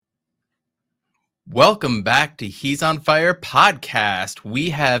Welcome back to He's on Fire podcast. We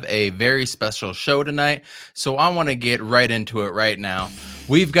have a very special show tonight, so I want to get right into it right now.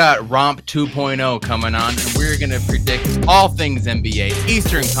 We've got Romp 2.0 coming on, and we're going to predict all things NBA,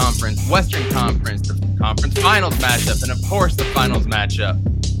 Eastern Conference, Western Conference, the conference finals matchup, and of course the finals matchup.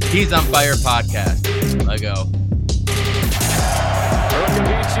 He's on Fire podcast. Let's go.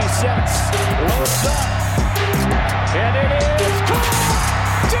 Urkavici sets, looks up, and it is caught!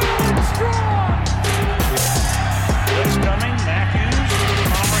 Dylan Strong! Blitz coming, Matthews,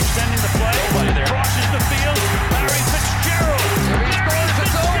 Palmer extending the play, crosses the field, Larry Fitzgerald.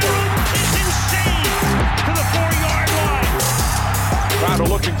 Fitzgerald is insane to the 4-yard line. Crowder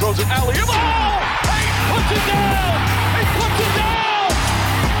looking, throws it alley-oop. Oh! He puts it down! He puts it down!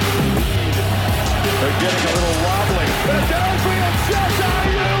 They're getting a little wobbly. But it's downfield, shots out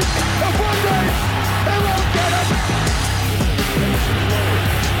of you! The foot race! They won't get it!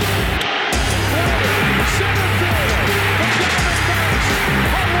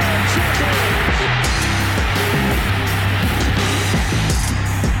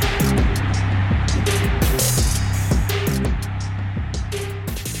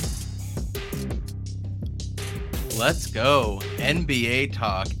 Let's go. NBA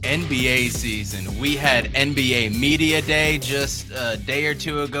talk, NBA season. We had NBA Media Day just a day or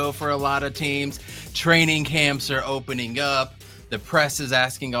two ago for a lot of teams. Training camps are opening up. The press is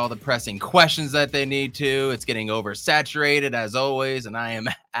asking all the pressing questions that they need to. It's getting oversaturated as always, and I am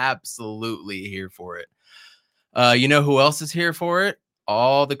absolutely here for it. You know who else is here for it?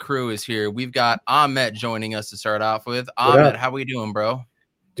 All the crew is here. We've got Ahmet joining us to start off with. Ahmet, how we doing, bro?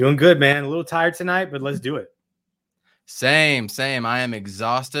 Doing good, man. A little tired tonight, but let's do it. Same. I am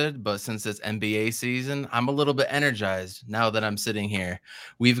exhausted, but since it's NBA season, I'm a little bit energized now that I'm sitting here.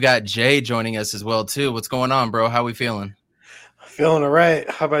 We've got Jay joining us as well, too. What's going on, bro? How we feeling? Feeling all right.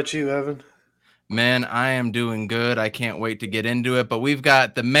 How about you, Evan? Man, I am doing good. I can't wait to get into it. But we've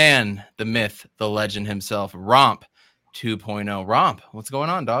got the man, the myth, the legend himself, Romp 2.0. Romp, what's going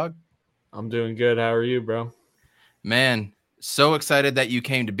on, dog? I'm doing good. How are you, bro? Man, so excited that you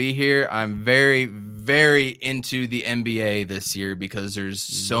came to be here. I'm very, very into the NBA this year because there's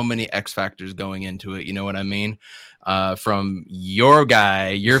so many X factors going into it. You know what I mean? From your guy,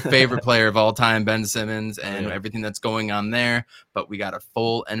 your favorite player of all time, Ben Simmons, and everything that's going on there. But we got a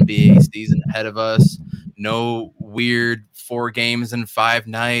full NBA season ahead of us. No weird 4 games in 5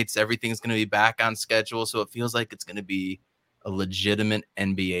 nights. Everything's going to be back on schedule. So it feels like it's going to be a legitimate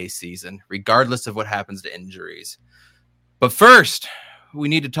NBA season, regardless of what happens to injuries. But first, we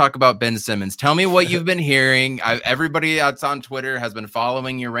need to talk about Ben Simmons. Tell me what you've been hearing. Everybody that's on Twitter has been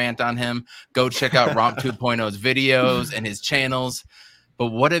following your rant on him. Go check out Romp 2.0's videos and his channels. But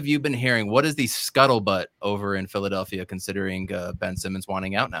what have you been hearing? What is the scuttlebutt over in Philadelphia considering Ben Simmons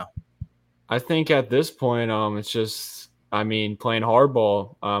wanting out now? I think at this point, it's just, playing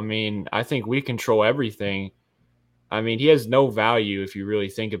hardball. I think we control everything. He has no value if you really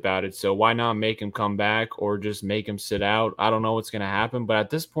think about it. So why not make him come back or just make him sit out? I don't know what's going to happen. But at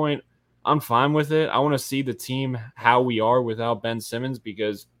this point, I'm fine with it. I want to see the team how we are without Ben Simmons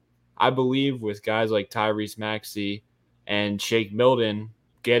because I believe with guys like Tyrese Maxey and Shake Milton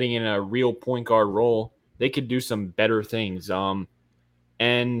getting in a real point guard role, they could do some better things.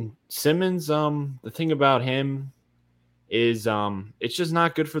 And Simmons, the thing about him is it's just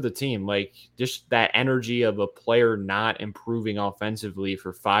not good for the team. Like just that energy of a player not improving offensively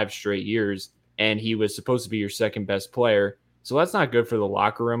for 5 straight years, and he was supposed to be your second best player. So that's not good for the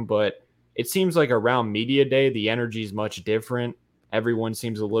locker room, but it seems like around media day, the energy is much different. Everyone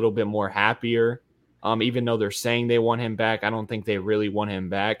seems a little bit more happier. Even though they're saying they want him back, I don't think they really want him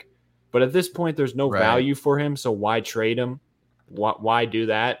back. But at this point, there's no value for him, so why trade him? Why do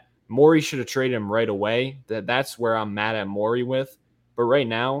that? Morey should have traded him right away. That's where I'm mad at Morey with. But right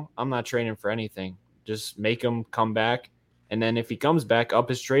now, I'm not trading for anything. Just make him come back. And then if he comes back, up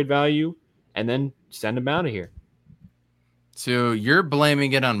his trade value, and then send him out of here. So you're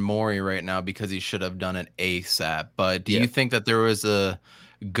blaming it on Morey right now because he should have done it ASAP. But do you think that there was a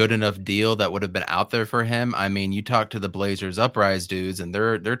good enough deal that would have been out there for him? I mean, you talk to the Blazers Uprise dudes, and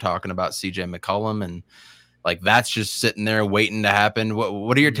they're talking about CJ McCollum and like that's just sitting there waiting to happen.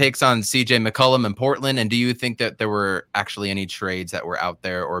 What are your takes on CJ McCollum in Portland? And do you think that there were actually any trades that were out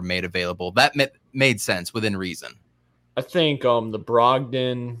there or made available that made sense within reason? I think the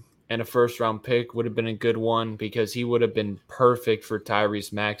Brogdon and a first-round pick would have been a good one because he would have been perfect for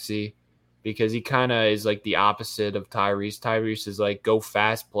Tyrese Maxey because he kind of is like the opposite of Tyrese. Tyrese is like go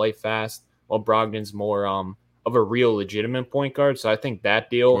fast, play fast, while Brogdon's more of a real legitimate point guard. So I think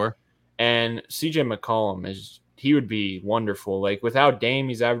that deal. Sure. And CJ McCollum he would be wonderful. Like without Dame,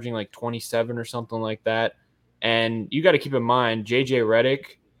 he's averaging like 27 or something like that. And you got to keep in mind, JJ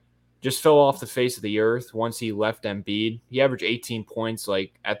Redick just fell off the face of the earth once he left Embiid. He averaged 18 points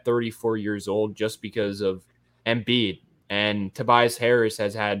like at 34 years old just because of Embiid. And Tobias Harris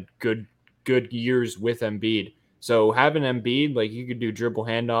has had good years with Embiid. So having Embiid, like you could do dribble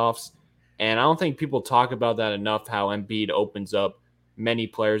handoffs. And I don't think people talk about that enough, how Embiid opens up many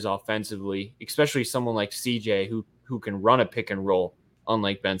players offensively, especially someone like CJ who can run a pick and roll,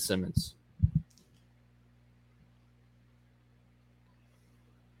 unlike Ben Simmons.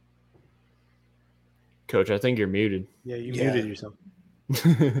 Coach, I think you're muted. Yeah, you muted yourself.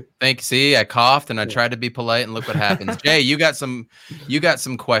 See, I coughed and I tried to be polite, and look what happens. Jay, you got some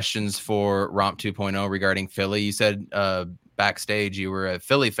questions for Romp 2.0 regarding Philly. You said backstage you were a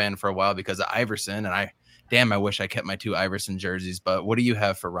Philly fan for a while because of Iverson, and I wish I kept my 2 Iverson jerseys. But what do you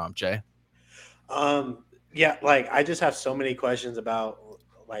have for Romp, Jay? Yeah, like I just have so many questions about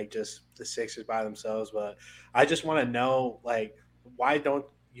like just the Sixers by themselves, but I just want to know like why don't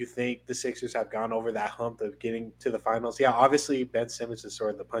you think the Sixers have gone over that hump of getting to the finals? Yeah, obviously Ben Simmons is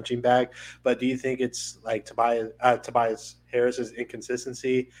sort of the punching bag, but do you think it's like Tobias Harris's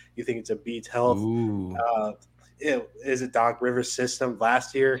inconsistency? You think it's Embiid's health? Is it Doc Rivers' system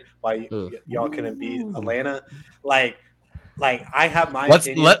last year? Why y'all couldn't beat Atlanta? Like I have my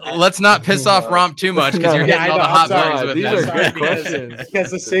opinion. Let's not piss off Romp too much because you're getting all the hot buttons with these that. are good questions.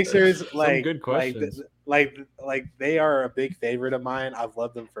 Because the Sixers, good questions. Like they are a big favorite of mine. I've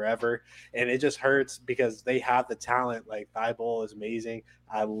loved them forever, and it just hurts because they have the talent. Like Thibault is amazing.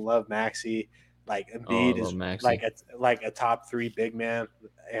 I love Maxey. Like Embiid is Maxey. like a top 3 big man,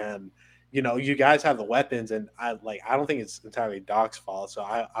 and you guys have the weapons, and I don't think it's entirely Doc's fault. So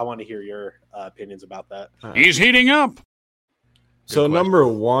I want to hear your opinions about that. He's heating up. So number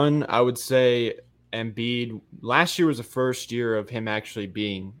 1, I would say Embiid. Last year was the first year of him actually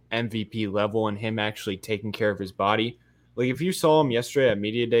being MVP level and him actually taking care of his body. Like if you saw him yesterday at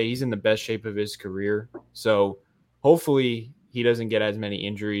Media Day, he's in the best shape of his career. So hopefully he doesn't get as many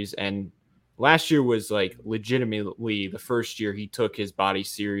injuries. And last year was like legitimately the first year he took his body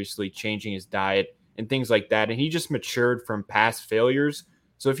seriously, changing his diet and things like that. And he just matured from past failures.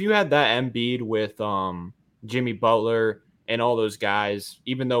 So if you had that Embiid with Jimmy Butler and all those guys,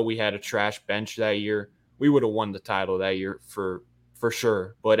 even though we had a trash bench that year, we would have won the title that year for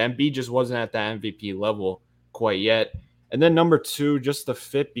sure. But Embiid just wasn't at that MVP level quite yet. And then number 2, just the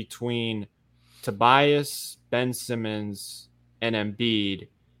fit between Tobias, Ben Simmons, and Embiid.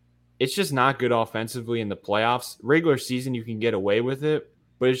 It's just not good offensively in the playoffs. Regular season, you can get away with it,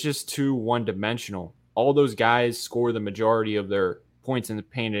 but it's just too one-dimensional. All those guys score the majority of their points in the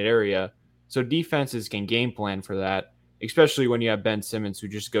painted area, so defenses can game plan for that, especially when you have Ben Simmons, who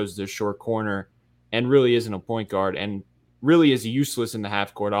just goes to the short corner and really isn't a point guard and really is useless in the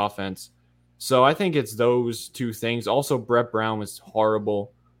half-court offense. So I think it's those 2 things. Also, Brett Brown was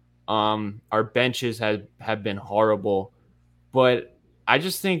horrible. Our benches have been horrible. But I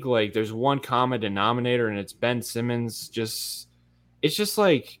just think, like, there's one common denominator, and it's Ben Simmons. It's just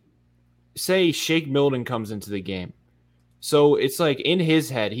like, say Shake Milton comes into the game. So it's like in his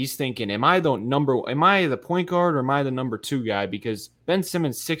head, he's thinking, am I the point guard or am I the number 2 guy? Because Ben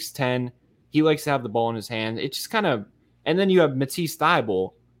Simmons, 6'10", he likes to have the ball in his hand. It's just kind of, and then you have Matisse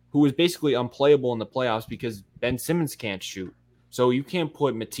Thybulle, who is basically unplayable in the playoffs because Ben Simmons can't shoot. So you can't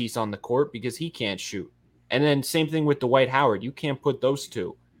put Matisse on the court because he can't shoot. And then same thing with Dwight Howard. You can't put those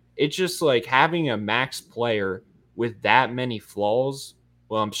 2. It's just like having a max player with that many flaws.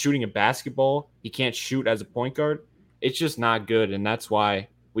 Well, I'm shooting a basketball. He can't shoot as a point guard. It's just not good, and that's why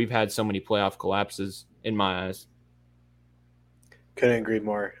we've had so many playoff collapses in my eyes. Couldn't agree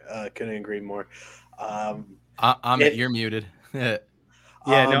more. You're muted. Yeah,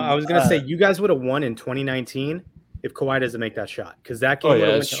 no, I was going to say you guys would have won in 2019 if Kawhi doesn't make that shot, because that game would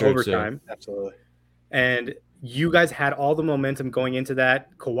have went to overtime. Too. Absolutely. And you guys had all the momentum going into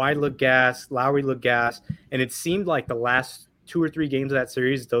that. Kawhi looked gassed, Lowry looked gassed, and it seemed like the last 2 or 3 games of that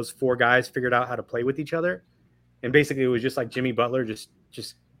series, those 4 guys figured out how to play with each other. And basically, it was just like Jimmy Butler, just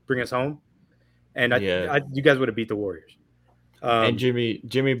bring us home. And you guys would have beat the Warriors. And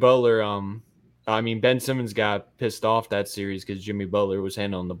Jimmy Butler, Ben Simmons got pissed off that series because Jimmy Butler was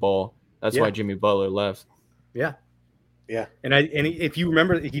handling the ball. That's why Jimmy Butler left. Yeah. And if you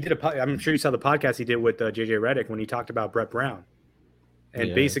remember, he did I'm sure you saw the podcast he did with JJ Redick when he talked about Brett Brown.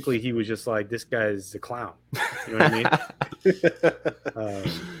 And basically, he was just like, this guy's a clown. You know what I mean?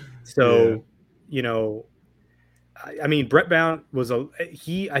 I mean, Brett Brown was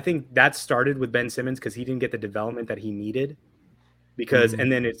I think that started with Ben Simmons because he didn't get the development that he needed. because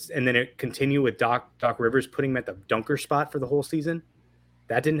and then it continued with Doc Rivers putting him at the dunker spot for the whole season.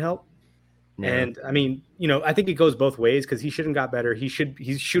 That didn't help. Yeah. And I mean, I think it goes both ways because he shouldn't got better. He's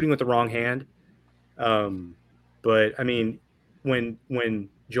shooting with the wrong hand. But I mean, when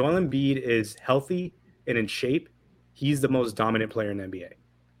Joel Embiid is healthy and in shape, he's the most dominant player in the NBA.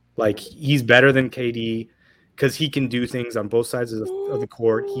 Like, he's better than KD because he can do things on both sides of the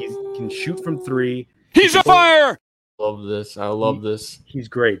court. He can shoot from three. He's a fire. Love this. I love this. He's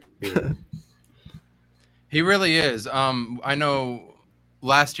great. He really is. I know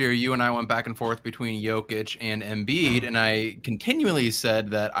last year you and I went back and forth between Jokic and Embiid, and I continually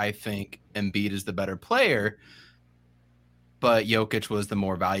said that I think Embiid is the better player, but Jokic was the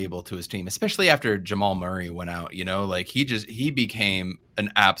more valuable to his team, especially after Jamal Murray went out. Like, he became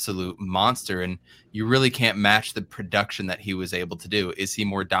an absolute monster, and you really can't match the production that he was able to do. Is he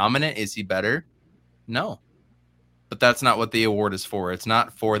more dominant? Is he better? No. But that's not what the award is for. It's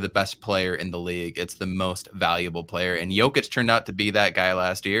not for the best player in the league. It's the most valuable player. And Jokic turned out to be that guy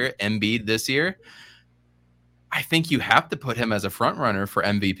last year. Embiid this year, I think you have to put him as a front runner for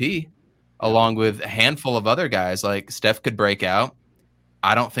MVP, along with a handful of other guys. Like, Steph could break out.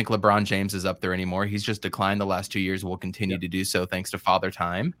 I don't think LeBron James is up there anymore. He's just declined the last 2 years. Will continue to do so thanks to Father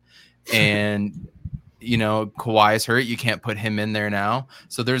Time. And, Kawhi is hurt. You can't put him in there now.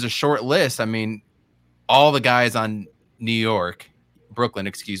 So there's a short list. I mean, all the guys on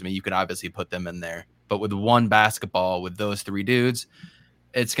Brooklyn, you could obviously put them in there. But with one basketball, with those three dudes,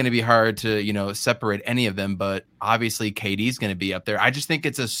 it's going to be hard to, separate any of them. But obviously KD's going to be up there. I just think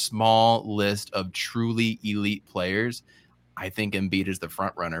it's a small list of truly elite players. I think Embiid is the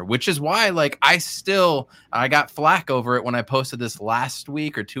front runner, which is why, like, I got flack over it when I posted this last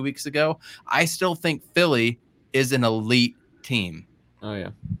week or 2 weeks ago. I still think Philly is an elite team. Oh,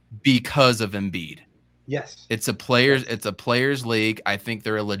 yeah. Because of Embiid. Yes. It's a players league. I think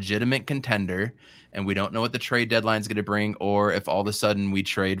they're a legitimate contender, and we don't know what the trade deadline is going to bring, or if all of a sudden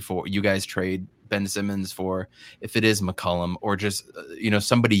you guys trade Ben Simmons for, if it is McCollum or just,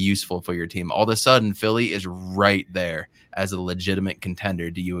 somebody useful for your team. All of a sudden, Philly is right there as a legitimate contender.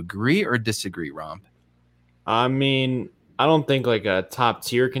 Do you agree or disagree, Romp? I mean, I don't think like a top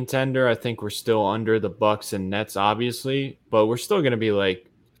tier contender. I think we're still under the Bucks and Nets, obviously, but we're still going to be like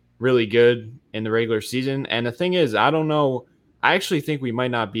really good in the regular season. And the thing is, I don't know. I actually think we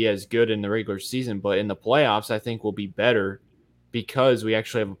might not be as good in the regular season, but in the playoffs, I think we'll be better because we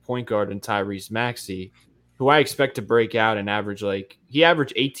actually have a point guard in Tyrese Maxey, who I expect to break out and he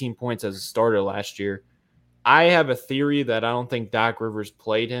averaged 18 points as a starter last year. I have a theory that I don't think Doc Rivers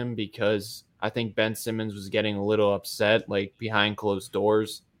played him because I think Ben Simmons was getting a little upset, like behind closed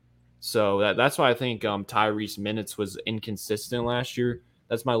doors. So that's why I think Tyrese minutes was inconsistent last year.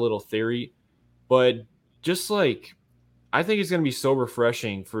 That's my little theory. But just like, I think it's going to be so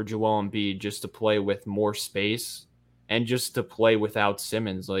refreshing for Joel Embiid just to play with more space and just to play without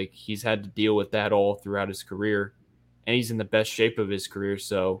Simmons. Like, he's had to deal with that all throughout his career, and he's in the best shape of his career.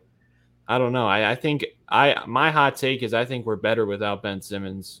 So I don't know. I think my hot take is I think we're better without Ben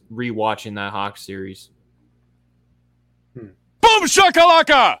Simmons. Rewatching that Hawks series. Boom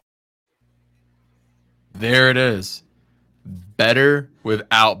shakalaka! There it is. Better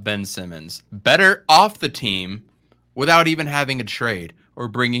without Ben Simmons. Better off the team without even having a trade or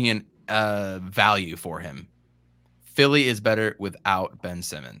bringing in value for him. Philly is better without Ben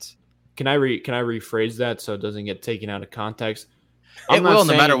Simmons. Can I rephrase that so it doesn't get taken out of context? It will,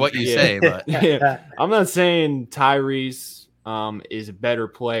 no matter what you say. But I'm not saying Tyrese is a better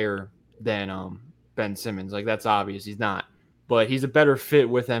player than Ben Simmons. Like, that's obvious. He's not. But he's a better fit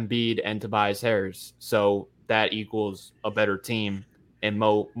with Embiid and Tobias Harris. So that equals a better team and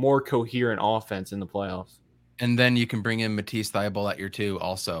more coherent offense in the playoffs. And then you can bring in Matisse Thybulle at your 2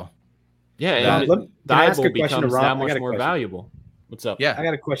 also. Yeah, Thybulle becomes that much more valuable. What's up? Yeah, I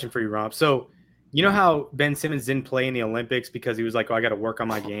got a question for you, Rob. So, you know how Ben Simmons didn't play in the Olympics because he was like, "Oh, I got to work on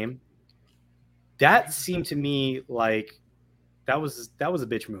my game." That seemed to me like that was a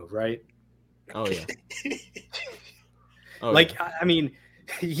bitch move, right? Oh yeah. I mean,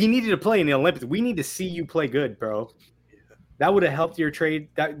 he needed to play in the Olympics. We need to see you play good, bro. That would have helped your trade.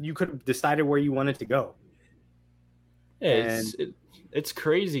 That you could have decided where you wanted to go. Yeah, it's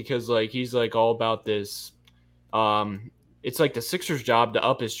crazy because like he's like all about this. It's like the Sixers' job to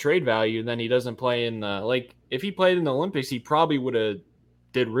up his trade value, and then he doesn't play in the if he played in the Olympics, he probably would have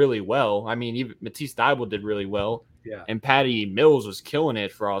did really well. I mean, even Matisse Thybulle did really well. Yeah. And Patty Mills was killing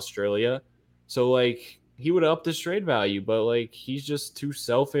it for Australia. So like he would have upped his trade value, but like he's just too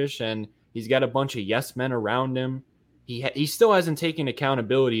selfish and he's got a bunch of yes men around him. He still hasn't taken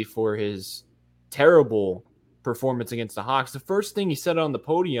accountability for his terrible performance against the Hawks, the first thing he said on the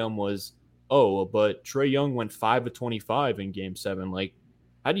podium was, "Oh, but Trae Young went 5 of 25 in Game 7." Like,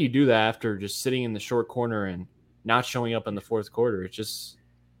 how do you do that after just sitting in the short corner and not showing up in the fourth quarter? It's just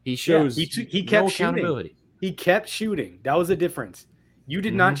he shows he kept no accountability. shooting. He kept shooting. That was the difference. You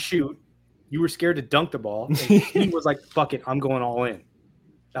did not shoot. You were scared to dunk the ball. And he was like, "Fuck it, I'm going all in."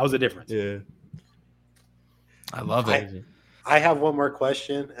 That was the difference. Yeah, I love it. I have one more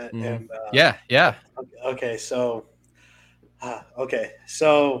question. And yeah. Okay, so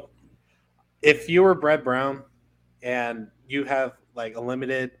if you were Brett Brown and you have like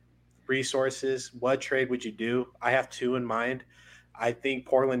unlimited resources, what trade would you do? I have two in mind. I think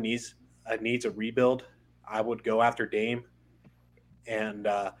Portland needs a rebuild. I would go after Dame, and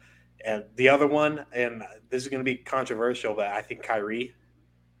the other one, and this is going to be controversial, but I think Kyrie.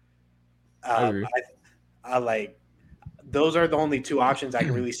 I agree. I like those are the only two options I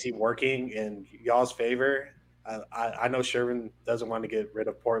can really see working in y'all's favor. I know Sherman doesn't want to get rid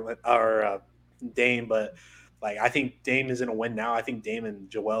of Portland or Dame, but like I think Dame is in a win now. I think Dame and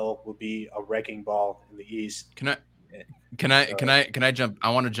Joel will be a wrecking ball in the East. Can I jump? I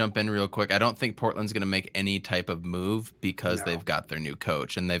want to jump in real quick. I don't think Portland's going to make any type of move because they've got their new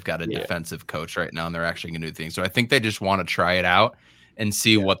coach and they've got a defensive coach right now, and they're actually going to do things. So I think they just want to try it out and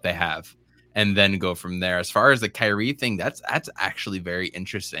see what they have, and then go from there. As far as the Kyrie thing, that's actually very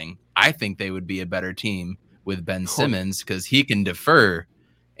interesting. I think they would be a better team with Ben Simmons because he can defer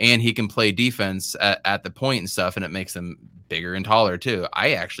and he can play defense at the point and stuff, and it makes them bigger and taller too.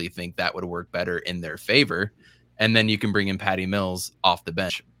 I actually think that would work better in their favor. And then you can bring in Patty Mills off the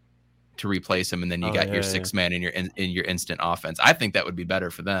bench to replace him, and then you got your six man in your instant offense. I think that would be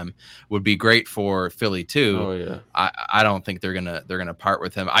better for them. Would be great for Philly too. Oh yeah. I don't think they're gonna part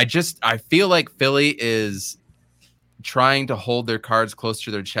with him. I feel like Philly is trying to hold their cards close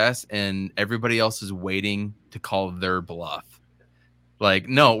to their chest, and everybody else is waiting to call their bluff. Like,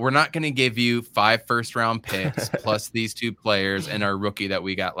 no, we're not going to give you 5 first-round picks plus these 2 players and our rookie that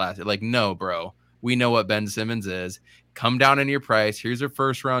we got last. Like, no, bro. We know what Ben Simmons is. Come down in your price. Here's a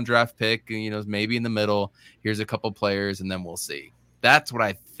first-round draft pick, maybe in the middle. Here's a couple players, and then we'll see. That's what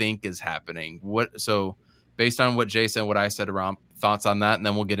I think is happening. So, based on what Jay said, what I said, Romp, thoughts on that, and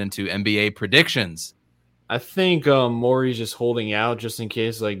then we'll get into NBA predictions. I think Morey's just holding out just in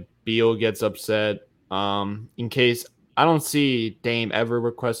case like Beal gets upset. In case I don't see Dame ever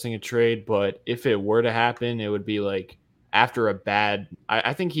requesting a trade, but if it were to happen, it would be like after a bad.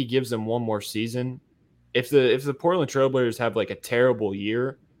 I think he gives them one more season. If the Portland Trailblazers have like a terrible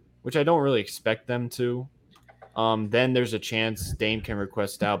year, which I don't really expect them to, then there's a chance Dame can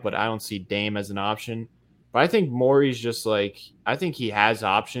request out. But I don't see Dame as an option. But I think Morey's just like I think he has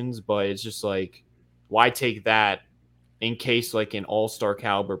options, but it's just like why take that in case like an all-star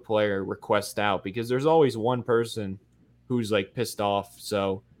caliber player requests out, because there's always one person who's like pissed off.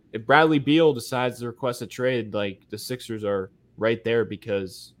 So if Bradley Beal decides to request a trade, like the Sixers are right there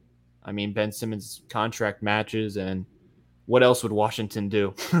because I mean Ben Simmons' contract matches, and what else would Washington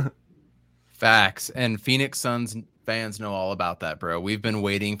do? Facts. And Phoenix Suns fans know all about that, bro. We've been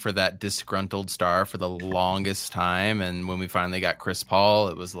waiting for that disgruntled star for the longest time, and when we finally got Chris Paul,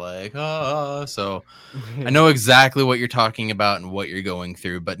 it was like, so I know exactly what you're talking about and what you're going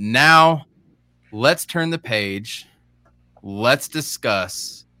through. But now let's turn the page. Let's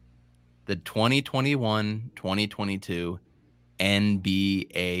discuss the 2021-2022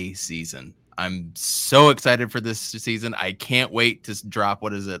 NBA season. I'm so excited for this season. I can't wait to drop,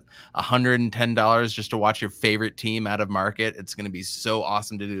 what is it, $110 just to watch your favorite team out of market. It's going to be so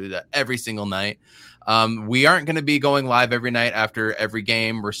awesome to do that every single night. We aren't going to be going live every night after every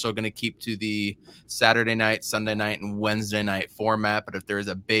game. We're still going to keep to the Saturday night, Sunday night, and Wednesday night format. But if there's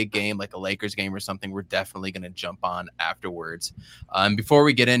a big game like a Lakers game or something, we're definitely going to jump on afterwards. Before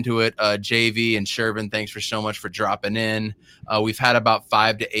we get into it, JV and Shervin, thanks for so much for dropping in. We've had about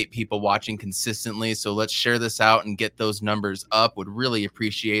 5 to 8 people watching consistently, so let's share this out and get those numbers up. Would really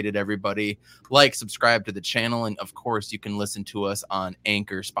appreciate it, everybody. Like, subscribe to the channel, and of course, you can listen to us on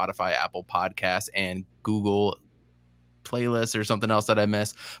Anchor, Spotify, Apple Podcasts, and Google Playlists or something else that I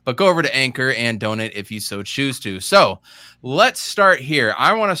missed. But go over to Anchor and donate if you so choose to. So let's start here.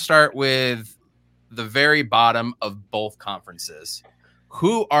 I want to start with the very bottom of both conferences.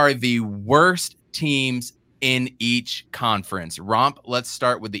 Who are the worst teams in each conference? Romp, let's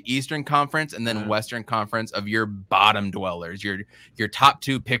start with the Eastern Conference and then Western Conference of your bottom dwellers, your top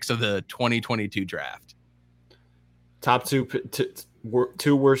 2 picks of the 2022 draft. Top two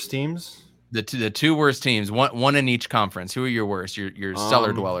worst teams? The 2 worst teams, one in each conference. Who are your worst? Your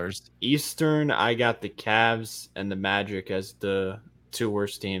cellar dwellers. Eastern, I got the Cavs and the Magic as the 2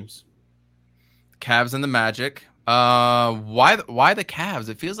 worst teams. Cavs and the Magic. Why the Cavs?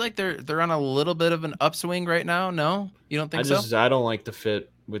 It feels like they're on a little bit of an upswing right now. No, you don't think so? I don't like the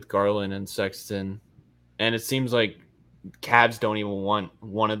fit with Garland and Sexton, and it seems like Cavs don't even want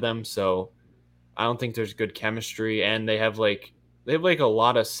one of them. So I don't think there's good chemistry, and they have like a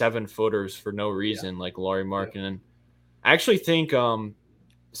lot of 7-footers for no reason, like Laurie Markkinen. I actually think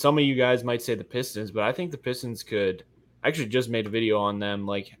some of you guys might say the Pistons, but I think the Pistons could. I actually just made a video on them.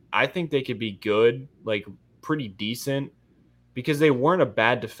 Like, I think they could be good, like pretty decent, because they weren't a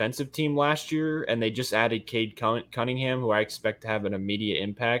bad defensive team last year, and they just added Cade Cunningham, who I expect to have an immediate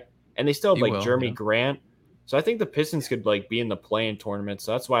impact, and they still have He like will, Jeremy yeah. Grant. So I think the Pistons could like be in the play-in tournament.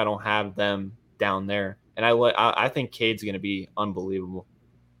 So that's why I don't have them down there. And I think Cade's going to be unbelievable,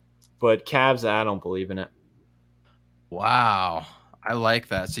 but Cavs, I don't believe in it. Wow. I like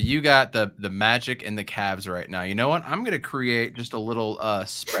that. So you got the Magic and the Cavs right now. You know what? I'm going to create just a little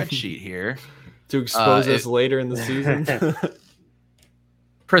spreadsheet here To expose us later in the season.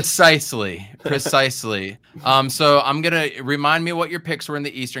 Precisely. So I'm going to remind me what your picks were in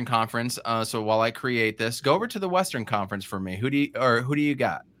the Eastern Conference. So while I create this, go over to the Western Conference for me. Who do you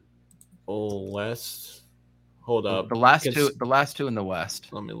got? Oh, West. Hold up. The last two in the West.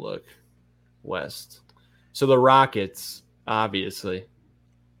 Let me look. West. So the Rockets, obviously.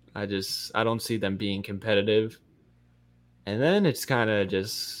 I don't see them being competitive. And then it's kind of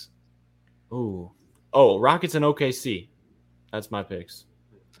just Rockets and OKC. That's my picks.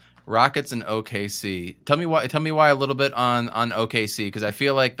 Rockets and OKC. Tell me why a little bit on OKC, because I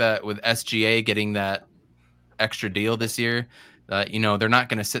feel like that with SGA getting that extra deal this year, they're not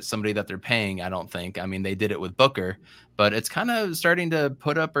going to sit somebody that they're paying, I don't think. I mean, they did it with Booker, but it's kind of starting to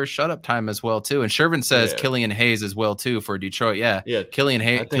put up or shut up time as well too. And Shervin says Killian Hayes as well too for Detroit. Yeah. Killian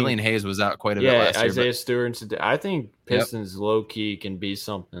Hayes was out quite a bit last year. Isaiah Stewart. I think Pistons low key can be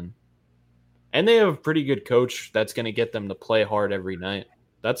something, and they have a pretty good coach that's going to get them to play hard every night.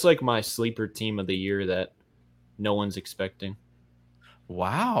 That's like my sleeper team of the year that no one's expecting.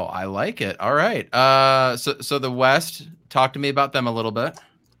 Wow, I like it. All right. So the West, talk to me about them a little bit.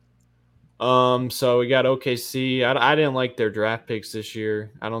 So we got OKC. I didn't like their draft picks this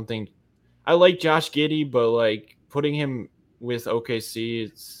year. I like Josh Giddey, but like putting him with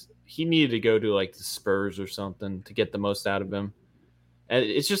OKC, he needed to go to like the Spurs or something to get the most out of him. And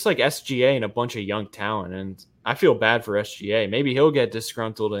it's just like SGA and a bunch of young talent, and I feel bad for SGA. Maybe he'll get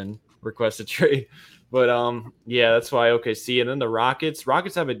disgruntled and request a trade. But that's why OKC. And then the Rockets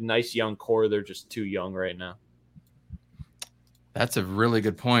have a nice young core. They're just too young right now. That's a really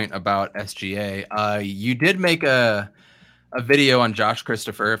good point about SGA. You did make a video on Josh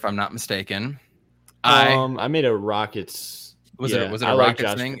Christopher, if I'm not mistaken. I made a Rockets. Was it a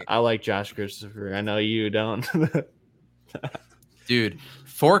Rockets thing? I like Josh Christopher. I know you don't. Dude,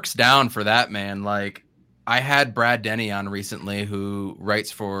 forks down for that, man. Like, I had Brad Denny on recently, who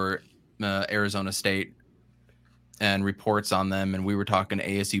writes for Arizona State and reports on them, and we were talking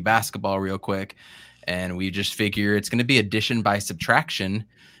ASU basketball real quick, and we just figure it's going to be addition by subtraction,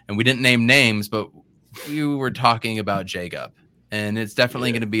 and we didn't name names, but we were talking about Jacob, and it's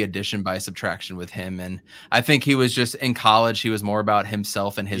definitely going to be addition by subtraction with him. And I think he was just in college, he was more about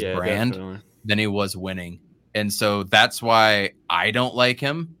himself and his brand than he was winning. And so that's why I don't like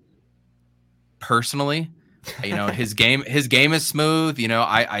him personally. His game is smooth.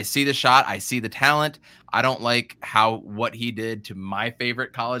 I see the shot. I see the talent. I don't like what he did to my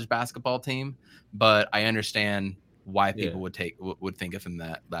favorite college basketball team, but I understand why people would think of him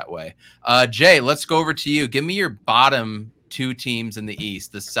that way. Jay, let's go over to you. Give me your bottom two teams in the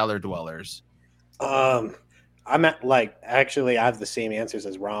East, the cellar dwellers. I'm actually I have the same answers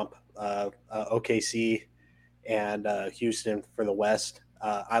as Romp. OKC and Houston for the West.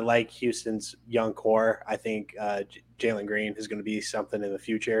 I like Houston's young core. I think Jalen Green is going to be something in the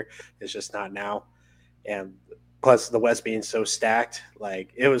future. It's just not now. And plus the West being so stacked,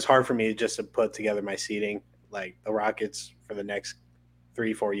 like it was hard for me just to put together my seating. Like the Rockets for the next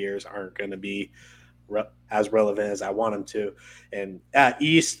 3-4 years aren't going to be as relevant as I want them to. And at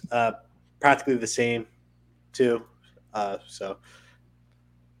East, practically the same too.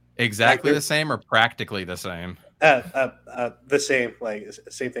 Exactly the same or practically the same? The same, like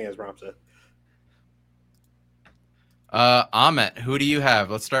same thing as Romp said. Amit, who do you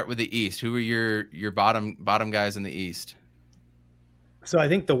have? Let's start with the East. Who are your bottom guys in the East? So I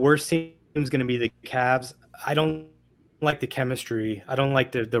think the worst team is going to be the Cavs. I don't like the chemistry. I don't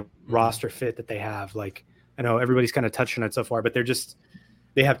like the roster fit that they have. Like, I know everybody's kind of touched on it so far, but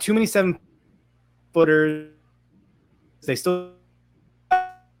they have too many 7-footers. They still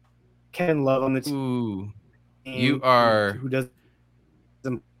Kevin Love on the team. Ooh, you are who doesn't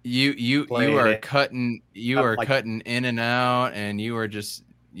You playing are it. cutting cutting in and out, and you are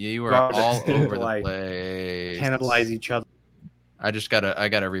all over the place. Cannibalize each other. I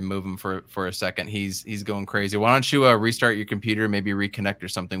gotta remove him for a second. He's going crazy. Why don't you restart your computer, maybe reconnect or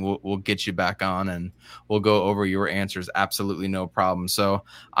something? We'll get you back on and we'll go over your answers. Absolutely no problem. So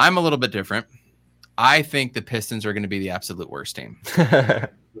I'm a little bit different. I think the Pistons are going to be the absolute worst team. I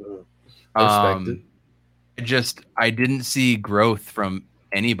didn't see growth from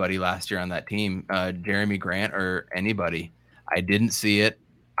anybody last year on that team, Jeremy Grant or anybody. I didn't see it.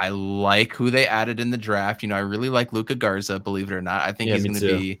 I like who they added in the draft. I really like Luka Garza, believe it or not. I think he's going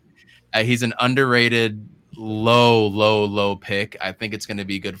to be he's an underrated low pick. I think it's going to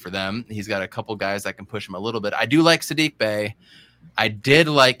be good for them. He's got a couple guys that can push him a little bit. I do like Sadiq Bey. I did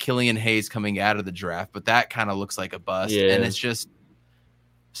like Killian Hayes coming out of the draft, but that kind of looks like a bust. Yeah. And it's just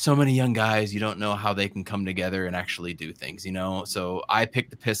so many young guys. You don't know how they can come together and actually do things, So I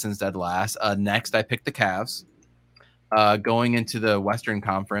picked the Pistons dead last. Next, I picked the Cavs. Going into the Western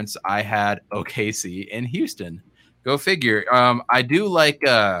Conference, I had OKC and Houston. Go figure. I do like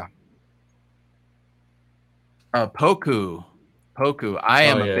Poku. I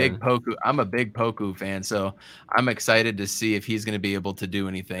am big Poku. I'm a big Poku fan, so I'm excited to see if he's going to be able to do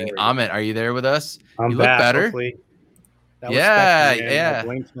anything. Amit, are you there with us? I'm you back, look better. Hopefully. Yeah.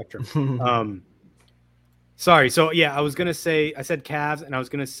 Blame Spectrum. Sorry. So yeah, I said Cavs, and I was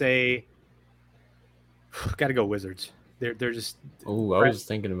gonna say, gotta go Wizards. They're just. Oh, I was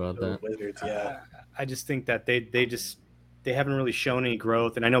thinking about that. Wizards, yeah. I just think that they haven't really shown any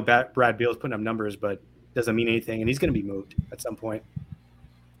growth, and I know Brad Beal's putting up numbers, but doesn't mean anything, and he's going to be moved at some point.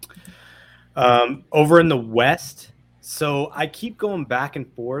 Over in the West, so I keep going back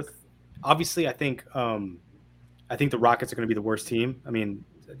and forth. Obviously, I think the Rockets are going to be the worst team. I mean,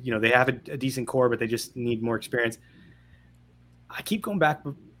 they have a decent core, but they just need more experience. I keep going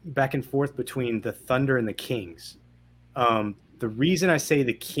back and forth between the Thunder and the Kings. The reason I say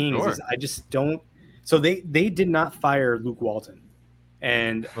the Kings is I just don't. So they did not fire Luke Walton,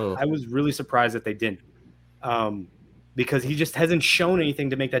 and I was really surprised that they didn't, because he just hasn't shown anything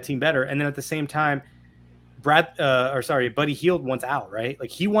to make that team better. And then at the same time, Buddy Hield wants out, right?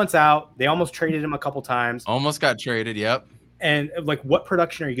 Like he wants out. They almost traded him a couple times. Almost got traded. Yep. And like, what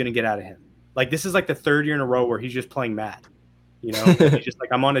production are you going to get out of him? Like this is like the third year in a row where he's just playing mad. He's just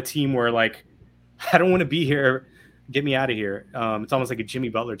like, I'm on a team where like I don't want to be here. Get me out of here. It's almost like a Jimmy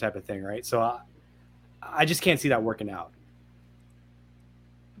Butler type of thing, right? So I just can't see that working out.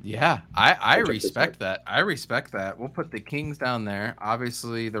 Yeah, I respect that. I respect that. We'll put the Kings down there.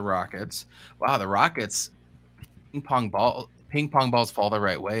 Obviously, the Rockets. Wow, the Rockets ping pong balls fall the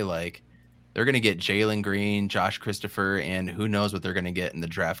right way. Like they're going to get Jalen Green, Josh Christopher, and who knows what they're going to get in the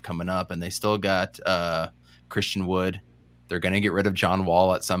draft coming up. And they still got Christian Wood. They're going to get rid of John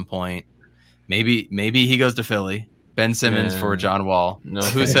Wall at some point. Maybe he goes to Philly. Ben Simmons for John Wall. No,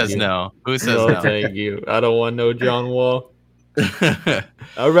 who says no? Who says no? Thank you. I don't want no John Wall. I'd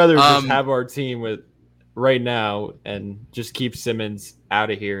rather just have our team with right now and just keep Simmons out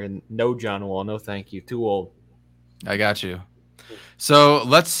of here and no John Wall. No, thank you. Too old. I got you. So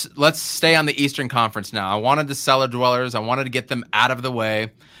let's stay on the Eastern Conference now. I wanted the cellar dwellers. I wanted to get them out of the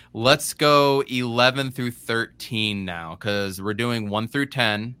way. Let's go 11 through 13 now, because we're doing 1 through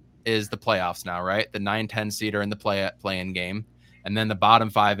 10 is the playoffs now, right? The 9-10 seed are in the play-in game, and then the bottom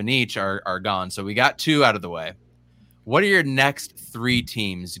 5 in each are gone. So we got 2 out of the way. What are your next 3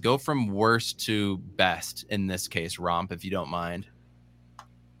 teams? Go from worst to best in this case, Romp, if you don't mind.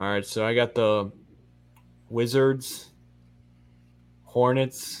 All right, so I got the Wizards,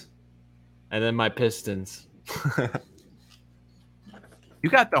 Hornets, and then my Pistons. You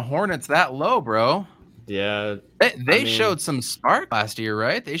got the Hornets that low, bro. Yeah. They showed some spark last year,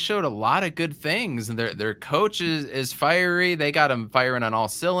 right? They showed a lot of good things, and their coach is fiery. They got him firing on all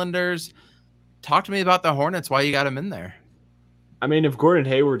cylinders. Talk to me about the Hornets, why you got him in there. I mean, if Gordon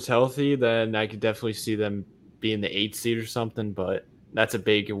Hayward's healthy, then I could definitely see them being the 8th seed or something, but that's a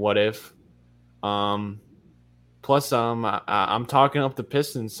big what if. Plus, I'm talking up the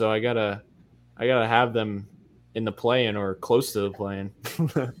Pistons, so I gotta have them in the play-in or close to the play-in.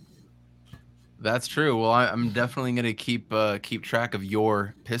 That's true. Well, I'm definitely going to keep track of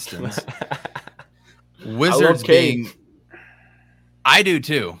your Pistons. Wizards being, I do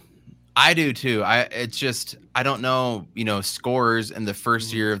too. It's just, I don't know, scores in the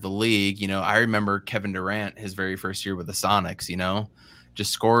first year of the league. I remember Kevin Durant, his very first year with the Sonics,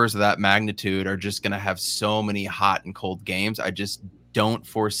 just scores of that magnitude are just going to have so many hot and cold games. I just don't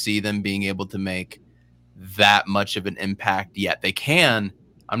foresee them being able to make that much of an impact yet. They can.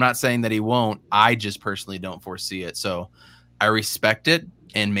 I'm not saying that he won't. I just personally don't foresee it. So I respect it.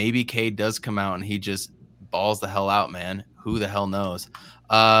 and maybe Cade does come out and he just balls the hell out, man. Who the hell knows?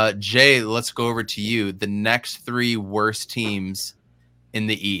 Jay, let's go over to you. The next 3 worst teams in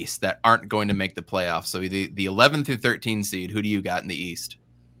the East that aren't going to make the playoffs. So the 11 through 13 seed, who do you got in the East?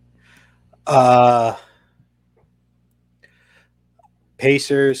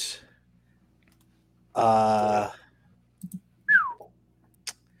 Pacers. I'll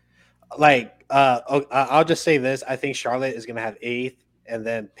just say this. I think Charlotte is going to have 8th, and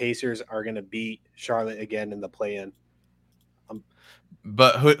then Pacers are going to beat Charlotte again in the play-in.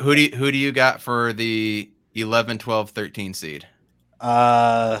 But who do you got for the 11, 12, 13 seed?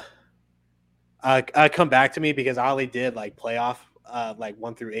 Come back to me because I only did like playoff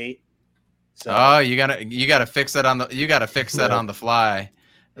 1 through 8. So you gotta fix that on the fly.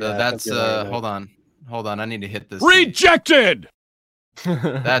 Yeah, That's hold on. I need to hit this. Rejected.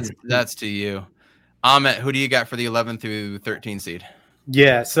 That's to you. Ahmet, who do you got for the 11 through 13 seed?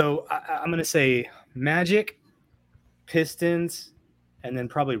 Yeah, so I'm going to say Magic, Pistons, and then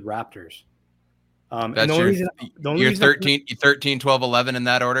probably Raptors. That's your 13, 12, 11 in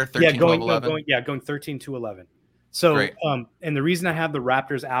that order? 13, 12, 11? Going 13 to 11. So, and the reason I have the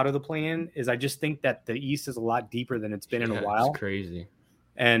Raptors out of the play-in is I just think that the East is a lot deeper than it's been in a while. It's crazy.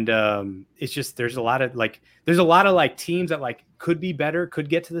 And it's just there's a lot of teams that could be better, could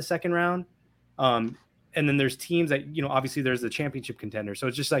get to the second round. And then there's teams that, obviously there's the championship contender. So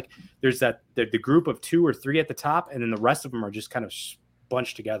it's just like there's the group of 2 or 3 at the top, and then the rest of them are just kind of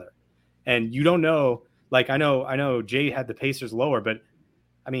bunched together. And you don't know, I know Jay had the Pacers lower, but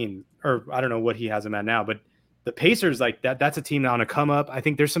I don't know what he has them at now, but the Pacers, that's a team on a come up. I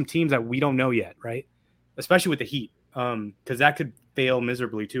think there's some teams that we don't know yet, right? Especially with the Heat. Because that could fail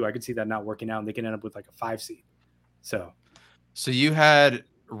miserably too. I could see that not working out and they can end up with a 5 seed. So you had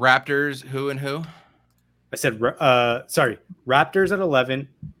Raptors, who and who? I said, Raptors at 11,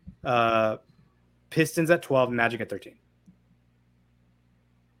 Pistons at 12, Magic at 13.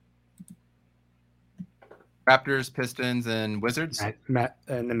 Raptors, Pistons, and Wizards? And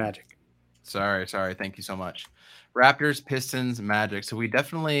the Magic. Sorry. Thank you so much. Raptors, Pistons, Magic. So we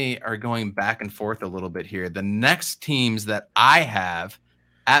definitely are going back and forth a little bit here. The next teams that I have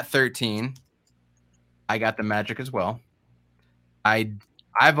at 13, I got the Magic as well. I've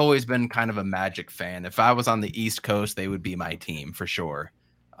always been kind of a Magic fan. If I was on the East Coast, they would be my team for sure.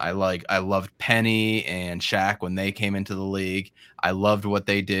 I loved Penny and Shaq when they came into the league. I loved what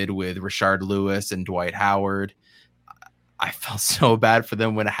they did with Rashard Lewis and Dwight Howard. I felt so bad for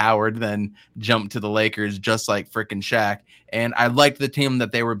them when Howard then jumped to the Lakers just like freaking Shaq. And I liked the team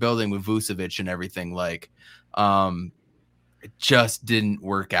that they were building with Vucevic and everything. It just didn't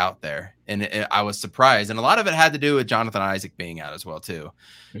work out there. And I was surprised. And a lot of it had to do with Jonathan Isaac being out as well, too.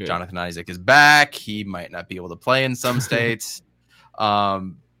 Yeah. Jonathan Isaac is back. He might not be able to play in some states.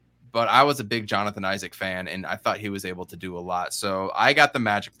 But I was a big Jonathan Isaac fan, and I thought he was able to do a lot. So I got the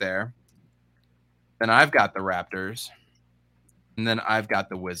Magic there. Then I've got the Raptors. And then I've got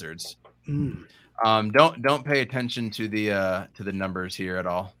the Wizards. Don't pay attention to the numbers here at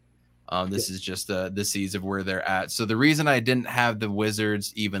all. This is just the seeds of where they're at. So the reason I didn't have the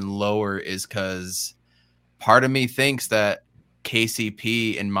Wizards even lower is because part of me thinks that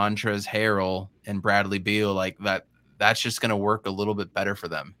KCP and Montrezl Harrell and Bradley Beal that's just going to work a little bit better for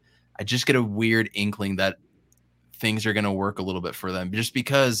them. I just get a weird inkling that things are going to work a little bit for them just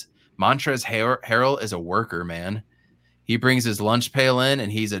because Montrezl Harrell is a worker, man. He brings his lunch pail in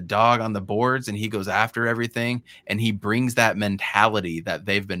and he's a dog on the boards and he goes after everything. And he brings that mentality that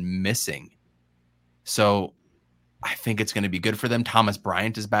they've been missing. So I think it's going to be good for them. Thomas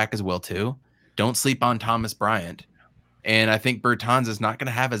Bryant is back as well, too. Don't sleep on Thomas Bryant. And I think Bertans is not going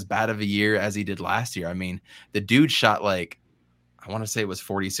to have as bad of a year as he did last year. I mean, the dude shot I want to say it was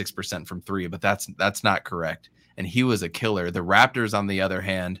 46% from 3, but that's not correct. And he was a killer. The Raptors, on the other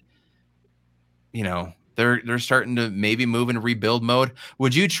hand, they're starting to maybe move in rebuild mode.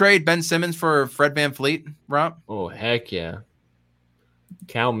 Would you trade Ben Simmons for Fred VanVleet, Romp? Oh, heck yeah.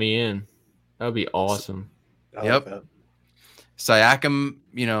 Count me in. That would be awesome. Yep. Siakam,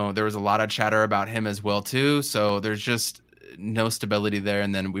 there was a lot of chatter about him as well, too. So there's just no stability there.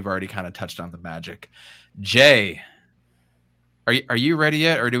 And then we've already kind of touched on the Magic. Jay, are you ready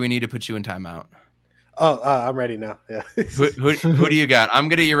yet, or do we need to put you in timeout? Oh, I'm ready now. Yeah. who do you got? I'm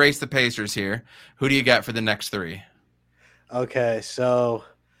going to erase the Pacers here. Who do you got for the next 3? Okay, so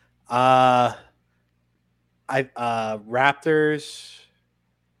Raptors.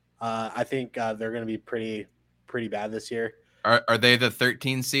 I think they're going to be pretty bad this year. Are they the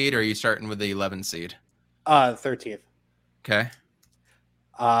 13 seed, or are you starting with the 11 seed? 13th. Okay.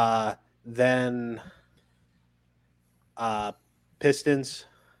 Then Pistons.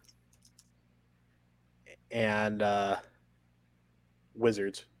 and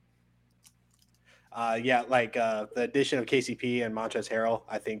Wizards. The addition of KCP and Montrezl Harrell,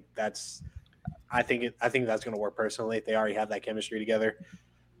 I think that's going to work personally. They already have that chemistry together.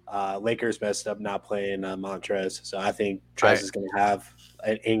 Lakers messed up not playing Montrez, so I think Trez is going to have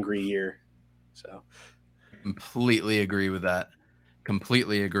an angry year. So completely agree with that.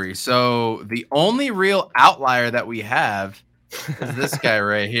 Completely agree. So the only real outlier that we have is this guy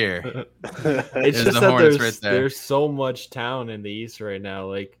right here. It's Is just the that Hornets right there. there's so much talent in the East right now.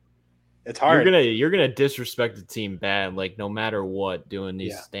 Like it's hard. You're gonna disrespect the team bad, like no matter what, doing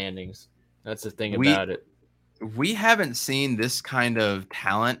these standings. That's the thing about it. We haven't seen this kind of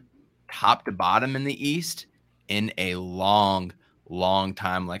talent top to bottom in the East in a long, long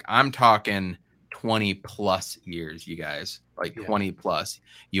time. Like I'm talking 20 plus years, you guys. Like 20 plus.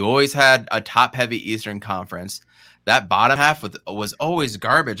 You always had a top heavy Eastern Conference. That bottom half was always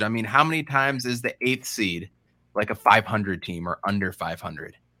garbage. I mean, how many times is the 8th seed like a 500 team or under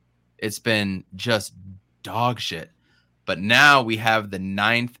 500? It's been just dog shit. But now we have the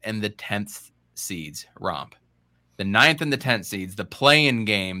 9th and the 10th seeds, Romp. The 9th and the 10th seeds, the play-in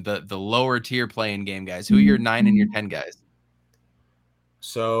game, the lower tier play-in game, guys. Who are your 9 and your 10 guys?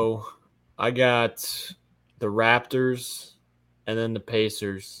 So I got the Raptors and then the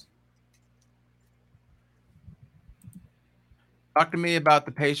Pacers. Talk to me about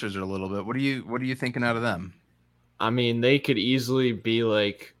the Pacers a little bit. What are you thinking out of them? I mean, they could easily be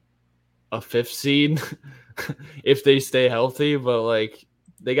like a 5th seed if they stay healthy, but like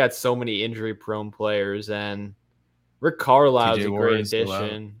they got so many injury-prone players, and Rick Carlisle's a great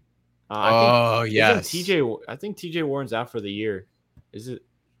addition. Yes. I think TJ Warren's out for the year. Is it?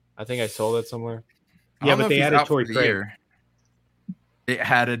 I think I saw that somewhere. Yeah, but they added Torrey Craig. They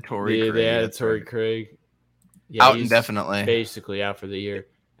added Torrey Craig. They added Torrey Craig. Yeah, out indefinitely. Basically out for the year.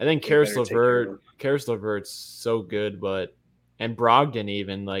 And then Karis LeVert's so good, and Brogdon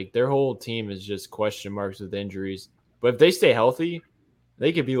even, like their whole team is just question marks with injuries. But if they stay healthy,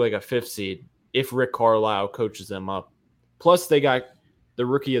 they could be like a 5th seed if Rick Carlisle coaches them up. Plus, they got the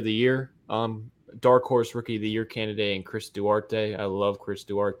Rookie of the Year, dark horse Rookie of the Year candidate, and Chris Duarte. I love Chris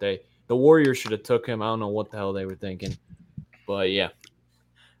Duarte. The Warriors should have took him. I don't know what the hell they were thinking, but yeah.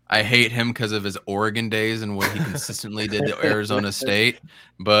 I hate him because of his Oregon days and what he consistently did to Arizona State.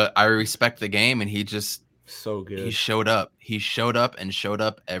 But I respect the game, and he just so good. He showed up. He showed up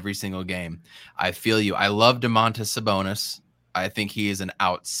every single game. I feel you. I love Domantas Sabonis. I think he is an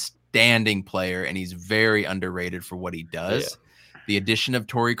outstanding player, and he's very underrated for what he does. Yeah. The addition of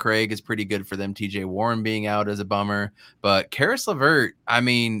Torrey Craig is pretty good for them. TJ Warren being out is a bummer. But Karis LeVert, I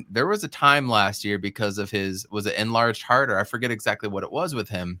mean, there was a time last year because of was it enlarged heart, or I forget exactly what it was with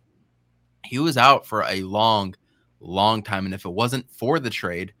him. He was out for a long, long time. And if it wasn't for the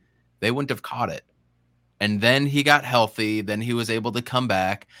trade, they wouldn't have caught it. And then he got healthy. Then he was able to come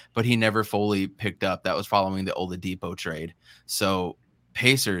back, but he never fully picked up. That was following the Oladipo trade. So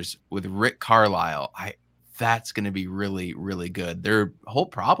Pacers with Rick Carlisle, that's going to be really, really good. Their whole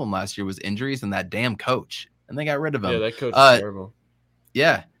problem last year was injuries and that damn coach, and they got rid of him. Yeah, that coach is terrible.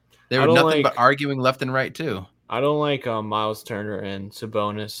 Yeah, they were nothing but arguing left and right too. I don't like Miles Turner and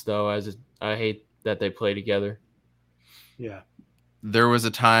Sabonis though. I hate that they play together. Yeah. There was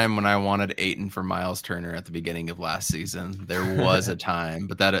a time when I wanted Ayton for Miles Turner at the beginning of last season. There was a time,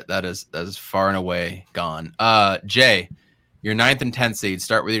 but that is far and away gone. Jay, your 9th and 10th seed.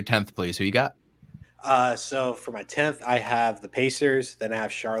 Start with your 10th, please. Who you got? So for my 10th, I have the Pacers. Then I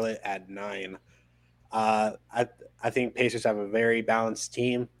have Charlotte at 9. I think Pacers have a very balanced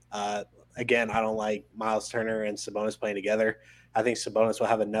team. Again, I don't like Miles Turner and Sabonis playing together. I think Sabonis will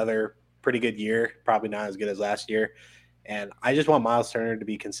have another pretty good year, probably not as good as last year. And I just want Miles Turner to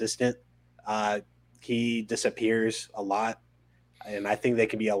be consistent. He disappears a lot, and I think they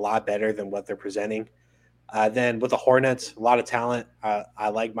can be a lot better than what they're presenting. Then with the Hornets, a lot of talent. I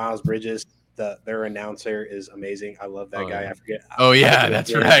like Miles Bridges. Their announcer is amazing. I love that guy. Yeah.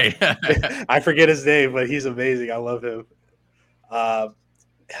 That's right. I forget his name, but he's amazing. I love him.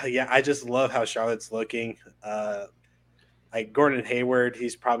 I just love how Charlotte's looking. Like Gordon Hayward,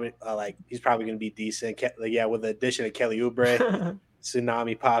 he's probably going to be decent. With the addition of Kelly Oubre,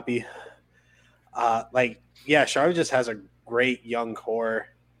 Tsunami Poppy. Charlotte just has a great young core.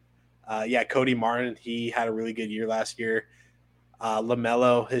 Cody Martin, he had a really good year last year.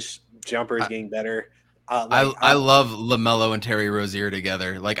 LaMelo, his jumper is getting better. I love LaMelo and Terry Rozier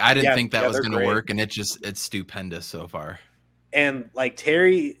together. Like I didn't think that was going to work, and it's stupendous so far. And like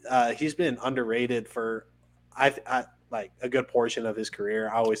Terry, he's been underrated for I like a good portion of his career.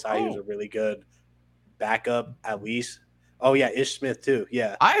 I always thought he was a really good backup, at least. Oh yeah, Ish Smith too.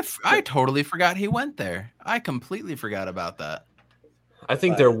 Yeah, I totally forgot he went there. I completely forgot about that. I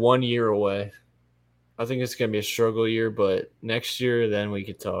think they're 1 year away. I think it's gonna be a struggle year, but next year then we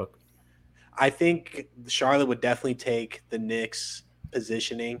could talk. I think Charlotte would definitely take the Knicks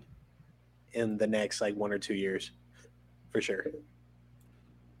positioning in the next like 1 or 2 years, for sure.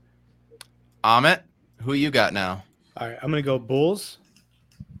 Amit, who you got now? All right, I'm gonna go Bulls.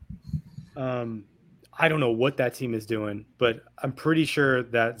 I don't know what that team is doing, but I'm pretty sure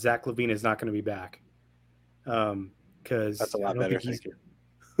that Zach LaVine is not going to be back. Because That's a lot better. Thank you.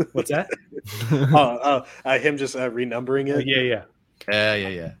 What's that? Him just renumbering it.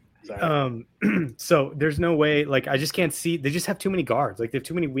 Yeah. Sorry. So there's no way. Like, I just can't see. They just have too many guards. Like, they have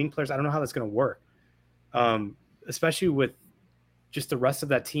too many wing players. I don't know how that's going to work. Especially with just the rest of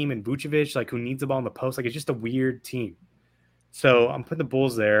that team and Vucevic, like, who needs the ball in the post. Like, it's just a weird team. So I'm putting the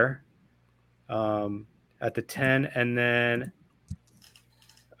Bulls there. At the 10, and then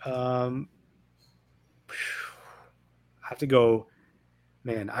I have to go.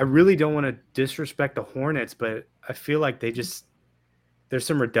 Man, I really don't want to disrespect the Hornets, but I feel like there's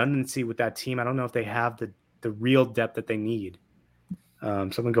some redundancy with that team. I don't know if they have the real depth that they need. So I'm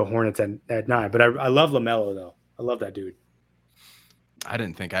gonna go Hornets at 9. But I love LaMelo though. I love that dude. I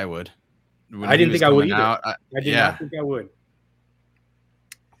didn't think I would. I didn't think I would either. I did not think I would.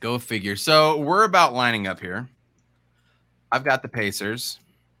 Go figure. So we're about lining up here. I've got the Pacers.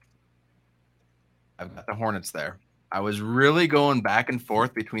 I've got the Hornets there. I was really going back and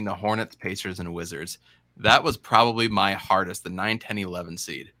forth between the Hornets, Pacers, and Wizards. That was probably my hardest, the 9, 10, 11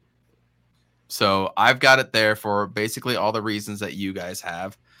 seed. So I've got it there for basically all the reasons that you guys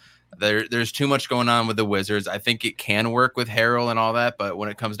have. There's too much going on with the Wizards. I think it can work with Harrell and all that, but when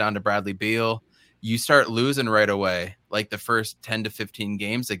it comes down to Bradley Beal, you start losing right away, like the first 10 to 15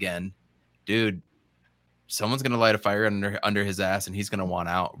 games again. Dude, someone's going to light a fire under his ass, and he's going to want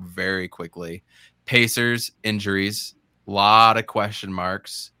out very quickly. Pacers, injuries, a lot of question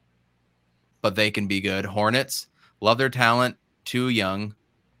marks, but they can be good. Hornets, love their talent, too young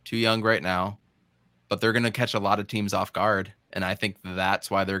right now, but they're going to catch a lot of teams off guard, and I think that's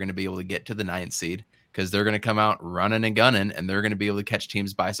why they're going to be able to get to the 9th seed, because they're going to come out running and gunning, and they're going to be able to catch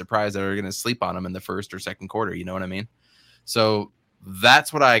teams by surprise that are going to sleep on them in the first or second quarter. You know what I mean? So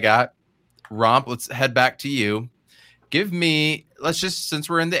that's what I got. Romp, let's head back to you. Give me, since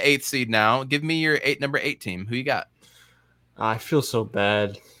we're in the 8th seed now, give me your number 8 team. Who you got? I feel so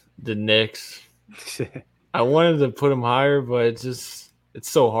bad. The Knicks. I wanted to put them higher, but it's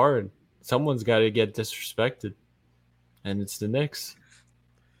so hard. Someone's got to get disrespected, and it's the Knicks.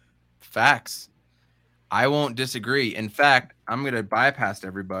 Facts. I won't disagree. In fact, I'm going to bypass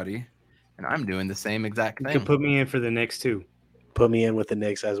everybody, and I'm doing the same exact thing. You can put me in for the Knicks too. Put me in with the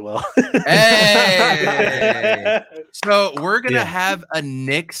Knicks as well. Hey! So we're going to have a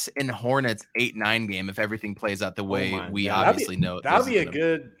Knicks and Hornets 8-9 game if everything plays out the way we obviously know. That'd be a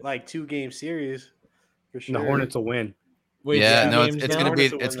good 2-game series for sure. The Hornets will win. Wait, it's going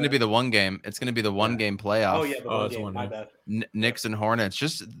to be the one game. It's going to be the one game playoff. Oh yeah, the one game. My bad. Knicks and Hornets.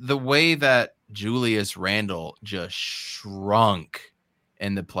 Just the way that Julius Randle just shrunk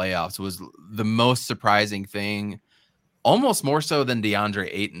in the playoffs was the most surprising thing. Almost more so than DeAndre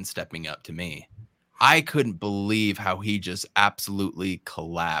Ayton stepping up to me. I couldn't believe how he just absolutely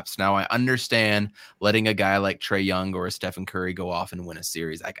collapsed. Now, I understand letting a guy like Trae Young or a Stephen Curry go off and win a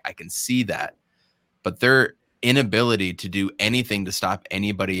series. I can see that. But their inability to do anything to stop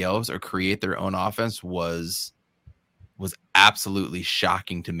anybody else or create their own offense was absolutely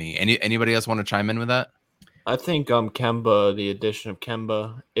shocking to me. Anybody else want to chime in with that? I think Kemba, the addition of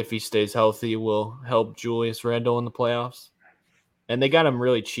Kemba, if he stays healthy, will help Julius Randle in the playoffs. And they got him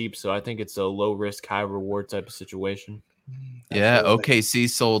really cheap, so I think it's a low risk, high reward type of situation. Yeah, OKC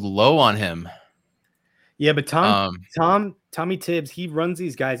sold low on him. Yeah, but Tommy Tibbs, he runs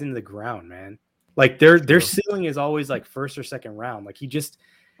these guys into the ground, man. Like their ceiling is always like first or second round. Like he just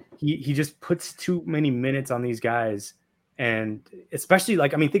puts too many minutes on these guys, and especially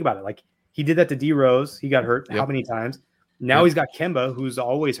think about it. Like he did that to D Rose. He got hurt how many times? Now he's got Kemba, who's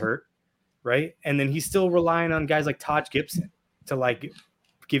always hurt, right? And then he's still relying on guys like Taj Gibson to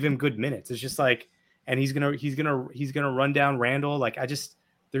give him good minutes. It's just and he's gonna run down Randall.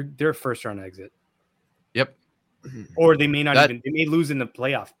 They're a first round exit. Yep. Or they may they may lose in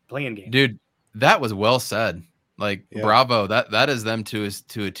the playing game. Dude, that was well said. Bravo. That is them to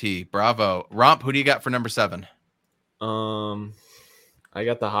a T. Bravo. Romp, who do you got for number 7? I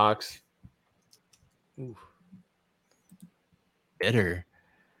got the Hawks. Ooh. Bitter.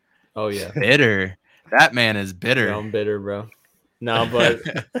 Oh yeah. Bitter. That man is bitter. Yeah, I'm bitter, bro. No, but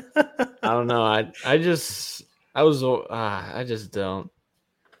I don't know. I just don't.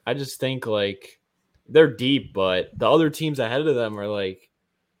 I just think like they're deep, but the other teams ahead of them are like,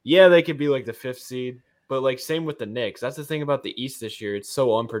 yeah, they could be like the 5th seed, but like same with the Knicks. That's the thing about the East this year. It's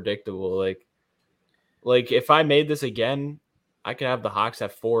so unpredictable. Like if I made this again, I could have the Hawks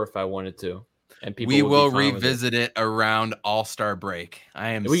at 4 if I wanted to, and people We would be will fine with it. revisit it around All-Star break. I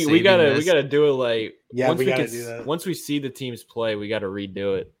am We saving gotta this. do it like Yeah, we gotta do that. Once we see the teams play, we gotta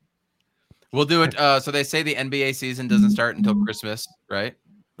redo it. We'll do it. So they say the NBA season doesn't start until Christmas, right?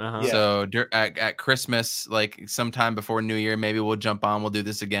 Uh-huh. Yeah. So at Christmas, like sometime before New Year, maybe we'll jump on. We'll do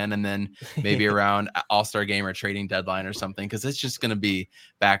this again, and then maybe around All-Star game or trading deadline or something, because it's just going to be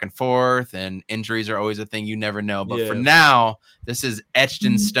back and forth, and injuries are always a thing. You never know. But for now, this is etched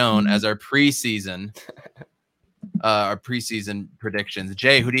in stone as our preseason predictions.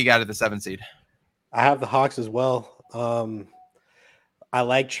 Jay, who do you got at the 7th seed? I have the Hawks as well. I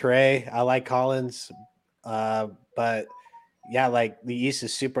like Trey. I like Collins. But yeah, like the East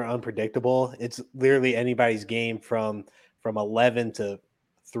is super unpredictable. It's literally anybody's game from 11 to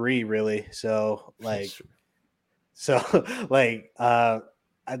 3, really. So so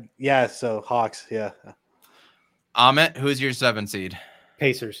Hawks. Yeah. Amit, who's your 7th seed?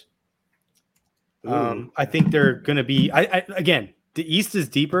 Pacers. Ooh. I think they're going to be. Again, the East is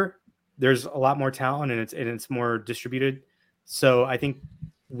deeper. There's a lot more talent, and it's more distributed. So I think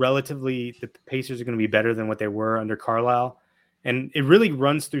relatively the Pacers are going to be better than what they were under Carlisle, and it really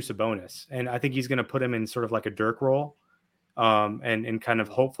runs through Sabonis. And I think he's going to put him in sort of like a Dirk role, and kind of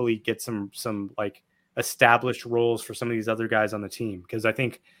hopefully get some like established roles for some of these other guys on the team. Because I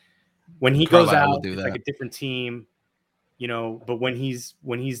think when he goes out, it's like a different team. But when he's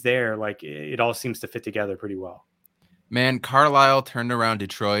there, like it all seems to fit together pretty well. Man, Carlisle turned around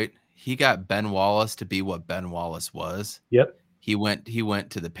Detroit. He got Ben Wallace to be what Ben Wallace was. Yep. He went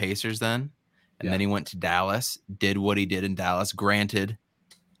to the Pacers then, and then he went to Dallas, did what he did in Dallas. Granted,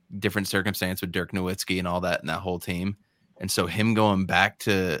 different circumstance with Dirk Nowitzki and all that and that whole team. And so him going back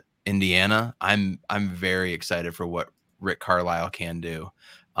to Indiana, I'm very excited for what Rick Carlisle can do.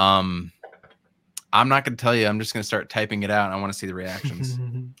 I'm not going to tell you. I'm just going to start typing it out. I want to see the reactions.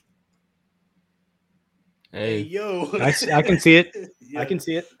 Hey, yo. I can see it. Yeah. I can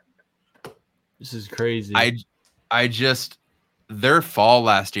see it. this is crazy. I just their fall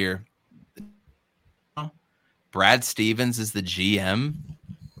last year. Brad Stevens is the GM.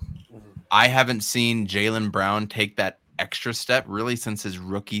 I haven't seen Jaylen Brown take that extra step really since his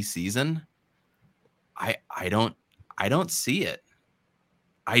rookie season. I don't see it.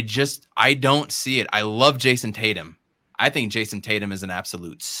 I don't see it. I love Jason Tatum. I think Jason Tatum is an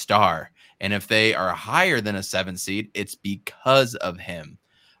absolute star. And if they are higher than a 7 seed, it's because of him.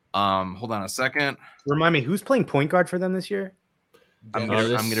 Hold on a second. Remind me, who's playing point guard for them this year? I'm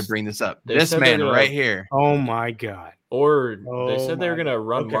gonna bring this up. they This said man they're gonna- right here. Oh my God. Or they Oh said they were my- gonna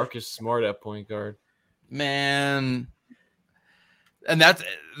run okay. Marcus Smart at point guard. Man. And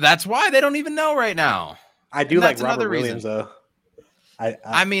that's why they don't even know right now. I do And like that's Robert another Williams reason. though.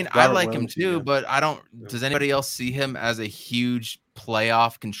 I mean, I Robert like him Williams, too, yeah. but does anybody else see him as a huge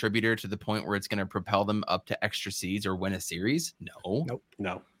playoff contributor to the point where it's going to propel them up to extra seeds or win a series? No. Nope.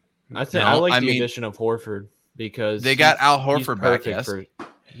 No. I think No, I like I the mean, addition of Horford because they got Al he's Horford back, perfect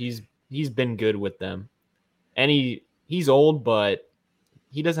yes. he's been good with them, and he's old, but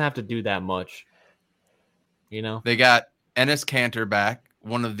he doesn't have to do that much. They got Enes Kanter back,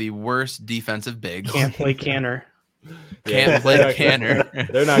 one of the worst defensive bigs. Can't play Canner. Can't play Kanter.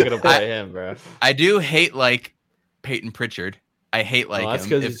 They're not gonna play him, bro. I do hate like Peyton Pritchard. I hate like that's him.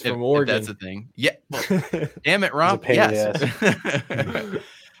 'cause he's from if Oregon. that's the thing. Yeah. Damn it, Romp. pain in Yes. the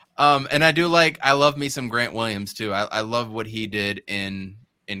And I love me some Grant Williams too. I love what he did in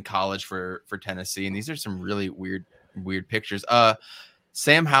college for Tennessee. And these are some really weird pictures.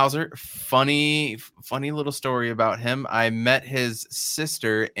 Sam Hauser, funny little story about him. I met his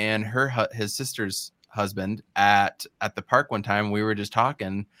sister and his sister's husband at the park one time. We were just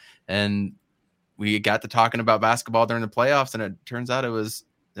talking, and we got to talking about basketball during the playoffs, and it turns out it was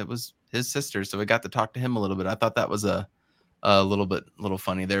his sister. So we got to talk to him a little bit. I thought that was a little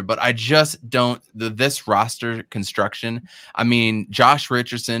funny there, but I just don't this roster construction. I mean, Josh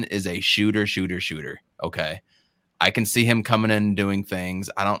Richardson is a shooter. Okay. I can see him coming in and doing things.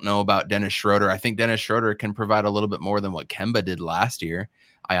 I don't know about Dennis Schroeder. I think Dennis Schroeder can provide a little bit more than what Kemba did last year.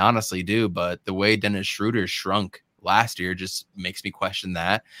 I honestly do, but the way Dennis Schroeder shrunk last year just makes me question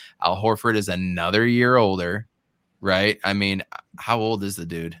that. Al Horford is another year older, right? I mean, how old is the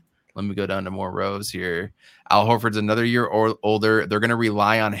dude? Let me go down to more rows here. Al Horford's another year older. They're going to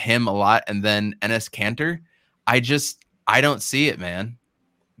rely on him a lot. And then Enes Kanter, I don't see it, man.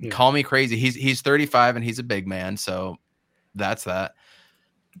 Call me crazy. He's 35 and he's a big man, so that's that.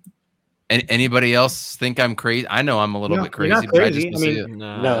 And anybody else think I'm crazy? I know I'm a little bit crazy, but I just see it.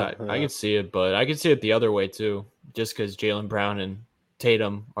 No, I can see it, but I can see it the other way too. Just because Jaylen Brown and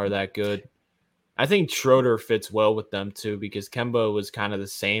Tatum are that good, I think Schroeder fits well with them too. Because Kemba was kind of the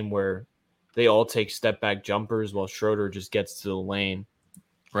same, where they all take step back jumpers while Schroeder just gets to the lane,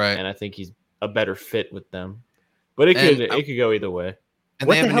 right? And I think he's a better fit with them. But it could go either way. And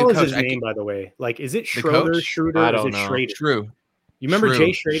what they have the a hell new is coach. his name, by the way? Like, is it Schroeder? I don't or is it know. Schrader? True. You remember True.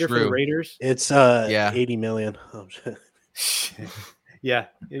 Jay Schrader for the Raiders? It's 80 million. Oh, yeah,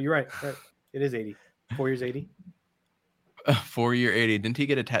 you're right. It is 80. 4 years 80. 4 year 80. Didn't he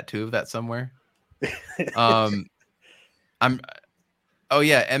get a tattoo of that somewhere? Ime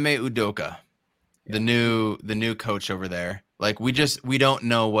Udoka, the new coach over there. Like we don't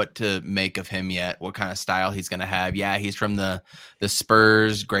know what to make of him yet, what kind of style he's gonna have. Yeah, he's from the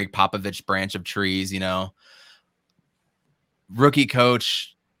Spurs, Greg Popovich branch of trees, Rookie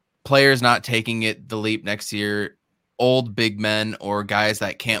coach, players not taking it the leap next year, old big men or guys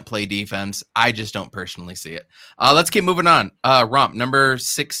that can't play defense. I just don't personally see it. Let's keep moving on. Romp, number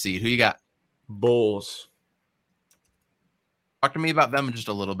 6 seed. Who you got? Bulls. Talk to me about them just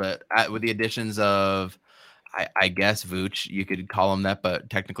a little bit. With the additions of, I guess, Vooch, you could call him that, but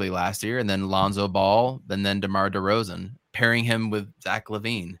technically last year, and then Lonzo Ball, and then DeMar DeRozan, pairing him with Zach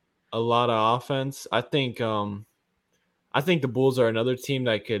LaVine. A lot of offense. I think the Bulls are another team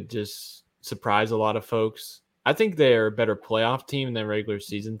that could just surprise a lot of folks. I think they're a better playoff team than regular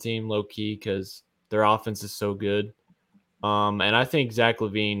season team, low key, because their offense is so good. And I think Zach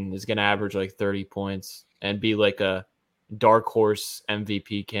LaVine is going to average like 30 points and be like a dark horse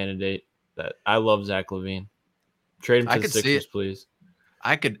MVP candidate. That I love Zach LaVine. Trade him to the Sixers, please.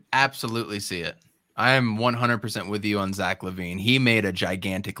 I could absolutely see it. I am 100% with you on Zach LaVine. He made a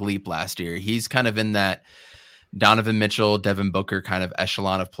gigantic leap last year. He's kind of in that Donovan Mitchell, Devin Booker kind of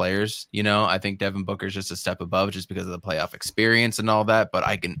echelon of players. I think Devin Booker's just a step above just because of the playoff experience and all that, but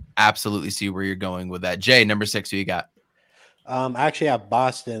I can absolutely see where you're going with that. Jay, number 6, who you got? I actually have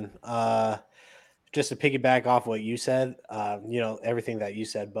Boston. Just to piggyback off what you said, everything that you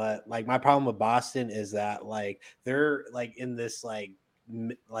said, but like my problem with Boston is that like they're like in this like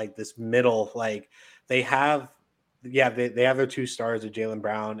this middle, like they have their 2 stars of Jaylen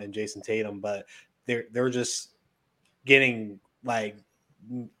Brown and Jason Tatum, but they're just getting like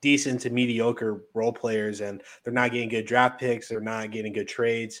decent to mediocre role players, and they're not getting good draft picks. They're not getting good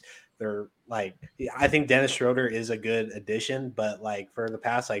trades. They're like, I think Dennis Schroeder is a good addition, but like for the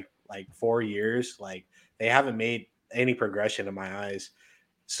past like 4 years, like they haven't made any progression in my eyes.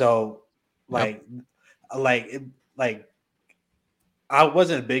 So like I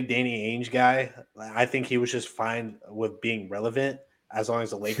wasn't a big Danny Ainge guy. I think he was just fine with being relevant as long as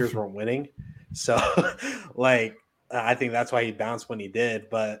the Lakers weren't winning. So like I think that's why he bounced when he did.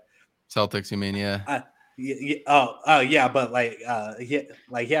 But Celtics, you mean? Yeah. Yeah, but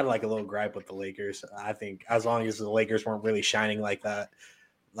he had like a little gripe with the Lakers. I think as long as the Lakers weren't really shining like that,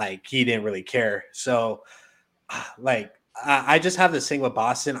 like he didn't really care. So like I just have this thing with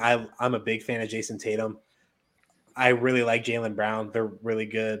Boston. I'm a big fan of Jason Tatum. I really like Jaylen Brown. They're really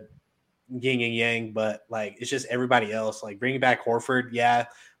good, yin and yang. But like it's just everybody else. Like bringing back Horford, yeah,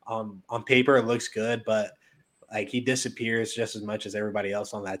 on paper it looks good, but like he disappears just as much as everybody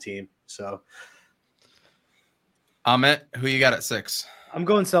else on that team. So. Amit, who you got at 6? I'm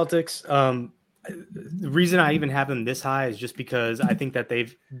going Celtics. The reason I even have them this high is just because I think that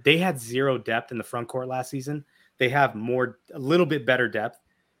they had 0 depth in the front court last season. They have a little bit better depth,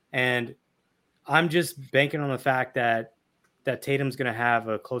 and I'm just banking on the fact that Tatum's going to have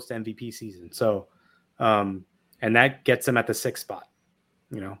a close to MVP season. So, and that gets them at the 6th spot.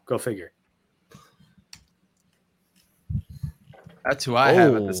 Go figure. That's who I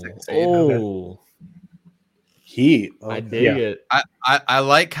have at the 6th. Oh. Heat. I dig it. I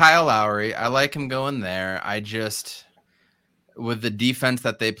like Kyle Lowry. I like him going there. I just, with the defense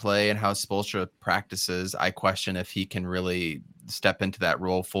that they play and how Spoelstra practices, I question if he can really step into that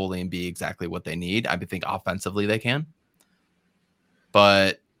role fully and be exactly what they need. I think offensively they can.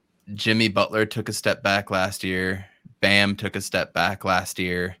 But Jimmy Butler took a step back last year. Bam took a step back last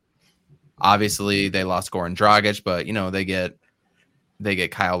year. Obviously, they lost Goran Dragic, but they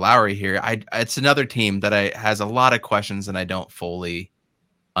get Kyle Lowry here. It's another team that has a lot of questions and I don't fully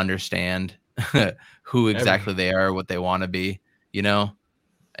understand who exactly they are, what they want to be,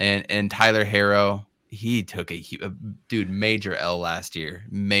 and Tyler Herro, he took a major L last year,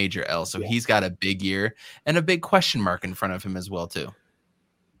 major L. So he's got a big year and a big question mark in front of him as well too.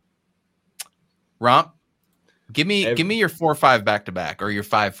 Romp, Give me your 4-5 back to back, or your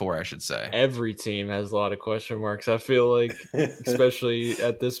 5-4, I should say. Every team has a lot of question marks. I feel like, especially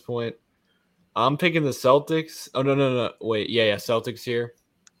at this point. I'm picking the Celtics. Oh no. Wait, yeah, Celtics here.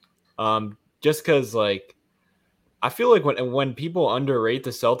 Just because like I feel like when people underrate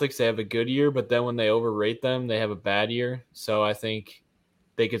the Celtics, they have a good year, but then when they overrate them, they have a bad year. So I think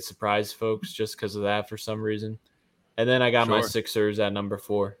they could surprise folks just because of that for some reason. And then I got my Sixers at number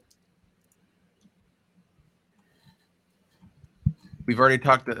 4. We've already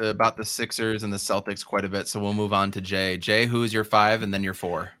talked about the Sixers and the Celtics quite a bit, so we'll move on to Jay. Jay, who's your 5 and then your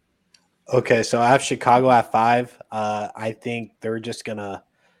 4? Okay, so I have Chicago at 5. I think they're just gonna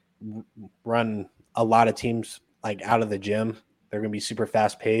run a lot of teams like out of the gym. They're gonna be super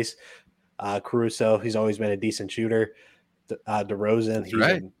fast paced. Caruso, he's always been a decent shooter. DeRozan,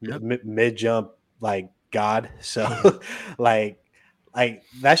 he's a mid jump like god. So like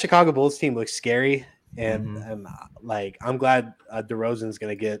that Chicago Bulls team looks scary, and like I'm glad DeRozan's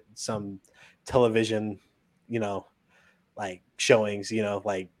gonna get some television, like showings.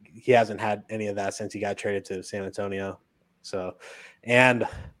 Like he hasn't had any of that since he got traded to San Antonio. So, and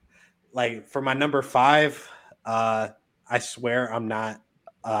like for my number 5, I swear I'm not.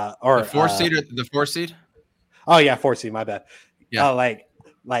 Or the 4 seed or the 4 seed? Oh yeah, 4 seed. My bad. Yeah.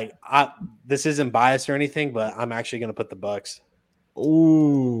 This isn't biased or anything, but I'm actually gonna put the Bucks.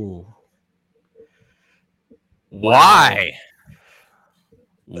 Ooh. Why?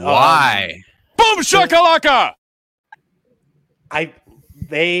 Why? Boom shakalaka!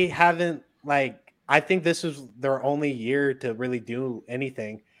 They haven't I think this was their only year to really do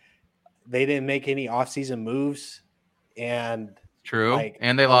anything. They didn't make any offseason moves, and true.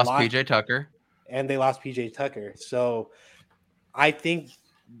 And they lost PJ Tucker. So I think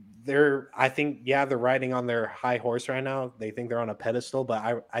they're riding on their high horse right now. They think they're on a pedestal,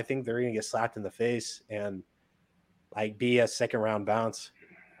 but I think they're gonna get slapped in the face and be a second round bounce,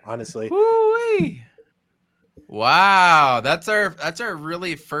 honestly. Woo-wee. Wow, that's our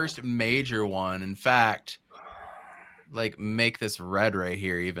really first major one. In fact, make this red right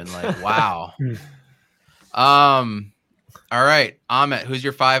here even wow. All right, Amit, who's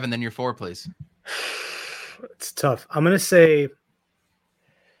your 5 and then your 4, please? It's tough. I'm gonna say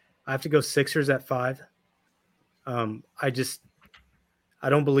I have to go Sixers at 5. I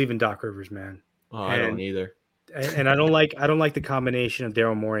don't believe in Doc Rivers, man. I don't either. And I don't like the combination of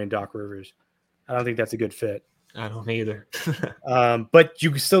Daryl Morey and Doc Rivers. I don't think that's a good fit. I don't either. But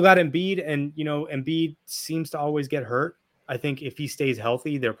you still got Embiid, and Embiid seems to always get hurt. I think if he stays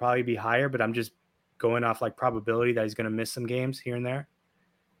healthy, they'll probably be higher, but I'm just going off probability that he's going to miss some games here and there.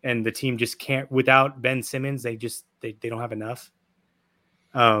 And the team just can't, without Ben Simmons, they don't have enough.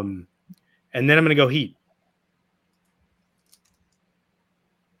 And then I'm going to go Heat.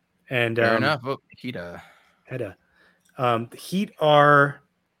 And fair enough. Heat. The Heat are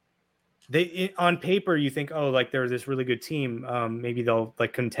on paper. You think, they're this really good team. Maybe they'll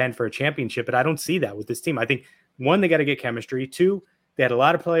contend for a championship, but I don't see that with this team. I think 1, they got to get chemistry. 2, they had a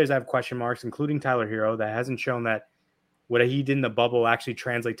lot of players that have question marks, including Tyler Hero, that hasn't shown that what he did in the bubble actually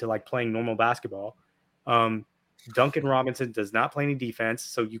translate to playing normal basketball. Duncan Robinson does not play any defense,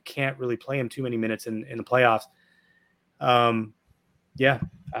 so you can't really play him too many minutes in the playoffs. I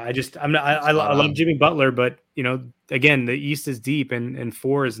love Jimmy Butler, but again, the East is deep, and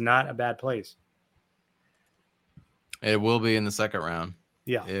 4 is not a bad place. It will be in the second round.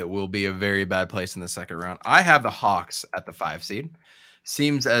 Yeah, it will be a very bad place in the second round. I have the Hawks at the 5 seed.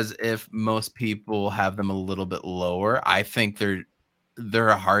 Seems as if most people have them a little bit lower. I think they're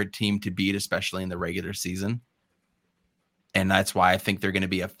a hard team to beat, especially in the regular season. And that's why I think they're going to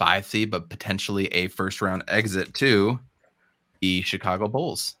be a 5 seed, but potentially a first round exit to the Chicago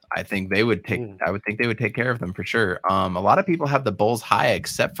Bulls. I think they would take. I would think they would take care of them for sure. A lot of people have the Bulls high,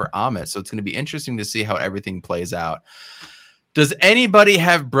 except for Amit. So it's going to be interesting to see how everything plays out. Does anybody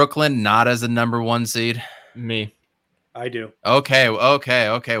have Brooklyn not as a number 1 seed? Me. I do. Okay. Well,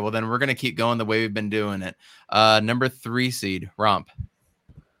 then we're going to keep going the way we've been doing it. Number 3 seed, Romp.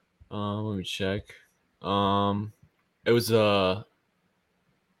 Let me check. It was I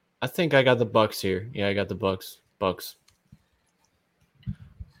think I got the Bucks here. Yeah, I got the Bucks.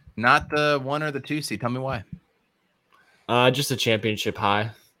 Not the 1 or the 2 seed. Tell me why. Just a championship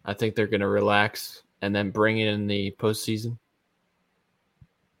high. I think they're going to relax and then bring it in the postseason.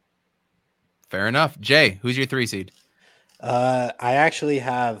 Fair enough. Jay, who's your 3 seed? I actually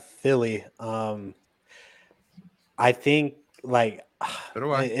have Philly. I think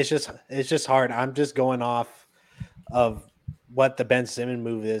it's just hard. I'm just going off of what the Ben Simmons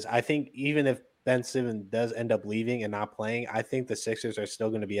move is. I think even if Ben Simmons does end up leaving and not playing, I think the Sixers are still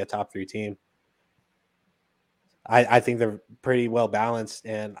going to be a top 3 team. I think they're pretty well balanced.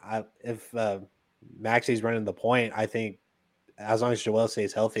 And if Maxi's running the point, I think as long as Joel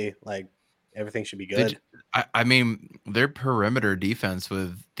stays healthy, like everything should be good. I mean, their perimeter defense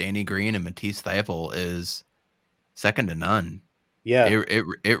with Danny Green and Matisse Thybulle is second to none. Yeah.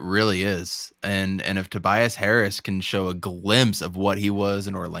 It really is. And if Tobias Harris can show a glimpse of what he was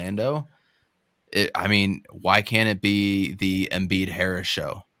in Orlando, I mean, why can't it be the Embiid Harris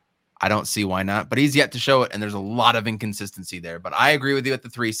show? I don't see why not, but he's yet to show it, and there's a lot of inconsistency there. But I agree with you at the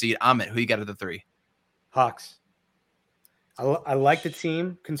 3 seed. Amit, who you got at the 3? Hawks. I like the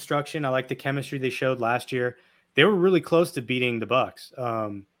team construction. I like the chemistry they showed last year. They were really close to beating the Bucks.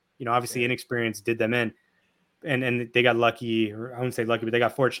 Obviously inexperience did them in, and they got lucky, or I wouldn't say lucky, but they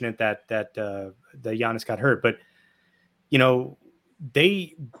got fortunate that the Giannis got hurt. But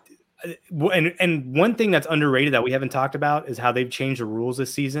they and one thing that's underrated that we haven't talked about is how they've changed the rules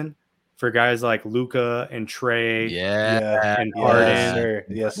this season for guys like Luka and Trey, and Harden.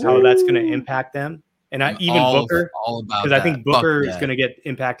 Yes, how that's going to impact them. And even Booker, because I think Booker is going to get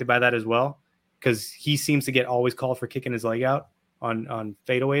impacted by that as well, because he seems to get always called for kicking his leg out on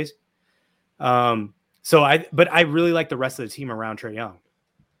fadeaways. But I really like the rest of the team around Trae Young.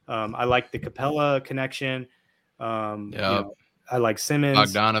 I like the Capella connection. I like Simmons,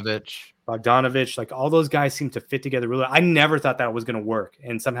 Bogdanovich. Like all those guys seem to fit together really. I never thought that was going to work,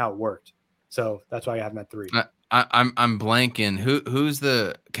 and somehow it worked. So that's why I have him at 3. I'm blanking. Who's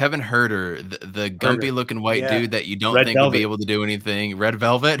the Kevin Herter, the gumpy looking white dude that you don't think will be able to do anything? Red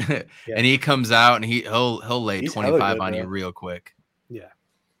Velvet, and he comes out and he'll lay 25 on you real quick. Yeah.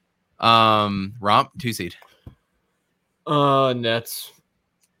 Romp 2 seed. Nets.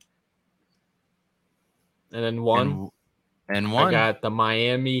 And then 1. And 1. I got the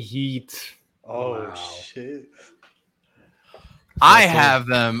Miami Heat. Oh wow. Shit. I have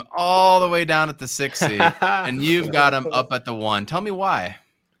them all the way down at the 6 seed, and you've got them up at the 1. Tell me why.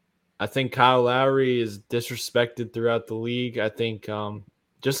 I think Kyle Lowry is disrespected throughout the league. I think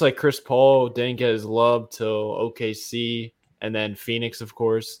just like Chris Paul didn't get his love till OKC and then Phoenix, of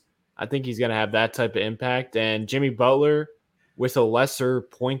course. I think he's going to have that type of impact. And Jimmy Butler, with a lesser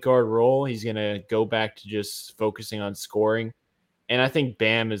point guard role, he's going to go back to just focusing on scoring. And I think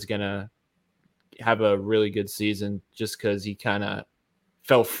Bam is going to have a really good season just because he kind of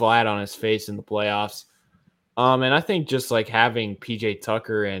fell flat on his face in the playoffs. And I think just like having PJ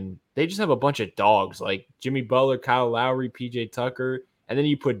Tucker, and they just have a bunch of dogs like Jimmy Butler, Kyle Lowry, PJ Tucker, and then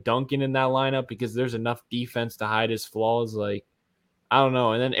you put Duncan in that lineup because there's enough defense to hide his flaws. Like, I don't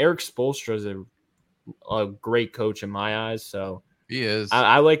know. And then Eric Spoelstra is a great coach in my eyes. So he is.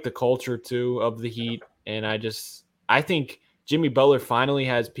 I like the culture too of the Heat. And I think Jimmy Butler finally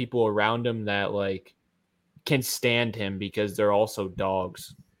has people around him that like can stand him because they're also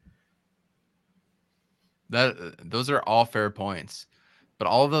dogs. Those are all fair points, but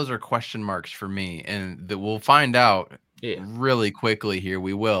all of those are question marks for me, and that we'll find out really quickly here.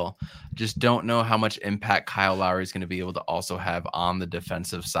 We will. Just don't know how much impact Kyle Lowry is going to be able to also have on the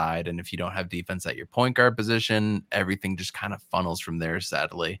defensive side. And if you don't have defense at your point guard position, everything just kind of funnels from there,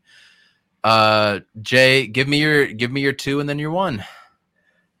 sadly. Jay, give me your 2 and then your 1.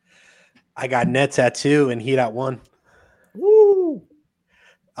 I got Nets at 2 and Heat at 1. Woo!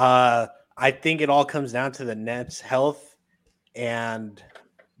 I think it all comes down to the Nets' health and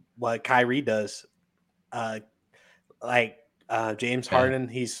what Kyrie does. James Harden,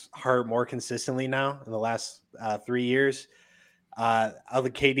 he's hurt more consistently now in the last 3 years.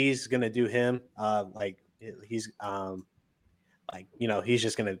 Other KD's gonna do him. He's he's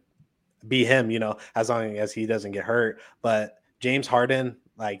just gonna be him. As long as he doesn't get hurt. But James Harden,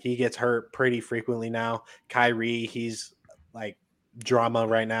 like he gets hurt pretty frequently now. Kyrie, he's like drama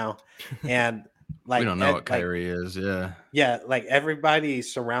right now, and like we don't know what Kyrie is. Yeah, like everybody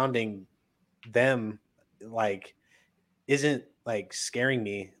surrounding them, like isn't like scaring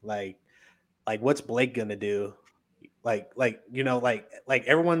me. Like what's Blake gonna do? Like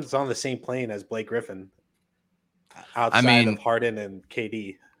everyone's on the same plane as Blake Griffin. Outside of Harden and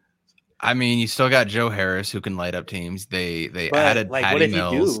KD. I mean, you still got Joe Harris who can light up teams. They added like Patty what did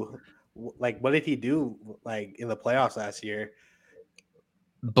Mills. he do? Like what did he do? Like in the playoffs last year?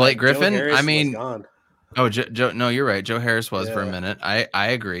 Blake Griffin. I mean, gone. Oh, Joe. No, you're right. Joe Harris was for a minute. I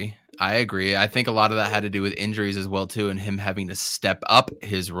agree. I think a lot of that had to do with injuries as well too, and him having to step up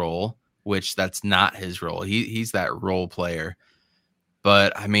his role, which that's not his role. He's that role player.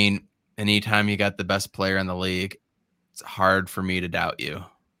 But I mean, anytime you got the best player in the league, it's hard for me to doubt you.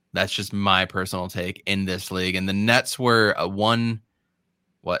 That's just my personal take in this league. And the Nets were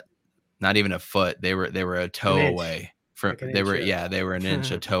not even a foot. They were a toe away from. They were an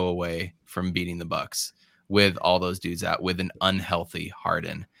inch, a toe away from beating the Bucks, with all those dudes out with an unhealthy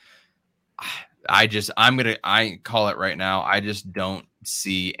Harden. I call it right now. I just don't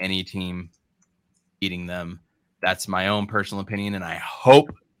see any team beating them. That's my own personal opinion, and I hope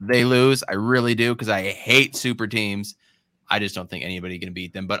they lose. I really do, because I hate super teams. I just don't think anybody can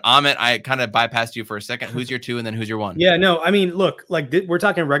beat them. But Amit, I kind of bypassed you for a second. Who's your 2 and then who's your 1? Yeah, no, I mean, look, like we're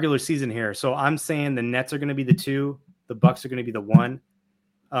talking regular season here. So I'm saying the Nets are going to be the 2, the Bucks are going to be the 1.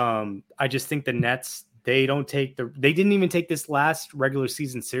 I just think the Nets, they didn't even take this last regular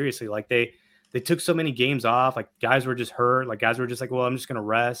season seriously. Like they took so many games off. Like guys were just hurt. Like guys were just like, well, I'm just going to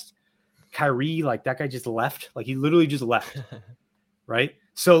rest. Kyrie, like that guy just left. Like he literally just left. Right.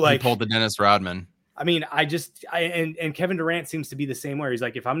 So like he pulled the Dennis Rodman. I mean, and Kevin Durant seems to be the same way. He's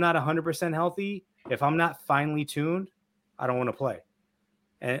like, if I'm not 100% healthy, if I'm not finely tuned, I don't want to play.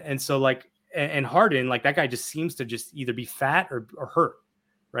 And so like, and Harden, like that guy just seems to just either be fat or hurt.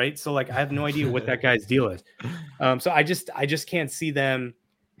 Right. So like, I have no idea what that guy's deal is. So I just can't see them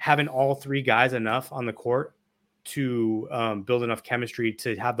having all 3 guys enough on the court to build enough chemistry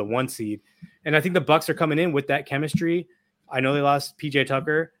to have the 1 seed. And I think the Bucks are coming in with that chemistry. I know they lost PJ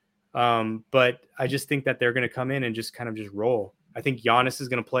Tucker, but I just think that they're going to come in and just kind of just roll. I think Giannis is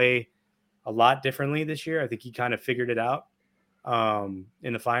going to play a lot differently this year. I think he kind of figured it out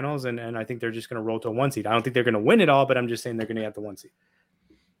in the finals, and I think they're just going to roll to a 1 seed. I don't think they're going to win it all, but I'm just saying they're going to have the 1 seed.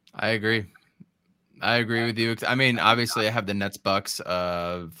 I agree with you. I mean, obviously, I have the Nets Bucks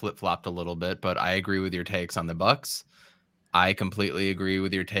flip-flopped a little bit, but I agree with your takes on the Bucks. I completely agree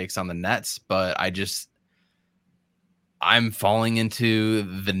with your takes on the Nets, but I'm falling into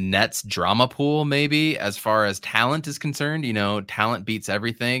the Nets drama pool, maybe, as far as talent is concerned. You know, talent beats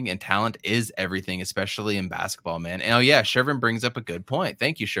everything, and talent is everything, especially in basketball, man. And Shervin brings up a good point.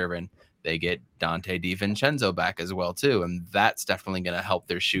 Thank you, Shervin. They get Dante DiVincenzo back as well, too. And that's definitely going to help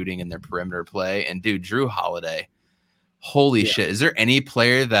their shooting and their perimeter play. And dude, Drew Holiday, holy shit. Is there any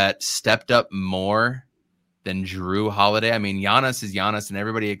player that stepped up more than Drew Holiday? I mean, Giannis is Giannis, and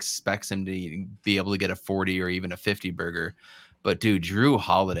everybody expects him to be able to get a 40 or even a 50 burger. But dude, Drew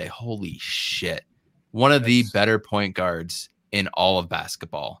Holiday, holy shit. One of the better point guards in all of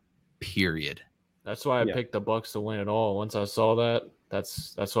basketball, period. That's why I picked the Bucks to win it all. Once I saw that,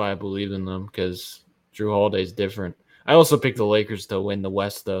 that's why I believe in them, because Drew Holiday's different. I also picked the Lakers to win the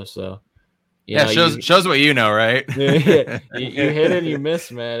West, though. So shows what you know, right? you hit and you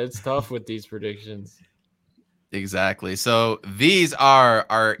miss, man. It's tough with these predictions. Exactly. So these are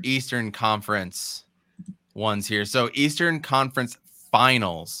our Eastern Conference ones here. So Eastern Conference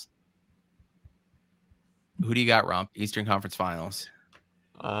Finals. Who do you got, Romp? Eastern Conference Finals.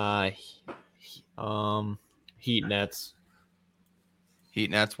 Heat Nets. Heat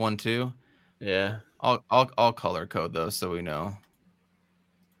Nets 1-2. Yeah. I'll color code those so we know.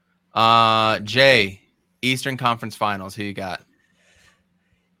 Jay, Eastern Conference Finals. Who you got?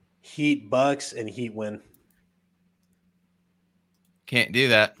 Heat Bucks and Heat win. Can't do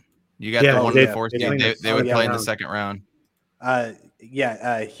that. You got the 1-4 seed. They would play in the second round.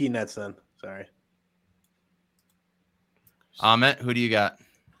 Heat Nets then. Sorry. Amit, who do you got?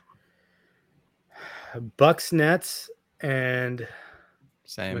 Bucks, Nets, and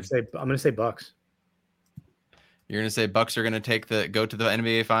same. I'm gonna say Bucks. You're gonna say Bucks are gonna go to the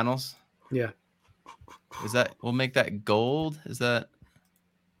NBA Finals? Yeah. We'll make that gold?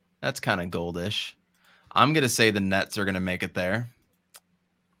 That's kind of goldish. I'm gonna say the Nets are gonna make it there.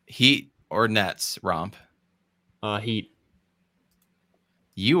 Heat or Nets, Romp? Heat.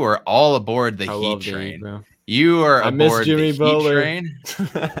 You are all aboard the Heat train. Heat, you are aboard the Heat train.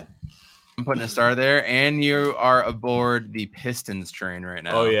 I'm putting a star there, and you are aboard the Pistons train right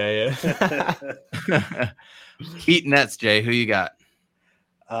now. Oh yeah. Heat Nets, Jay. Who you got?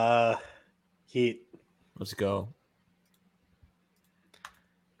 Heat. Let's go.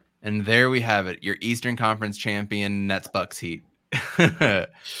 And there we have it. Your Eastern Conference champion, Nets Bucks Heat.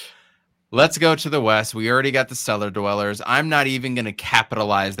 Let's go to the West. We already got the Cellar Dwellers. I'm not even going to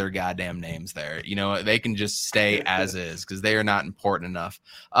capitalize their goddamn names there. You know, they can just stay as is because they are not important enough.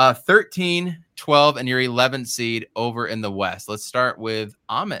 13, 12, and your 11th seed over in the West. Let's start with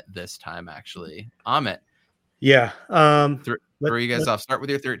Amit this time, actually. Amit. Yeah. Throw you guys off. Start with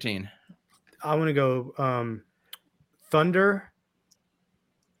your 13. I want to go Thunder,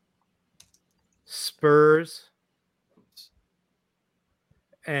 Spurs,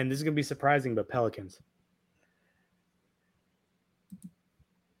 and this is going to be surprising, but Pelicans.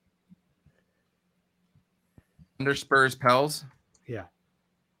 Thunder, Spurs, Pels? Yeah.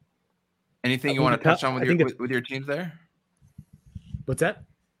 Anything you want to touch on with your teams there? What's that?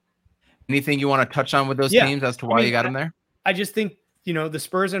 Anything you want to touch on with those teams as to why you got them there? I just think the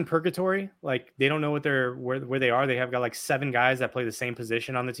Spurs in purgatory. Like they don't know what where they are. They have got like 7 guys that play the same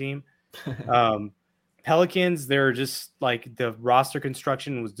position on the team. Pelicans, they're just like the roster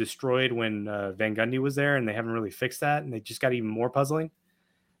construction was destroyed when Van Gundy was there, and they haven't really fixed that, and they just got even more puzzling.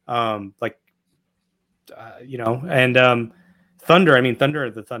 And Thunder. I mean, Thunder are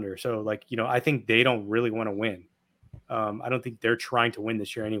the Thunder. So I think they don't really want to win. I don't think they're trying to win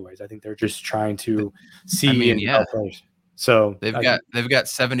this year, anyways. I think they're just trying to see and develop players. So they've got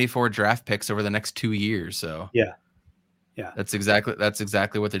 74 draft picks over the next 2 years. So yeah, that's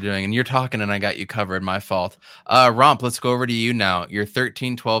exactly what they're doing. And you're talking, and I got you covered. My fault. Romp, let's go over to you now. You're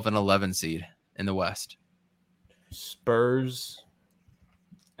 13, 12, and 11 seed in the West. Spurs,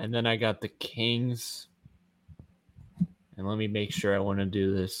 and then I got the Kings. And let me make sure I want to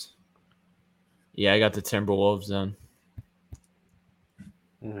do this. Yeah, I got the Timberwolves then.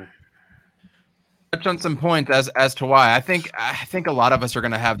 Touch on some points as to why. I think a lot of us are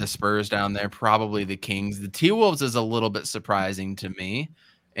going to have the Spurs down there, probably the Kings. The T-Wolves is a little bit surprising to me.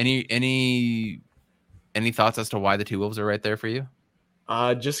 Any thoughts as to why the T-Wolves are right there for you?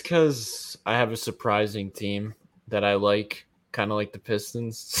 Just because I have a surprising team that I like, kind of like the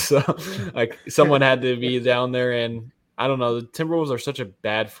Pistons. So like someone had to be down there, and I don't know. The Timberwolves are such a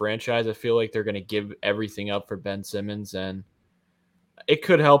bad franchise. I feel like they're going to give everything up for Ben Simmons, and it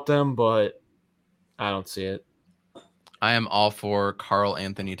could help them, but I don't see it. I am all for Karl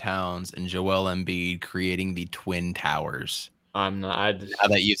Anthony Towns and Joel Embiid creating the Twin Towers. I'm not. Now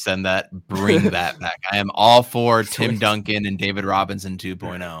that you said that, bring that back. I am all for Tim Duncan and David Robinson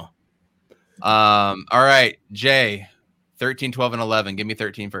 2.0. All right, Jay, 13, 12, and 11. Give me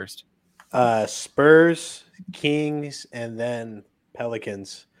 13 first. Spurs, Kings, and then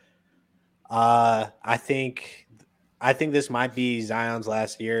Pelicans. I think this might be Zion's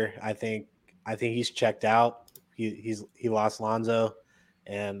last year. I think he's checked out. He lost Lonzo,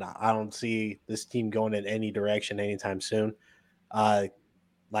 and I don't see this team going in any direction anytime soon. The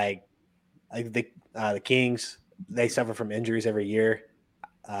Kings, they suffer from injuries every year.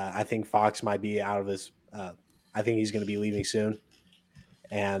 I think Fox might be out of this. I think he's going to be leaving soon.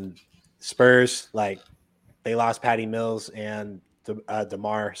 And Spurs, they lost Patty Mills and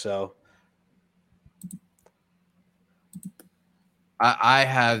DeMar, so I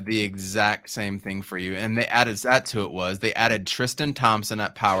have the exact same thing for you, and they added that to it. They added Tristan Thompson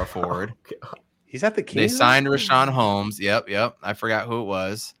at power forward. He's at the Kings. They signed Rashawn Holmes. Yep. I forgot who it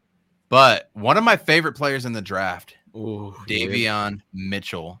was, but one of my favorite players in the draft, Davion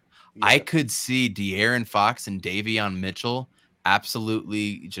Mitchell. Yeah. I could see De'Aaron Fox and Davion Mitchell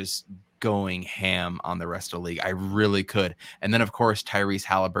absolutely just going ham on the rest of the league. I really could. And then, of course, Tyrese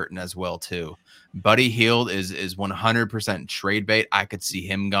Halliburton as well, too. Buddy Hield is 100% trade bait. I could see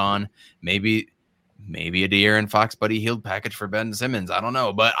him gone. Maybe a De'Aaron Fox, Buddy Hield package for Ben Simmons. I don't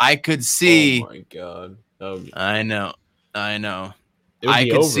know. But I could see. Oh, my God. I know. I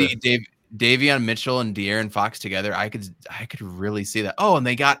could see Davion Mitchell and De'Aaron Fox together. I could really see that. Oh, and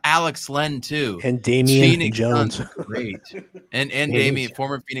they got Alex Len too, and Damian Jones, great, and Damian,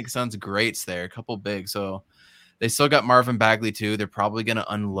 former Phoenix Suns greats there, a couple big. So they still got Marvin Bagley too. They're probably going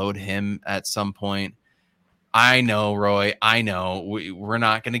to unload him at some point. I know, Roy. I know we're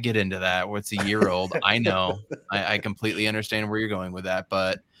not going to get into that. It's a year old. I know. I completely understand where you're going with that,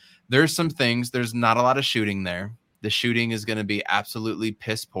 but there's some things. There's not a lot of shooting there. The shooting is going to be absolutely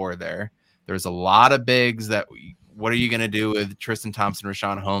piss poor there. There's a lot of bigs that what are you going to do with Tristan Thompson,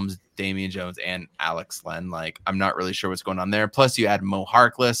 Rashawn Holmes, Damian Jones, and Alex Len? I'm not really sure what's going on there. Plus, you add Mo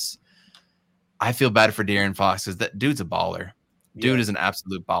Harkless. I feel bad for De'Aaron Fox because that dude's a baller. Dude is an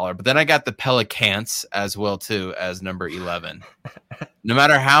absolute baller. But then I got the Pelicans as well, too, as number 11. No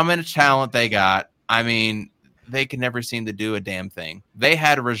matter how much talent they got, I mean, they could never seem to do a damn thing. They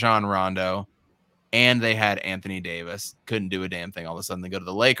had Rajon Rondo. And they had Anthony Davis. Couldn't do a damn thing. All of a sudden, they go to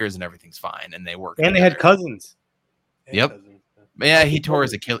the Lakers and everything's fine. And they work. And they had Cousins. Yep. Yeah, he tore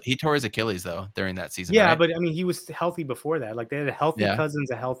his Achilles though during that season. Yeah, right? but I mean, he was healthy before that. They had a healthy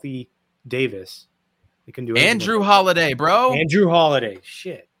Cousins, a healthy Davis. They can do it. And Drew Holiday, bro. And Drew Holiday.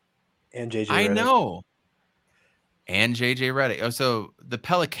 Shit. And JJ. I know. And JJ Redick. Oh, so the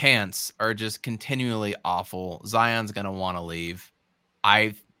Pelicans are just continually awful. Zion's gonna want to leave.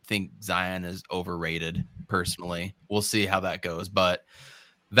 I think Zion is overrated personally. We'll see how that goes, but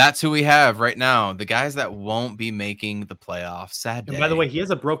that's who we have right now. The guys that won't be making the playoffs. Sad day. And by the way, he has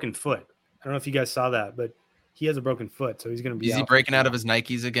a broken foot. I don't know if you guys saw that, but he has a broken foot, so he's going to be. Is he breaking out of his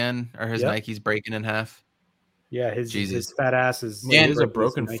Nikes again, or his Nikes breaking in half? Yeah, his fat ass is. He has a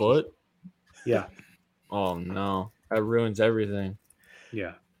broken foot. Yeah. Oh no, that ruins everything.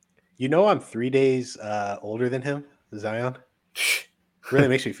 Yeah. I'm 3 days older than him, Zion. Really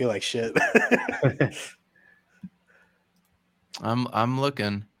makes me feel like shit. I'm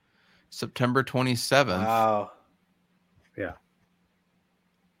looking. September 27th. Wow. Yeah.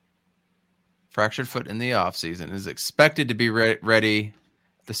 Fractured foot in the offseason. Is expected to be ready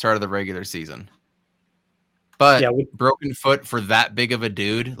at the start of the regular season. But broken foot for that big of a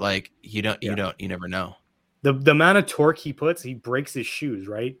dude, like you never know. The amount of torque he puts, he breaks his shoes,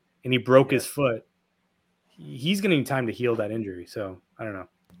 right? And he broke his foot. He's going to need time to heal that injury. So I don't know.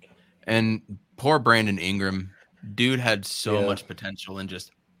 And poor Brandon Ingram, dude had so much potential and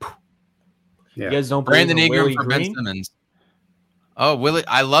just. You guys don't believe Brandon in Ingram Willie for Green? Ben Simmons. Oh, Willie!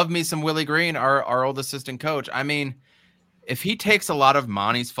 I love me some Willie Green, our old assistant coach. I mean, if he takes a lot of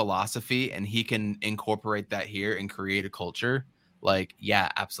Monty's philosophy and he can incorporate that here and create a culture, like, yeah,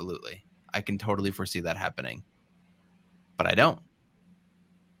 absolutely. I can totally foresee that happening. But I don't.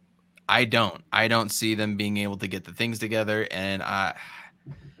 I don't see them being able to get the things together, and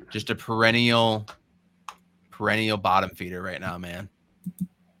just a perennial bottom feeder right now, man.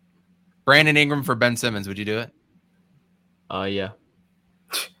 Brandon Ingram for Ben Simmons, would you do it? Yeah.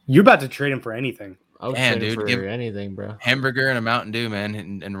 You're about to trade him for anything. I would trade him for anything, bro. Hamburger and a Mountain Dew,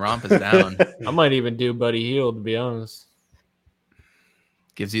 man, and Romp is down. I might even do Buddy Hield, to be honest.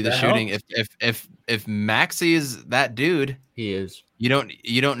 Gives you the shooting. If Maxey is that dude, he is. You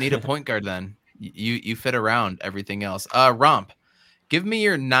don't need a point guard then. You fit around everything else. Romp, give me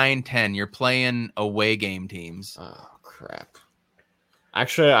your 9-10. You're playing away game teams. Oh crap.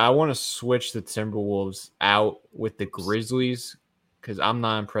 Actually, I want to switch the Timberwolves out with the Grizzlies because I'm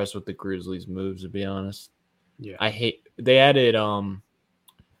not impressed with the Grizzlies' moves, to be honest. Yeah, they added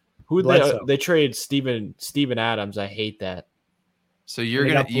they traded Steven Adams. I hate that. So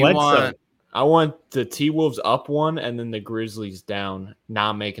I want the T-Wolves up one and then the Grizzlies down,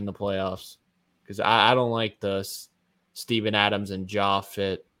 not making the playoffs because I don't like the Steven Adams and Ja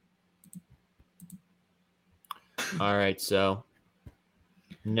fit. All right, so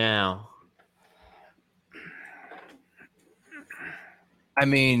now. I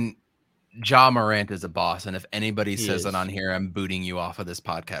mean, Ja Morant is a boss, and if anybody says it on here, I'm booting you off of this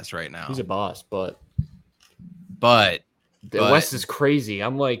podcast right now. He's a boss, but the West is crazy.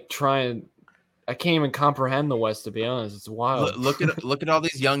 I'm like I can't even comprehend the West, to be honest. It's wild. Look at all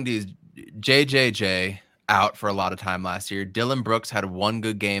these young dudes. JJJ out for a lot of time last year. Dylan Brooks had one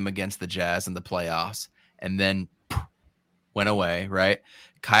good game against the Jazz in the playoffs, and then went away. Right?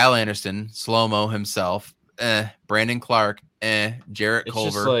 Kyle Anderson, slow-mo himself. Brandon Clark. Jarrett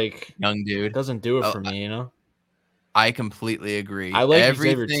Culver. Just like young dude. It doesn't do it for me, you know. I completely agree. I like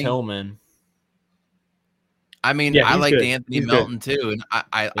Xavier Tillman. I mean, I liked Anthony Melton too, and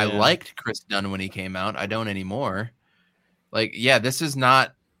I liked Chris Dunn when he came out. I don't anymore. Like, yeah, this is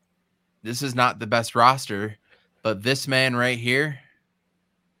not the best roster, but this man right here,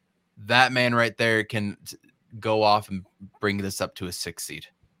 that man right there can go off and bring this up to a 6 seed.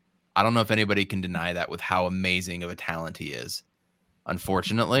 I don't know if anybody can deny that with how amazing of a talent he is.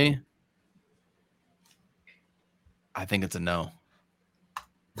 Unfortunately, I think it's a no.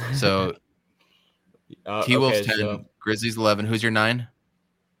 So T-Wolves 10, so Grizzlies 11. Who's your 9?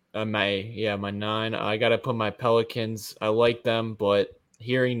 My 9. I got to put my Pelicans. I like them, but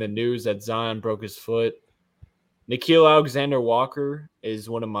hearing the news that Zion broke his foot, Nickeil Alexander-Walker is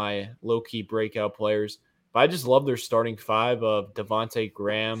one of my low-key breakout players. But I just love their starting 5 of Devontae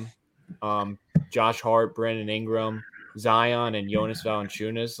Graham, Josh Hart, Brandon Ingram, Zion, and Jonas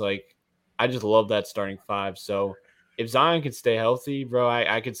Valanciunas. Like, I just love that starting 5. So if Zion can stay healthy, bro,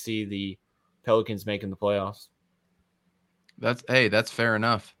 I could see the Pelicans making the playoffs. That's fair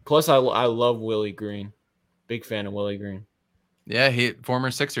enough. Plus, I love Willie Green. Big fan of Willie Green. Yeah, he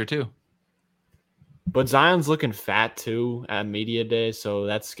former Sixer too. But Zion's looking fat too at media day, so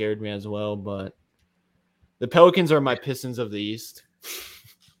that scared me as well. But the Pelicans are my Pistons of the East.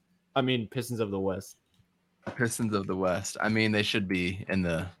 I mean, Pistons of the West. Pistons of the West. I mean, they should be in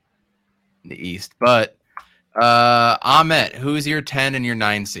the East. But Ahmet, who's your 10 and your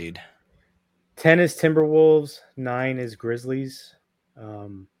 9 seed? 10 is Timberwolves. 9 is Grizzlies.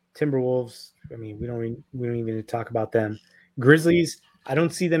 Timberwolves. I mean, we don't even need to talk about them. Grizzlies. I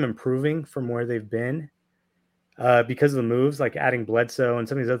don't see them improving from where they've been because of the moves, like adding Bledsoe and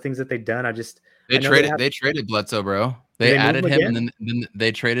some of these other things that they've done. They traded Bledsoe, bro. They added him and then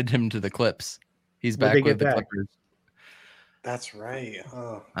they traded him to the Clips. He's back with the Clippers. That's right.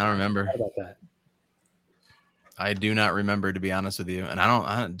 Oh. I don't remember. How about that? I do not remember, to be honest with you, and I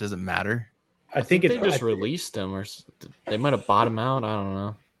don't. Does it matter? I think they just released him, or they might have bought him out. I don't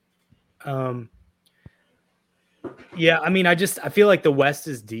know. Yeah, I mean, I feel like the West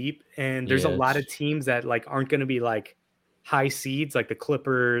is deep, and there's a lot of teams that like aren't going to be like high seeds like the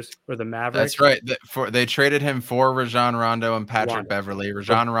Clippers or the Mavericks. That's right. They traded him for Rajon Rondo and Patrick Rondo. Beverly.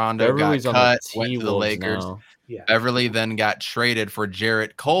 Rajon Rondo Beverly's got on cut, the went to the T-Wolves Lakers. now. Yeah. Beverly then got traded for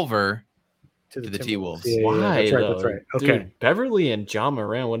Jarrett Culver To the T-Wolves. Timberwolves. Why? That's right. Though? That's right. Okay. Dude, Beverly and John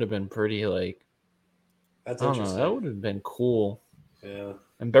Moran would have been pretty like. That's I don't know. interesting. That would have been cool. Yeah.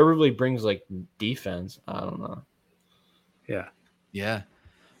 And Beverly brings like defense. I don't know. Yeah. Yeah.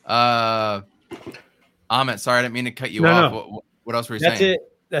 Amit, sorry, I didn't mean to cut you No, off. no. What else were you saying?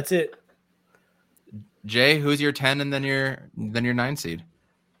 That's it. Jay, who's your 10 and then your 9 seed?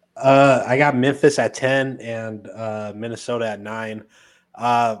 I got Memphis at 10 and Minnesota at 9.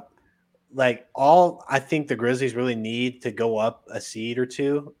 I think the Grizzlies really need to go up a seed or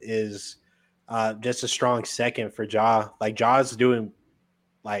two is just a strong second for Ja. Like Ja's doing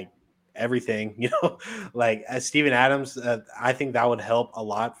like everything, like as Steven Adams, I think that would help a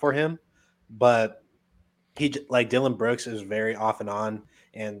lot for him. But he like Dylan Brooks is very off and on,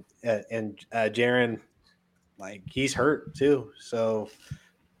 and Jaren, like he's hurt too. So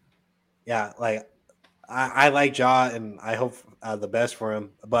yeah, like I like Ja and I hope the best for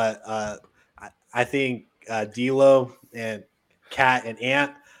him. But I think D'Lo and Cat and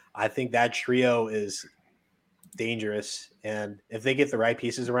Ant, I think that trio is dangerous. And if they get the right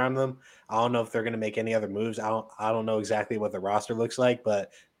pieces around them, I don't know if they're going to make any other moves. I don't know exactly what the roster looks like,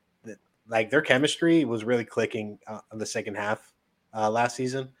 but like their chemistry was really clicking in the second half last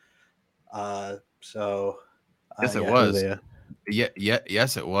season. Yes, it was.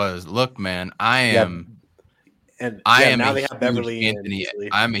 Yes, it was. Look, man, I am now they have Beverly Anthony.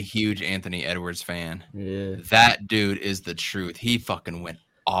 I'm a huge Anthony Edwards fan. Yeah. That dude is the truth. He fucking went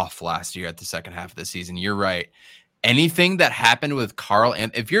off last year at the second half of the season. You're right. Anything that happened with Carl,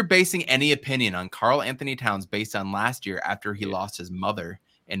 and if you're basing any opinion on Karl Anthony Towns based on last year after he lost his mother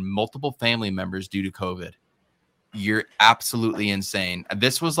and multiple family members due to COVID, you're absolutely insane.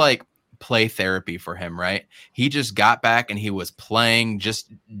 This was like play therapy for him, right? He just got back and he was playing just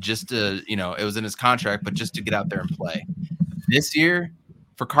to, it was in his contract, but just to get out there and play. This year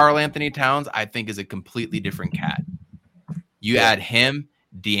for Karl Anthony Towns, I think is a completely different cat. You add him,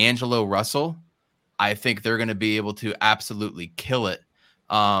 D'Angelo Russell, I think they're going to be able to absolutely kill it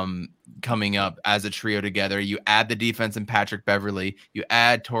coming up as a trio together. You add the defense in Patrick Beverly, you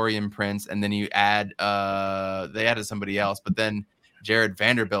add Taurean Prince, and then you add they added somebody else, but then Jared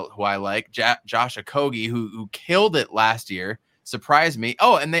Vanderbilt, who I like, Josh Okogie, who killed it last year, surprised me.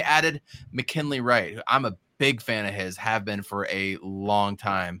 Oh, and they added McKinley Wright. I'm a big fan of his, have been for a long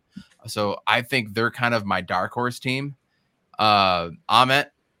time. So I think they're kind of my dark horse team. Amit,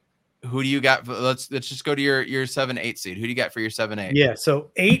 who do you got? Let's just go to your 7-8 seed. Who do you got for your 7-8? Yeah, so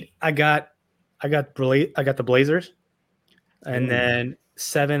 8, I got the Blazers, and then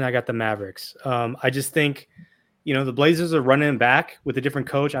 7, I got the Mavericks. I just think, the Blazers are running back with a different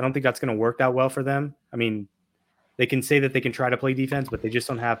coach. I don't think that's going to work that well for them. I mean, they can say that they can try to play defense, but they just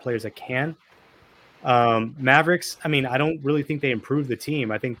don't have players that can. Mavericks, I mean, I don't really think they improved the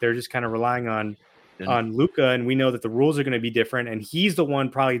team. I think they're just kind of relying on Luka, and we know that the rules are going to be different, and he's the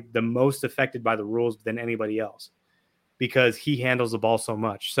one probably the most affected by the rules than anybody else because he handles the ball so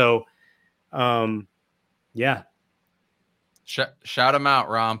much. So, yeah. Shout him out,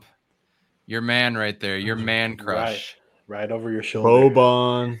 Romp. Your man right there. Your man crush. Right over your shoulder.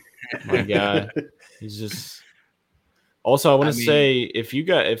 Boban. My God. He's just. Also, I want to say if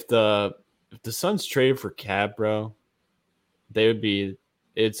the Suns traded for Cat, bro,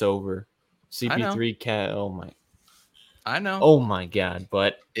 it's over. CP3 Cat. Oh my. I know. Oh my God.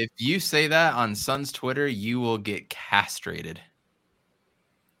 But if you say that on Suns Twitter, you will get castrated.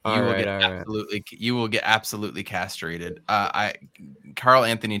 You will get absolutely castrated. Karl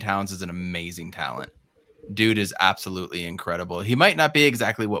Anthony Towns is an amazing talent. Dude is absolutely incredible. He might not be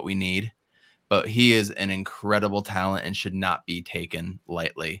exactly what we need, but he is an incredible talent and should not be taken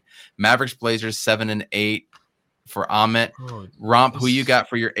lightly. Mavericks Blazers 7 and 8 for Amit. Romp, who you got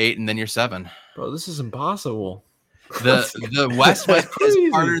for your 8 and then your 7? Bro, this is impossible. The West is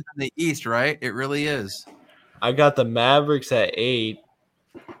harder than the East, right? It really is. I got the Mavericks at 8.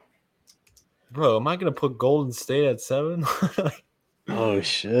 Bro, am I gonna put Golden State at 7? Oh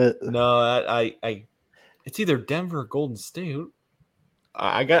shit! No, I it's either Denver or Golden State.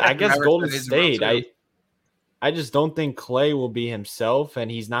 I guess Golden State. I just don't think Clay will be himself,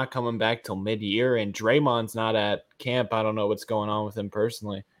 and he's not coming back till mid-year. And Draymond's not at camp. I don't know what's going on with him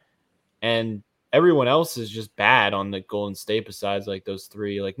personally. And everyone else is just bad on the Golden State besides like those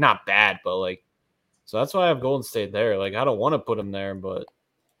 3. Like not bad, but like so that's why I have Golden State there. Like I don't want to put him there, but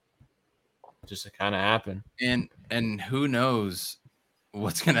just to kind of happen. And who knows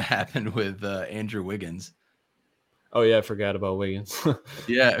what's going to happen with Andrew Wiggins? Oh yeah, I forgot about Wiggins.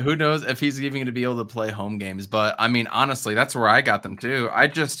 Yeah, who knows if he's even going to be able to play home games. But I mean, honestly, that's where I got them too. I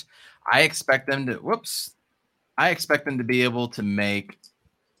expect them to. I expect them to be able to make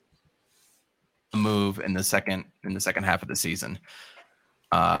a move in the second half of the season.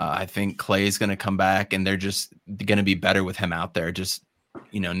 I think Clay's going to come back, and they're just going to be better with him out there. Just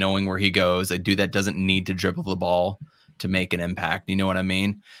knowing where he goes, a dude that doesn't need to dribble the ball to make an impact. You know what I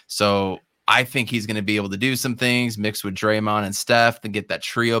mean? So I think he's going to be able to do some things mixed with Draymond and Steph to get that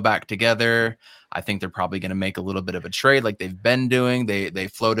trio back together. I think they're probably going to make a little bit of a trade like they've been doing. They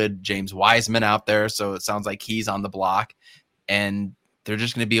floated James Wiseman out there, so it sounds like he's on the block, and they're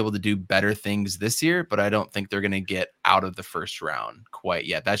just going to be able to do better things this year, but I don't think they're going to get out of the first round quite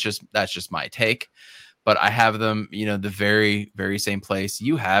yet. That's just my take. But I have them, the very, very same place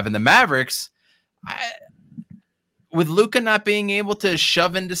you have. And the Mavericks, with Luka not being able to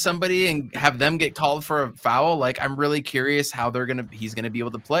shove into somebody and have them get called for a foul, like I'm really curious how he's going to be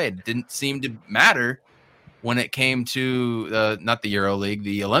able to play. It didn't seem to matter when it came to not the EuroLeague,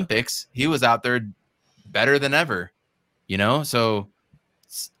 the Olympics. He was out there better than ever, so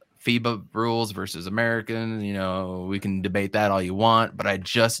FIBA rules versus American, we can debate that all you want, but I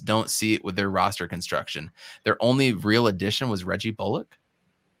just don't see it with their roster construction. Their only real addition was Reggie Bullock.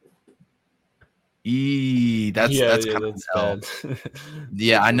 That's kind of bad.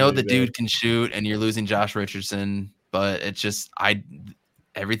 Yeah, I know the dude can shoot, and you're losing Josh Richardson, but it's just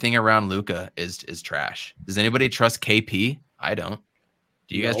everything around Luka is trash. Does anybody trust KP? I don't.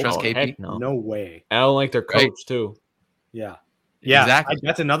 Do you guys trust KP? No way. I don't like their coach too. Yeah. Yeah, exactly.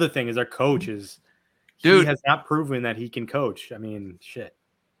 That's another thing is our coach he has not proven that he can coach. I mean, shit.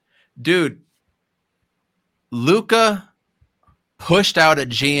 Dude, Luka pushed out a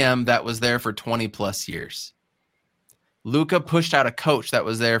GM that was there for 20 plus years. Luka pushed out a coach that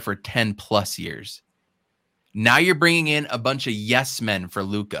was there for 10 plus years. Now you're bringing in a bunch of yes men for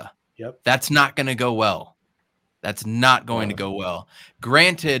Luka. Yep. That's not going to go well. That's not going to go well.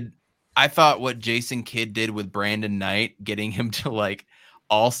 Granted, I thought what Jason Kidd did with Brandon Knight, getting him to like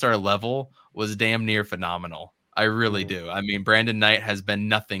all-star level, was damn near phenomenal. I really do. I mean, Brandon Knight has been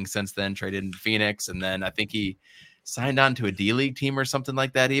nothing since then, traded in Phoenix, and then I think he signed on to a D-League team or something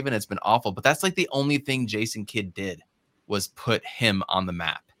like that even. It's been awful. But that's like the only thing Jason Kidd did was put him on the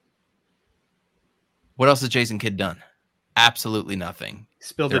map. What else has Jason Kidd done? Absolutely nothing.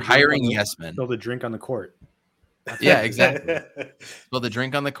 They're hiring yes men. Spilled a drink on the court. Yeah, exactly. Spilled a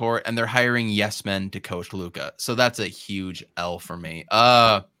drink on the court, and they're hiring yes men to coach Luka. So that's a huge L for me.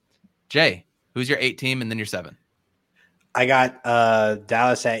 Jay, who's your 8 team and then your 7? I got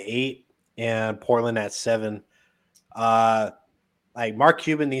Dallas at 8 and Portland at 7. Like Mark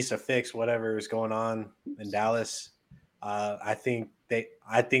Cuban needs to fix whatever is going on in Dallas. I think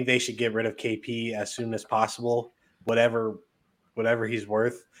they should get rid of KP as soon as possible. Whatever he's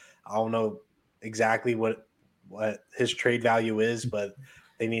worth. I don't know exactly what his trade value is, but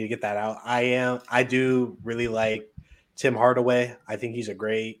they need to get that out. I do really like Tim Hardaway. I think he's a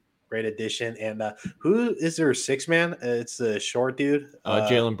great addition. And who is their 6th man? It's the short dude.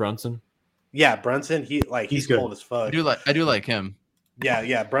 Jalen Brunson. Yeah, Brunson. He's cold as fuck. I do like him.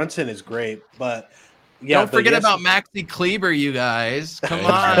 Yeah. Brunson is great, but yeah. Don't forget about Maxi Kleber, you guys. Come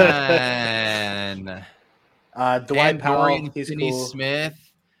on. Dwight Powell. Dorian He's Finney cool. Smith.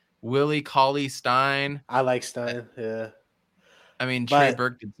 Willie Cauley-Stein. I like Stein. Yeah. I mean, Trey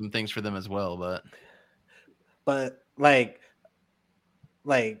Burke did some things for them as well, but like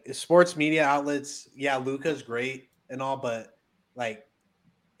sports media outlets, yeah, Luka's great and all, but like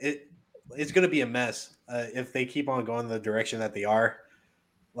it's gonna be a mess if they keep on going the direction that they are.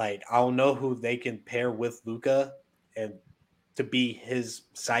 Like, I don't know who they can pair with Luka and to be his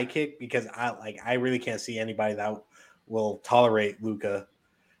sidekick, because I really can't see anybody that will tolerate Luka.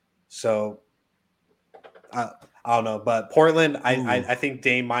 So I don't know, but Portland, I think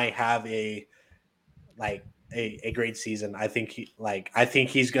Dame might have a great season. I think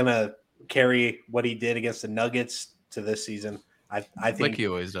he's gonna carry what he did against the Nuggets to this season. I think like he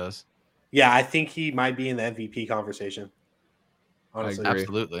always does. Yeah, I think he might be in the MVP conversation. Honestly,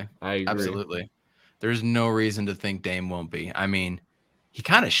 Absolutely, I agree. Absolutely. There's no reason to think Dame won't be. I mean, he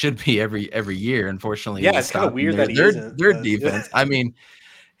kind of should be every year. Unfortunately, yeah, it's kind of weird that he isn't. Their defense. I mean,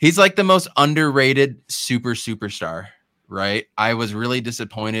 he's like the most underrated superstar, right? I was really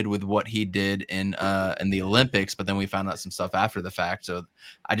disappointed with what he did in the Olympics, but then we found out some stuff after the fact. So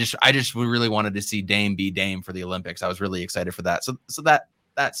I just really wanted to see Dame be Dame for the Olympics. I was really excited for that. So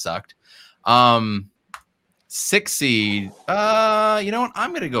that sucked. 6 seed. You know what?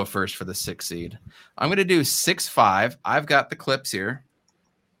 I'm gonna go first for the 6 seed. I'm gonna do 6-5. I've got the Clips here.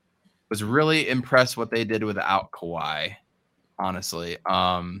 was really impressed what they did without Kawhi. Honestly,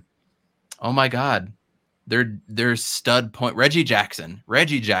 oh my God, their stud point Reggie Jackson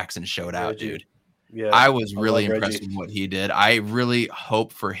showed out, dude. Yeah, I was really love impressed Reggie. with what he did. I really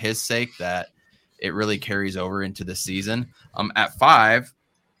hope for his sake that it really carries over into the season. At 5,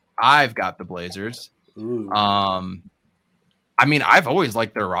 I've got the Blazers. Ooh. I mean, I've always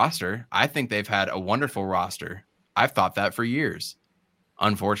liked their roster. I think they've had a wonderful roster. I've thought that for years.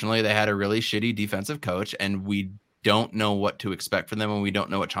 Unfortunately, they had a really shitty defensive coach, and we don't know what to expect from them, and we don't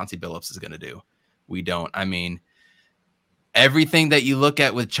know what Chauncey Billups is going to do. We don't. I mean, everything that you look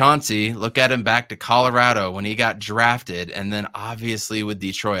at with Chauncey, look at him back to Colorado when he got drafted, and then obviously with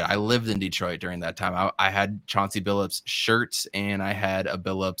Detroit. I lived in Detroit during that time. I had Chauncey Billups shirts, and I had a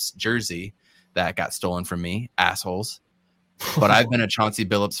Billups jersey that got stolen from me, assholes. But I've been a Chauncey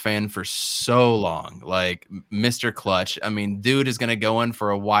Billups fan for so long, like Mr. Clutch. I mean, dude is going to go in for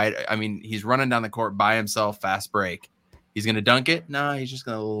a wide. I mean, he's running down the court by himself, fast break. He's going to dunk it. No, he's just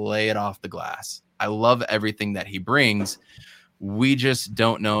going to lay it off the glass. I love everything that he brings. We just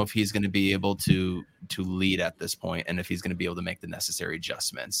don't know if he's going to be able to lead at this point, and if he's going to be able to make the necessary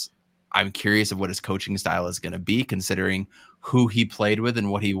adjustments. I'm curious of what his coaching style is going to be, considering who he played with and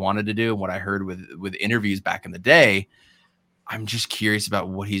what he wanted to do, and what I heard with interviews back in the day. I'm just curious about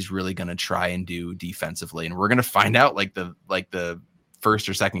what he's really going to try and do defensively. And we're going to find out like the first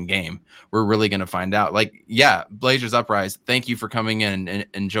or second game. We're really going to find out. Like, yeah, Blazers Uprise, thank you for coming in, and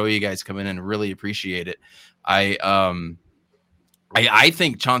enjoy you guys coming in. Really appreciate it. I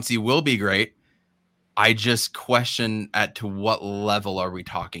think Chauncey will be great. I just question to what level are we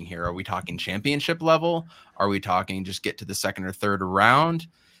talking here? Are we talking championship level? Are we talking just get to the second or third round?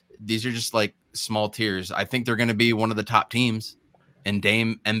 These are just like small tiers. I think they're going to be one of the top teams. And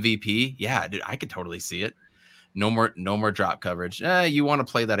Dame MVP, yeah, dude, I could totally see it. No more drop coverage. You want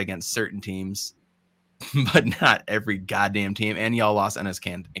to play that against certain teams, but not every goddamn team. And y'all lost Enes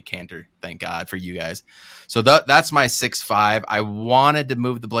Kanter. Thank God for you guys. So that's my 6-5. I wanted to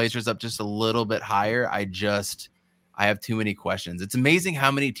move the Blazers up just a little bit higher. I have too many questions. It's amazing how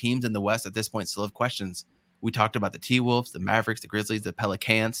many teams in the West at this point still have questions. We talked about the T-Wolves, the Mavericks, the Grizzlies, the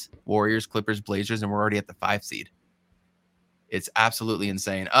Pelicans, Warriors, Clippers, Blazers, and we're already at the 5 seed. It's absolutely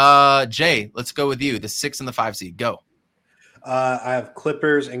insane. Jay, let's go with you. The 6 and the 5 seed. Go. I have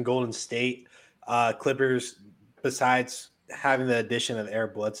Clippers and Golden State. Clippers, besides having the addition of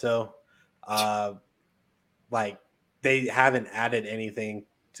Eric Bledsoe, like they haven't added anything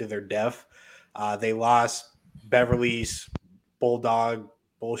to their depth. They lost Beverly's bulldog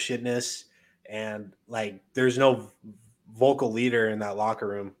bullshitness, and like there's no vocal leader in that locker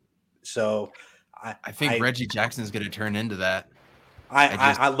room. So I think Reggie Jackson is going to turn into that.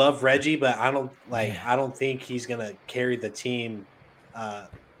 I love Reggie, but I don't think he's going to carry the team. I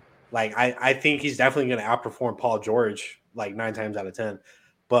think he's definitely going to outperform Paul George like 9 times out of 10.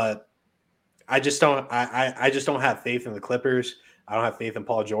 But I just don't have faith in the Clippers. I don't have faith in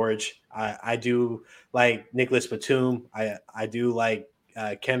Paul George. I do like Nicholas Batum. I do like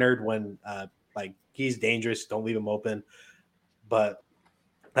Kennard when like he's dangerous. Don't leave him open. But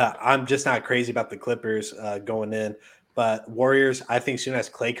I'm just not crazy about the Clippers going in. But Warriors, I think soon as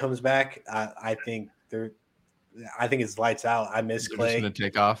Clay comes back, I think it's lights out. I miss They're Clay. just going to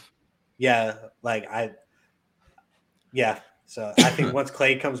take off. Yeah, So I think once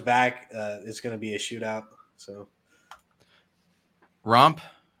Clay comes back, it's going to be a shootout. So, Romp,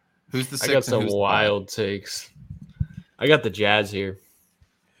 who's the 6th? I got some wild takes. I got the Jazz here.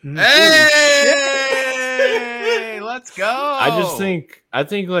 Hey, let's go. I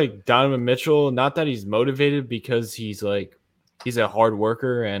think like Donovan Mitchell, not that he's motivated because he's a hard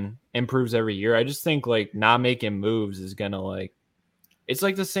worker and improves every year. I just think like not making moves is going to it's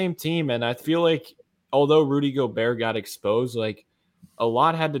like the same team. And I feel like although Rudy Gobert got exposed, like a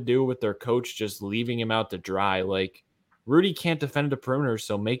lot had to do with their coach just leaving him out to dry. Like Rudy can't defend the perimeter,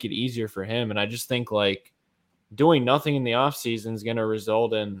 so make it easier for him. And I just think like doing nothing in the offseason is going to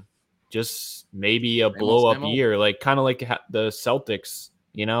result in just maybe a blow-up year, like kind of like the Celtics,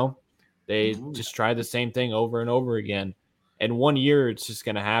 they just try the same thing over and over again. And 1 year, it's just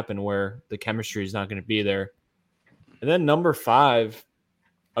going to happen where the chemistry is not going to be there. And then number 5,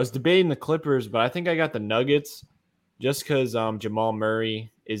 I was debating the Clippers, but I think I got the Nuggets just because Jamal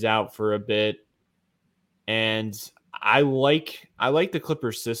Murray is out for a bit. And I like the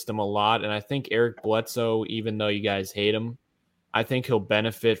Clippers system a lot. And I think Eric Bledsoe, even though you guys hate him, I think he'll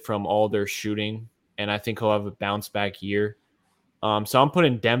benefit from all their shooting. And I think he'll have a bounce back year. So I'm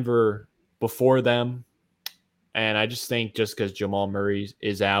putting Denver before them. And I just think just because Jamal Murray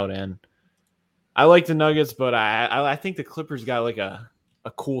is out, and I like the Nuggets, but I think the Clippers got like a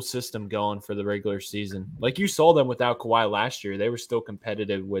a cool system going for the regular season. Like you saw them without Kawhi last year, they were still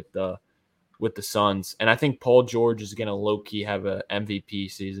competitive with the Suns, and I think Paul George is going to low key have a MVP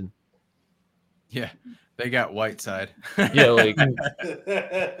season. Yeah, they got Whiteside. Yeah,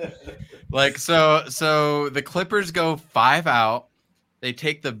 like so the Clippers go 5 out. They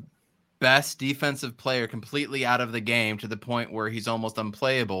take the best defensive player completely out of the game to the point where he's almost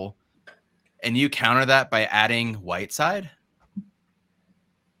unplayable, and you counter that by adding Whiteside.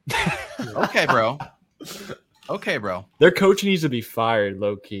 Okay, bro. Okay, bro. Their coach needs to be fired,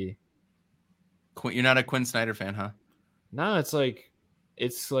 low key. You're not a Quinn Snyder fan, huh? No, it's like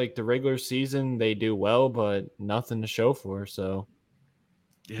the regular season they do well, but nothing to show for. So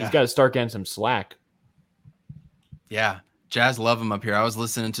he's got to start getting some slack. Yeah, Jazz love him up here. I was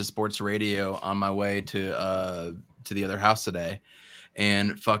listening to sports radio on my way to the other house today,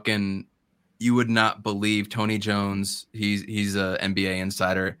 and fucking, you would not believe Tony Jones. He's a NBA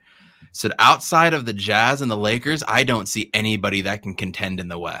insider. Said outside of the Jazz and the Lakers, I don't see anybody that can contend in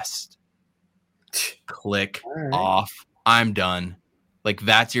the West. Click off. I'm done. Like,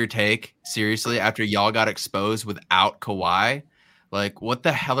 that's your take? Seriously? After y'all got exposed without Kawhi? Like, what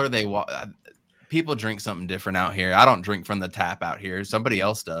the hell are they? People drink something different out here. I don't drink from the tap out here. Somebody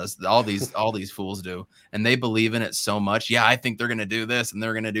else does. All these fools do. And they believe in it so much. Yeah, I think they're going to do this and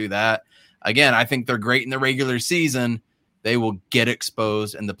they're going to do that. Again, I think they're great in the regular season. They will get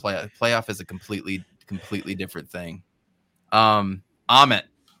exposed in the playoff is a completely different thing. Amit,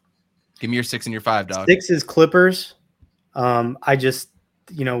 give me your 6 and your 5, dog. 6 is Clippers. I just,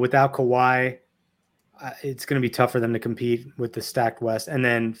 without Kawhi, it's going to be tough for them to compete with the stacked West. And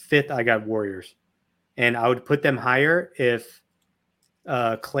then 5th, I got Warriors. And I would put them higher if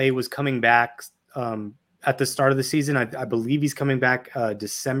Clay was coming back at the start of the season. I believe he's coming back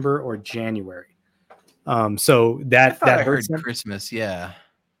December or January. So that hurts them. Christmas, yeah.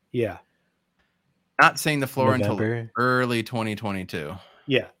 Not seeing the floor November. Until early 2022.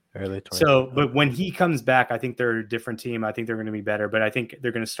 Yeah. Early 2022. So, but when he comes back, I think they're a different team. I think they're going to be better, but I think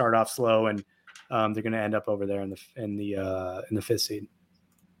they're going to start off slow and they're going to end up over there in the 5th seed.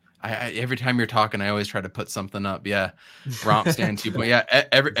 I every time you're talking, I always try to put something up. Yeah, Romp stand 2 point. Yeah,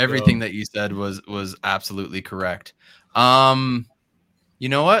 everything that you said was absolutely correct. You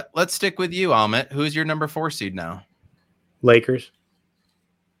know what? Let's stick with you, Amit. Who's your number 4 seed now? Lakers.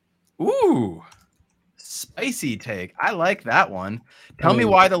 Ooh, spicy take. I like that one. Tell me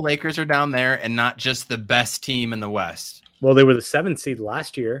why the Lakers are down there and not just the best team in the West. Well, they were the 7th seed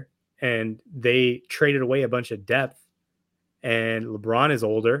last year, and they traded away a bunch of depth. And LeBron is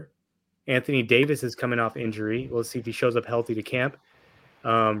older. Anthony Davis is coming off injury. We'll see if he shows up healthy to camp.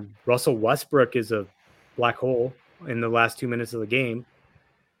 Russell Westbrook is a black hole in the last 2 minutes of the game.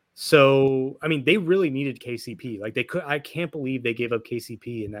 So, I mean, they really needed KCP. Like I can't believe they gave up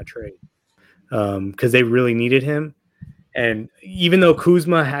KCP in that trade because they really needed him. And even though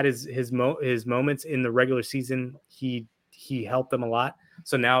Kuzma had his moments in the regular season, he helped them a lot.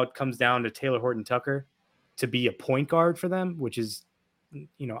 So now it comes down to Taylor Horton-Tucker to be a point guard for them, which is,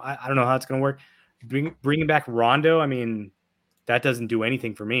 I don't know how it's going to work. Bringing back Rondo, I mean, that doesn't do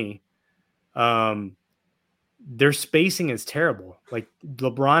anything for me. Their spacing is terrible. Like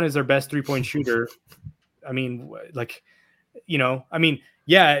LeBron is their best 3-point shooter. I mean,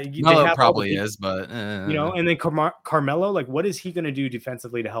 yeah, no, it probably is, but and then Carmelo, like, what is he going to do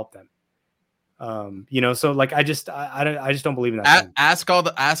defensively to help them? So like I just don't believe in that. Ask all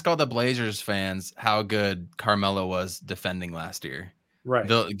the Blazers fans how good Carmelo was defending last year. Right.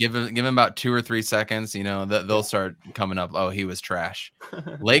 They'll give him about 2 or 3 seconds. They'll start coming up. Oh, he was trash.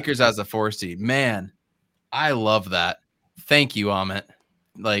 Lakers as a 4 seed, man. I love that. Thank you, Amit.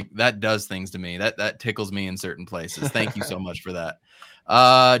 Like, that does things to me. That tickles me in certain places. Thank you so much for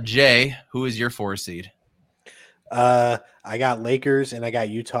that. Jay, who is your 4 seed? I got Lakers and I got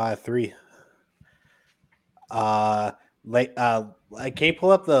Utah at 3. I can't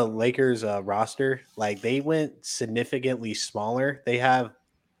pull up the Lakers roster. Like, they went significantly smaller. They have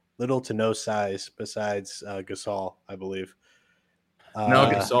little to no size besides Gasol, I believe.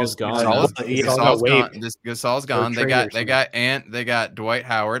 No, Gasol's gone. Gasol's gone. They got Dwight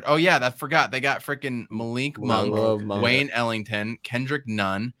Howard. Oh yeah, I forgot. They got freaking Malik Monk, Wayne Ellington, Kendrick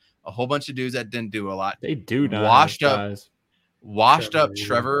Nunn, a whole bunch of dudes that didn't do a lot. They do not washed up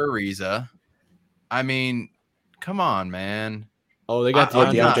Trevor Ariza. I mean, come on, man. Oh, they got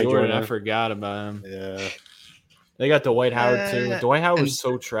DeAndre Jordan. I forgot about him. Yeah. They got Dwight Howard too. Dwight Howard was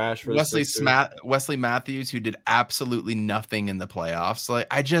so trash for Wesley Matthews, who did absolutely nothing in the playoffs. Like,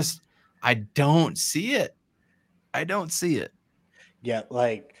 I don't see it. I don't see it. Yeah,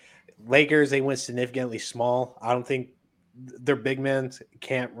 like Lakers, they went significantly small. I don't think their big men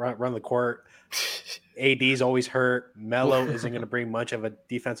can't run the court. AD's always hurt. Melo isn't going to bring much of a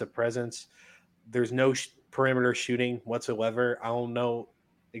defensive presence. There's no perimeter shooting whatsoever. I don't know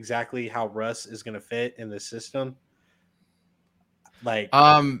exactly how Russ is going to fit in the system. Like,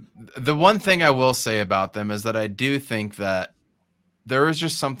 the one thing I will say about them is that I do think that there is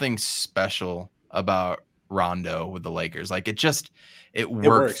just something special about Rondo with the Lakers. Like it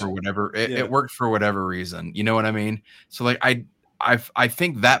worked for whatever it worked for whatever reason. You know what I mean? So like I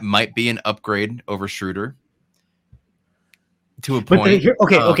think that might be an upgrade over Schroeder to a point.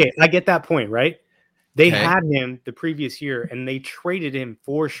 Okay, I get that point, right? They had him the previous year and they traded him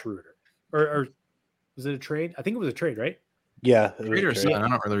for Schroeder. Or was it a trade? I think it was a trade, right? Yeah, Schroeder, I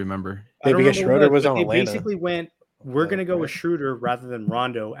don't really remember. Because Schroeder was on Atlanta. They basically went, we're going to go with Schroeder rather than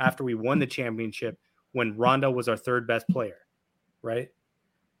Rondo after we won the championship when Rondo was our third best player, right?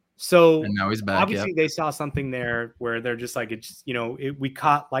 So and now he's back. Obviously, they saw something there where they're just like, it's we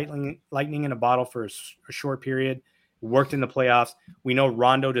caught lightning in a bottle for a short period. It worked in the playoffs. We know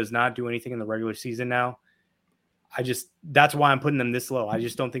Rondo does not do anything in the regular season now. That's why I'm putting them this low. I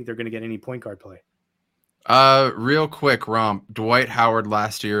just don't think they're going to get any point guard play. Real quick, Romp. Dwight Howard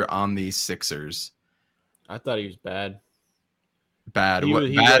last year on the Sixers. I thought he was bad. Bad.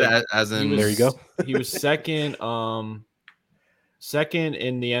 As in there you go. He was second in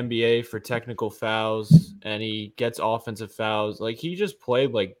the NBA for technical fouls, and he gets offensive fouls. Like, he just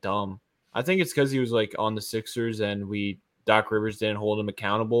played like dumb. I think it's because he was like on the Sixers and Doc Rivers didn't hold him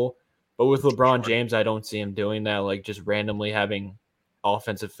accountable. But with LeBron James, I don't see him doing that, like just randomly having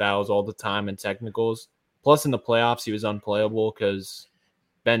offensive fouls all the time and technicals. Plus, in the playoffs, he was unplayable because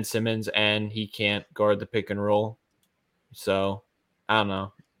Ben Simmons and he can't guard the pick and roll. So, I don't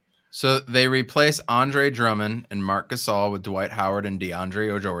know. So they replace Andre Drummond and Marc Gasol with Dwight Howard and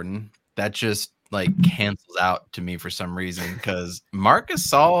DeAndre O'Jordan. That just like cancels out to me for some reason because Marc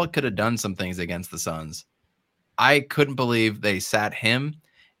Gasol could have done some things against the Suns. I couldn't believe they sat him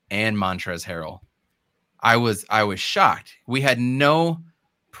and Montrezl Harrell. I was shocked. We had no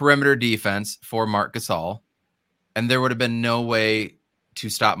perimeter defense for Marc Gasol, and there would have been no way to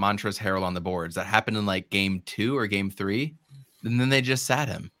stop Montrezl Harrell on the boards. That happened in like game 2 or game 3, and then they just sat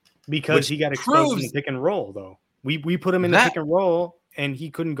him. Because he got exposed in the pick and roll, though. We put him in the pick and roll, and he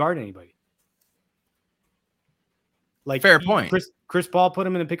couldn't guard anybody. Like, fair point. Chris Paul put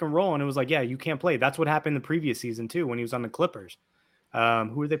him in the pick and roll, and it was like, yeah, you can't play. That's what happened the previous season, too, when he was on the Clippers.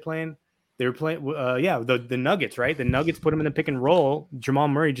 Who were they playing? They were playing, the Nuggets, right? The Nuggets put him in the pick and roll. Jamal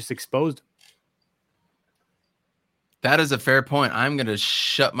Murray just exposed him. That is a fair point. I'm going to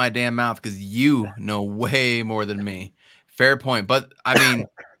shut my damn mouth because you know way more than me. Fair point. But, I mean,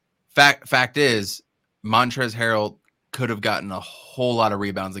 fact is, Montrezl Harrell could have gotten a whole lot of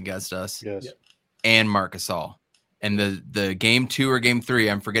rebounds against us. Yes. And Marc Gasol. And the game 2 or game 3,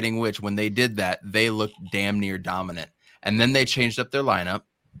 I'm forgetting which, when they did that, they looked damn near dominant. And then they changed up their lineup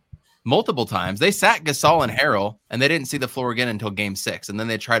multiple times. They sat Gasol and Harrell, and they didn't see the floor again until game 6. And then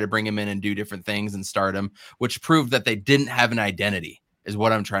they tried to bring him in and do different things and start him, which proved that they didn't have an identity, is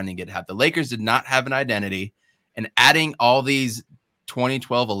what I'm trying to get at. The Lakers did not have an identity, and adding all these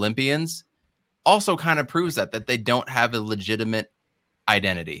 2012 Olympians also kind of proves that they don't have a legitimate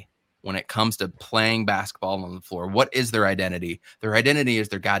identity when it comes to playing basketball on the floor. What is their identity? Their identity is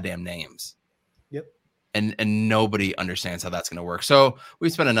their goddamn names. Yep. And nobody understands how that's going to work. So we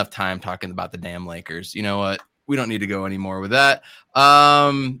spent enough time talking about the damn Lakers. You know what? We don't need to go anymore with that.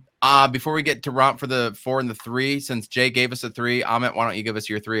 Before we get to Romp for the 4 and the 3, since Jay gave us a 3, Amit, why don't you give us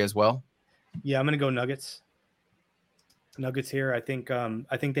your 3 as well? Yeah, I'm going to go Nuggets. Nuggets here. I think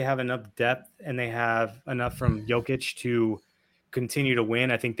they have enough depth and they have enough from Jokic to continue to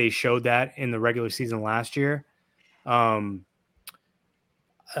win. I think they showed that in the regular season last year.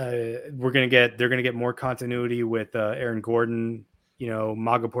 They're going to get more continuity with Aaron Gordon,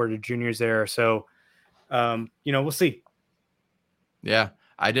 Maga Porter Jr.'s there. So, we'll see. Yeah.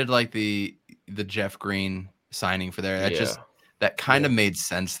 I did like the Jeff Green signing for there. That kind of made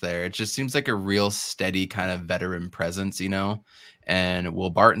sense there. It just seems like a real steady kind of veteran presence, and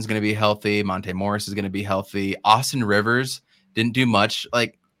Will Barton's going to be healthy. Monte Morris is going to be healthy. Austin Rivers didn't do much.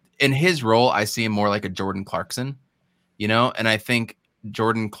 Like, in his role, I see him more like a Jordan Clarkson, and I think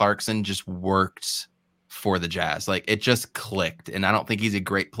Jordan Clarkson just worked for the Jazz. Like, it just clicked. And I don't think he's a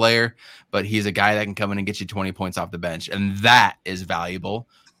great player, but he's a guy that can come in and get you 20 points off the bench. And that is valuable.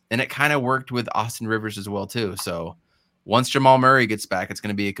 And it kind of worked with Austin Rivers as well, too. So once Jamal Murray gets back, it's going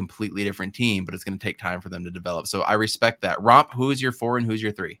to be a completely different team, but it's going to take time for them to develop. So I respect that. Romp, who's your 4 and who's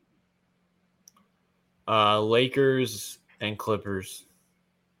your 3? Lakers and Clippers.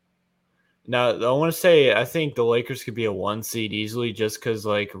 Now, I want to say I think the Lakers could be a 1 seed easily, just because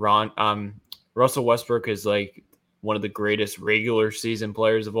like Russell Westbrook is like one of the greatest regular season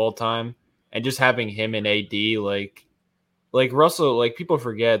players of all time, and just having him and AD like Russell, like people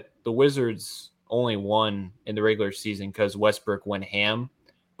forget the Wizards only won in the regular season because Westbrook went ham,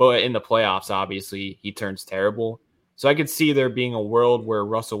 but in the playoffs, obviously he turns terrible. So I could see there being a world where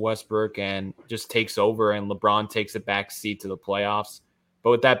Russell Westbrook and just takes over and LeBron takes a back seat to the playoffs. But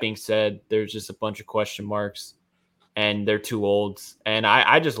with that being said, there's just a bunch of question marks and they're too old. And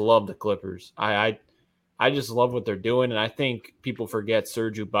I just love the Clippers. I just love what they're doing. And I think people forget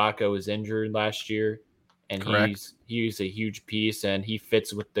Serge Ibaka was injured last year and Correct. he's a huge piece and he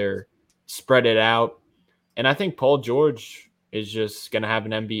fits with their spread it out. And I think Paul George is just going to have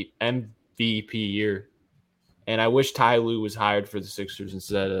an MVP year. And I wish Ty Lue was hired for the Sixers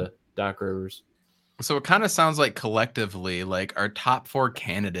instead of Doc Rivers. So it kind of sounds like collectively, like our top 4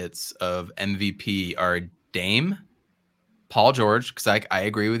 candidates of MVP are Dame, Paul George, because I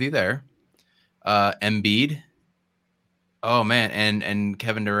agree with you there, Embiid, oh man, and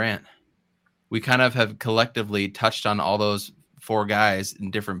Kevin Durant. We kind of have collectively touched on all those 4 guys in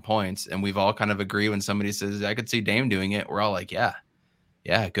different points, and we've all kind of agreed when somebody says, I could see Dame doing it. We're all like, yeah,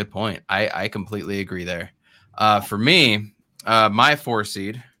 good point. I completely agree there. For me, my 4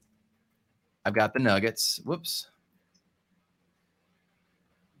 seed, I've got the Nuggets. Whoops.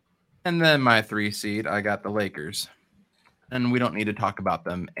 And then my 3 seed, I got the Lakers. And we don't need to talk about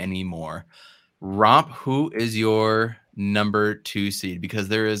them anymore. Romp, who is your number 2 seed? Because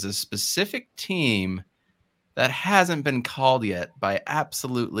there is a specific team that hasn't been called yet by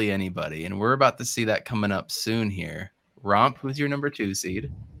absolutely anybody. And we're about to see that coming up soon here. Romp, who's your number 2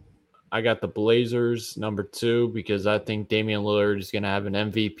 seed? I got the Blazers number 2 because I think Damian Lillard is going to have an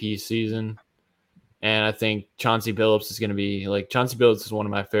MVP season. And I think Chauncey Billups is going to be like Chauncey Billups is one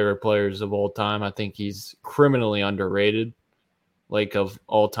of my favorite players of all time. I think he's criminally underrated, like of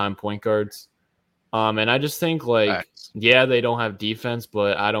all time point guards. And I just think like, yeah, they don't have defense,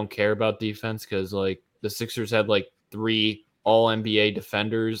 but I don't care about defense because like the Sixers had like 3 all NBA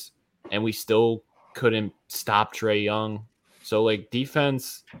defenders and we still couldn't stop Trae Young. So like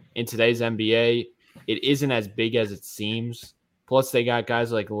defense in today's NBA, it isn't as big as it seems. Plus they got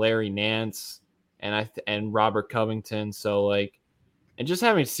guys like Larry Nance and Robert Covington. So like, and just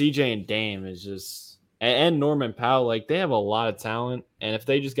having CJ and Dame is just, and Norman Powell, like they have a lot of talent. And if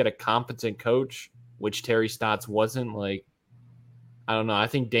they just get a competent coach, which Terry Stotts wasn't, like, I don't know. I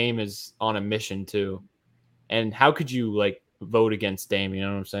think Dame is on a mission too. And how could you like vote against Dame? You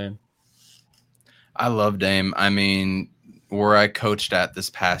know what I'm saying? I love Dame. I mean, where I coached at this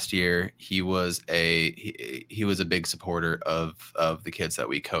past year, he was a big supporter of the kids that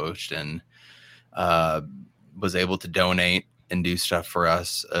we coached and was able to donate and do stuff for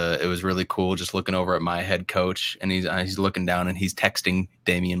us. It was really cool just looking over at my head coach and he's looking down and he's texting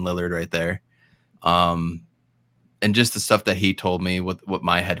Damian Lillard right there. And just the stuff that he told me, what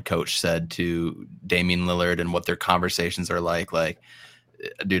my head coach said to Damian Lillard and what their conversations are like,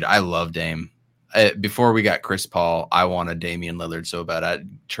 dude, I love Dame. Before we got Chris Paul, I wanted Damian Lillard so bad. I'd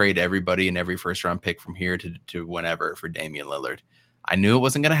trade everybody and every first round pick from here to whenever for Damian Lillard. I knew it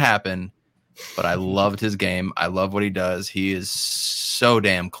wasn't going to happen, but I loved his game. I love what he does. He is so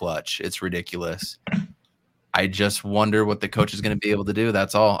damn clutch. It's ridiculous. I just wonder what the coach is going to be able to do.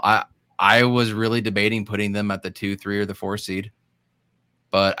 That's all. I was really debating putting them at the 2, 3, or the 4 seed.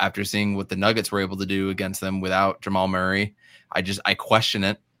 But after seeing what the Nuggets were able to do against them without Jamal Murray, I question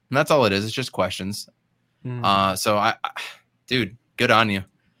it. And that's all it is. It's just questions. So dude, good on you.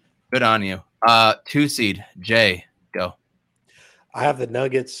 Good on you. 2 seed, Jay, go. I have the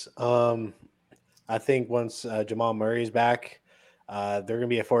Nuggets. I think once Jamal Murray's back, they're going to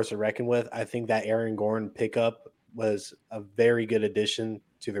be a force to reckon with. I think that Aaron Gordon pickup was a very good addition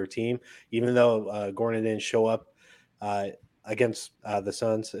to their team, even though Gordon didn't show up against the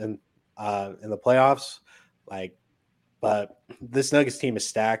Suns in the playoffs. But this Nuggets team is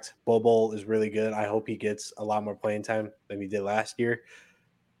stacked. Bol is really good. I hope he gets a lot more playing time than he did last year.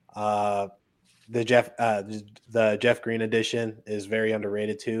 The Jeff Green addition is very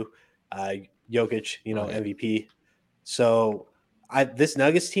underrated too. Jokic, MVP. So this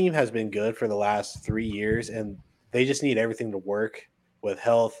Nuggets team has been good for the last 3 years, and they just need everything to work with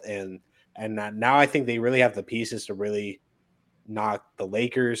health and now I think they really have the pieces to really knock the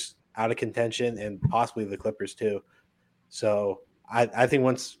Lakers out of contention and possibly the Clippers too. So I think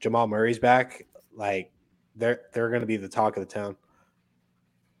once Jamal Murray's back, like they're going to be the talk of the town.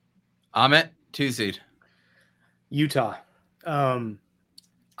 Amit, 2 seed. Utah.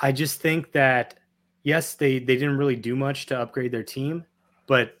 I just think that, yes, they didn't really do much to upgrade their team,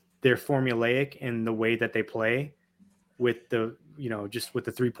 but they're formulaic in the way that they play with the, just with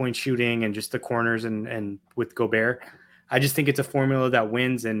the 3-point shooting and just the corners and with Gobert. I just think it's a formula that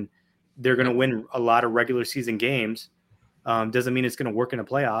wins, and they're going to win a lot of regular season games. Doesn't mean it's going to work in the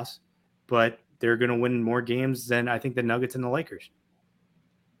playoffs, but they're going to win more games than I think the Nuggets and the Lakers.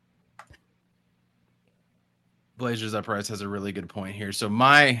 Blazers Uprise has a really good point here. So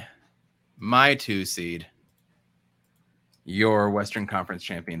my 2 seed, your Western Conference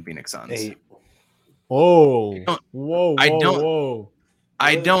champion Phoenix Suns. 8. Whoa.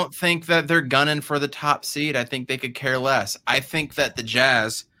 I don't think that they're gunning for the top seed. I think they could care less. I think that the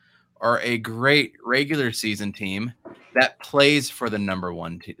Jazz are a great regular season team that plays for the number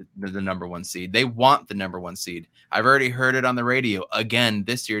one seed. They want the number 1 seed. I've already heard it on the radio again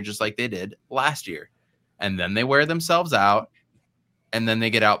this year, just like they did last year. And then they wear themselves out, and then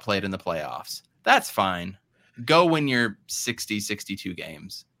they get outplayed in the playoffs. That's fine. Go win your 60, 62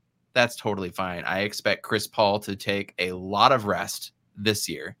 games. That's totally fine. I expect Chris Paul to take a lot of rest this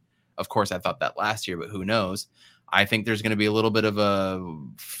year. Of course, I thought that last year, but who knows? I think there's going to be a little bit of a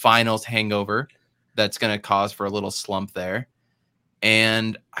finals hangover that's going to cause for a little slump there.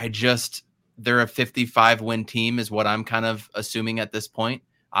 And they're a 55-win team is what I'm kind of assuming at this point.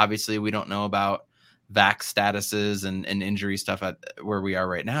 Obviously, we don't know about vax statuses and injury stuff at where we are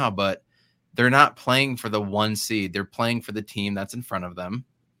right now, but they're not playing for the 1 seed. They're playing for the team that's in front of them.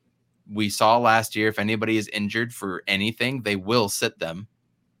 We saw last year, if anybody is injured for anything, they will sit them.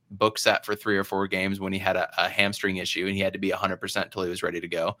 Book sat for 3 or 4 games when he had a hamstring issue, and he had to be 100% till he was ready to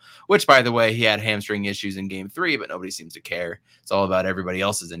go, which, by the way, he had hamstring issues in game 3, but nobody seems to care. It's all about everybody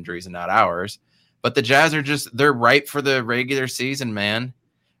else's injuries and not ours. But the Jazz are they're ripe for the regular season, man.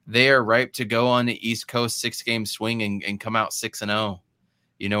 They are ripe to go on the East Coast 6-game swing and come out 6-0.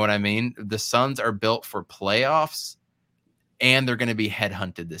 You know what I mean? The Suns are built for playoffs, and they're going to be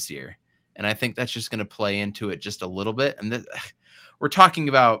headhunted this year. And I think that's just going to play into it just a little bit. And we're talking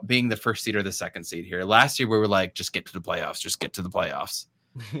about being the 1st seed or the 2nd seed here. Last year, we were like, just get to the playoffs. Just get to the playoffs.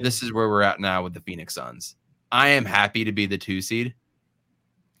 This is where we're at now with the Phoenix Suns. I am happy to be the 2 seed.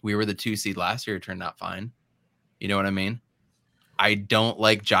 We were the 2 seed last year. It turned out fine. You know what I mean? I don't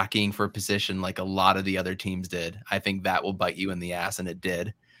like jockeying for position like a lot of the other teams did. I think that will bite you in the ass, and it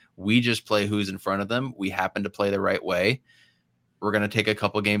did. We just play who's in front of them. We happen to play the right way. We're going to take a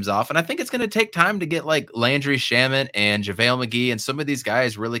couple games off, and I think it's going to take time to get like Landry Shamet and JaVale McGee and some of these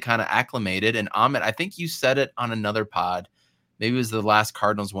guys really kind of acclimated. And Ahmed, I think you said it on another pod. Maybe it was the last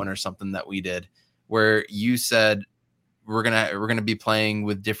Cardinals one or something that we did, where you said we're gonna be playing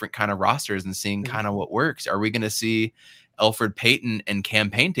with different kind of rosters and seeing kind of what works. Are we going to see Elfrid Payton and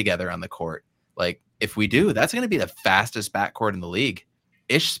Campaign together on the court? Like, if we do, that's going to be the fastest backcourt in the league.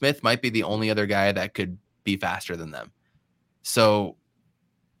 Ish Smith might be the only other guy that could be faster than them. So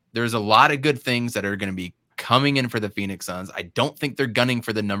there's a lot of good things that are going to be coming in for the Phoenix Suns. I don't think they're gunning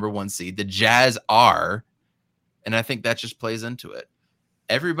for the number 1 seed. The Jazz are, and I think that just plays into it.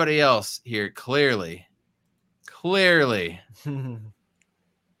 Everybody else here clearly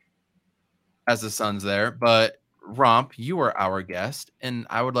has the Suns there, but Romp, you are our guest, and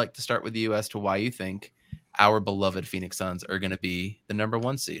I would like to start with you as to why you think our beloved Phoenix Suns are going to be the number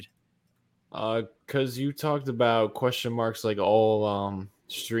 1 seed. Because you talked about question marks like all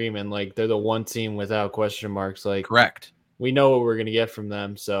stream, and like they're the 1 team without question marks. Like, correct. We know what we're going to get from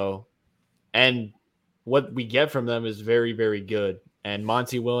them. So, and what we get from them is very, very good. And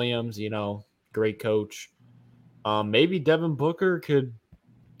Monty Williams, great coach. Maybe Devin Booker could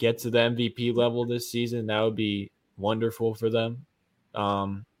get to the MVP level this season. That would be wonderful for them.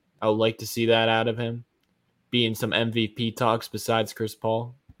 I would like to see that out of him. Be in some MVP talks besides Chris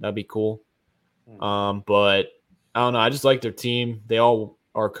Paul. That'd be cool. But I don't know. I just like their team. They all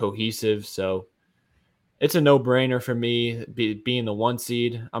are cohesive. So it's a no-brainer for me being the 1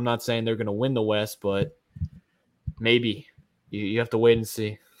 seed. I'm not saying they're going to win the West, but maybe. You have to wait and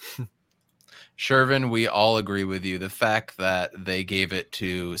see. Shervin, we all agree with you. The fact that they gave it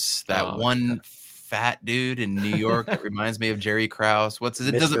to that one fat dude in New York that reminds me of Jerry Krause.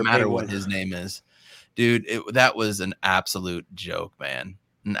 It doesn't matter what his name is. Dude, that was an absolute joke, man.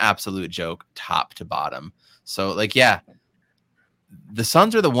 An absolute joke, top to bottom. So, the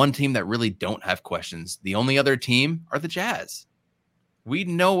Suns are the 1 team that really don't have questions. The only other team are the Jazz. We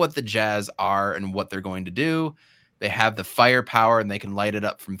know what the Jazz are and what they're going to do. They have the firepower, and they can light it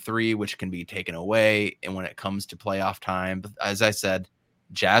up from 3, which can be taken away. And when it comes to playoff time, as I said,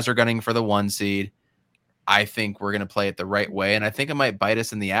 Jazz are gunning for the 1 seed. I think we're going to play it the right way, and I think it might bite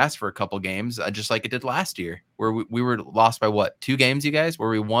us in the ass for a couple games, just like it did last year, where we were lost by 2 games, you guys? Where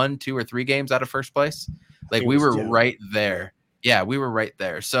we won 2 or 3 games out of first place? Like, we were right there. Yeah, we were right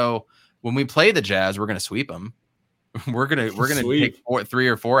there. So when we play the Jazz, we're gonna sweep them. we're gonna Sweep. take 3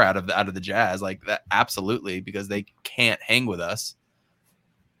 or 4 out of the Jazz, like that, absolutely, because they can't hang with us.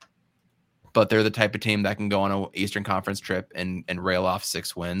 But they're the type of team that can go on an Eastern Conference trip and rail off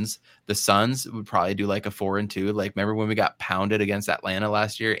 6 wins. The Suns would probably do like a 4-2. Like, remember when we got pounded against Atlanta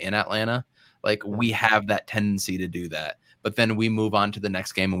last year in Atlanta? Like, we have that tendency to do that. But then we move on to the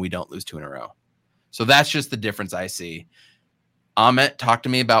next game and we don't lose 2 in a row. So that's just the difference I see. Amit, talk to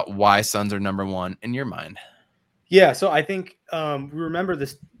me about why Suns are number 1 in your mind. Yeah, so I think remember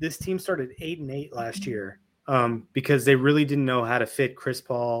this team started 8-8 last year because they really didn't know how to fit Chris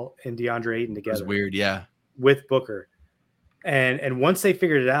Paul and DeAndre Ayton together. It was weird, yeah. With Booker. And once they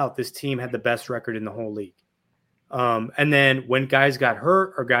figured it out, this team had the best record in the whole league. And then when guys got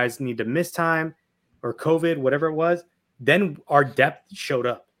hurt or guys need to miss time or COVID, whatever it was, then our depth showed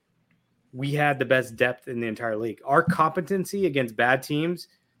up. We had the best depth in the entire league. Our competency against bad teams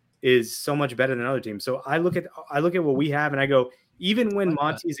is so much better than other teams. So I look at what we have and I go, even when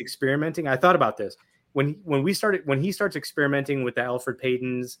Monty's experimenting, I thought about this. When he starts experimenting with the Elfrid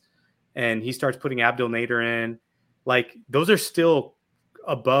Paytons and he starts putting Abdel Nader in, like those are still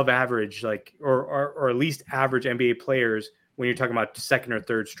above average, like or at least average NBA players when you're talking about second or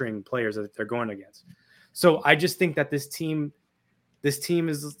third string players that they're going against. So I just think that this team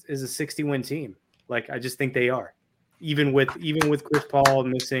is a 60-win team. Like I just think they are. Even with Chris Paul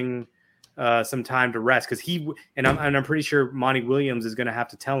missing some time to rest, because I'm pretty sure Monty Williams is going to have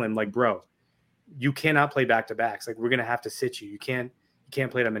to tell him, like, bro, you cannot play back to backs. Like we're going to have to sit you. You can't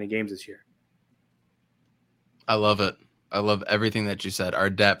play that many games this year. I love it. I love everything that you said. Our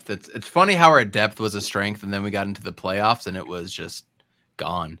depth. It's funny how our depth was a strength, and then we got into the playoffs, and it was just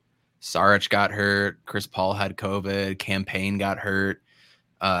gone. Saric got hurt. Chris Paul had COVID. Campaign got hurt.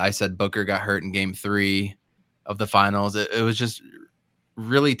 I said Booker got hurt in Game 3 of the finals. It was just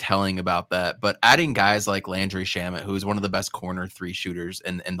really telling about that. But adding guys like Landry Shamet, who is one of the best corner 3 shooters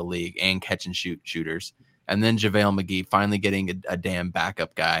in the league and catch and shoot shooters, and then JaVale McGee finally getting a damn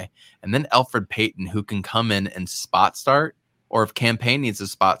backup guy, and then Elfrid Payton, who can come in and spot start, or if Campaign needs a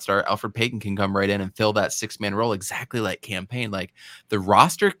spot start, Elfrid Payton can come right in and fill that 6-man role exactly like Campaign. Like the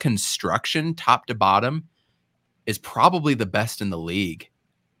roster construction top to bottom is probably the best in the league.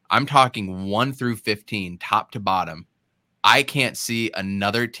 I'm talking 1 through 15, top to bottom. I can't see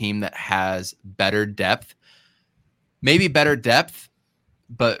another team that has better depth, maybe better depth,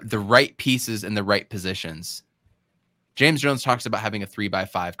 but the right pieces in the right positions. James Jones talks about having a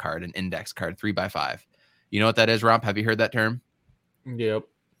 3x5 card, an index card, 3x5. You know what that is, Romp? Have you heard that term? Yep.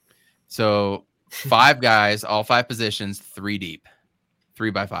 So 5 guys, all 5 positions, 3 deep,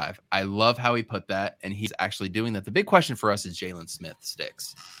 3x5. I love how he put that, and he's actually doing that. The big question for us is Jalen Smith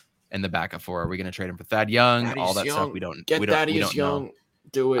sticks in the backup 4. Are we going to trade him for Thad Young? Thaddeus all that Young. stuff we don't Thaddeus Young. know.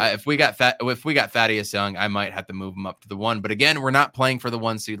 Do it. If we got Thaddeus Young, I might have to move him up to the 1. But again, we're not playing for the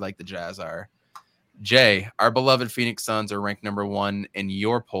 1 seed like the Jazz are. Jay, our beloved Phoenix Suns are ranked number 1 in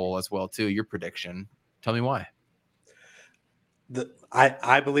your poll as well too. Your prediction. Tell me why.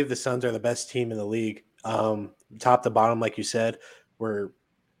 I believe the Suns are the best team in the league. Top to bottom, like you said, we're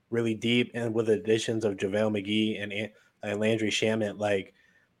really deep, and with the additions of JaVale McGee and Landry Shamet, like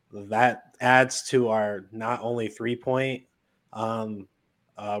that adds to our not only 3-point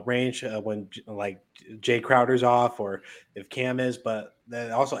range when like Jay Crowder's off or if Cam is, but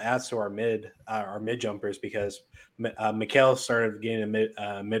that also adds to our mid jumpers because Mikal started getting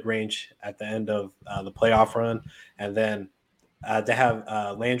a mid range at the end of the playoff run, and then to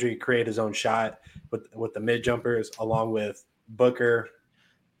have Landry create his own shot with the mid jumpers along with Booker,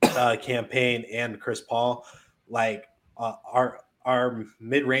 Campaign, and Chris Paul, like our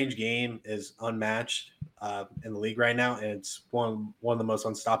mid range game is unmatched in the league right now, and it's one of the most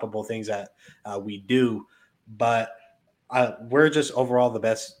unstoppable things that we do. But we're just overall the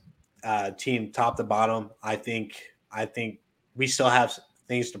best team, top to bottom. I think we still have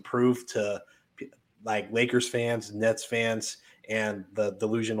things to prove to like Lakers fans, Nets fans, and the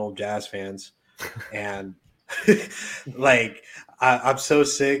delusional Jazz fans. And like I'm so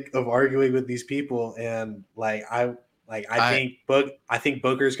sick of arguing with these people, and I think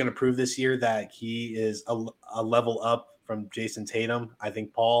Booker is going to prove this year that he is a level up from Jason Tatum. I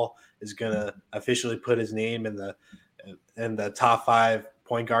think Paul is going to officially put his name in the top 5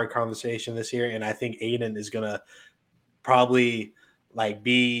 point guard conversation this year, and I think Aiden is going to probably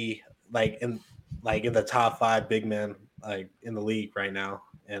be in the top 5 big men in the league right now.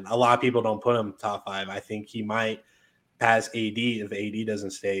 And a lot of people don't put him top 5. I think he might pass AD if AD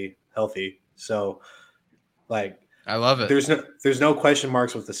doesn't stay healthy. So I love it. There's no question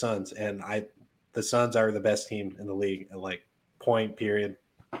marks with the Suns, and the Suns are the best team in the league. And point period.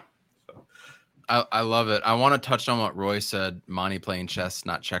 I love it. I want to touch on what Roy said, Monty playing chess,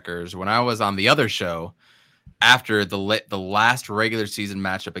 not checkers. When I was on the other show, after the last regular season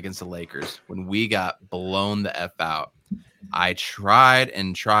matchup against the Lakers, when we got blown the F out, I tried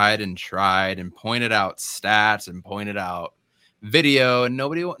and pointed out stats and pointed out video, and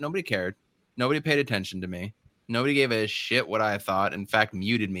nobody cared. Nobody paid attention to me. Nobody gave a shit what I thought. In fact,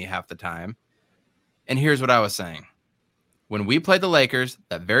 muted me half the time. And here's what I was saying. When we played the Lakers,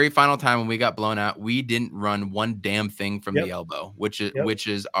 that very final time when we got blown out, we didn't run one damn thing from the elbow, which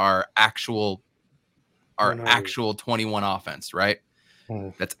is our actual 21 offense, right?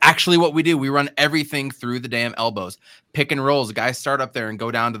 That's actually what we do. We run everything through the damn elbows. Pick and rolls. Guys start up there and go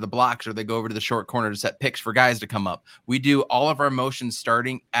down to the blocks, or they go over to the short corner to set picks for guys to come up. We do all of our motions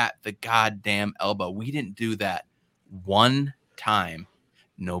starting at the goddamn elbow. We didn't do that one time.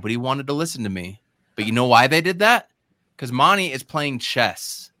 Nobody wanted to listen to me. But you know why they did that? Because Monty is playing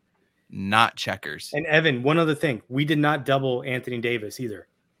chess, not checkers. And Evan, one other thing. We did not double Anthony Davis either.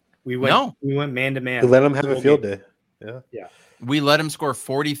 We went man to man. We let him have a field day. Yeah. We let him score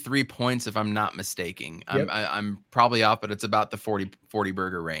 43 points, if I'm not mistaken. Yep. I'm probably off, but it's about the 40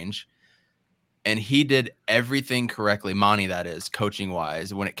 burger range. And he did everything correctly, Monty, that is,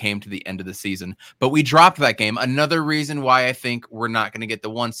 coaching-wise, when it came to the end of the season. But we dropped that game. Another reason why I think we're not going to get the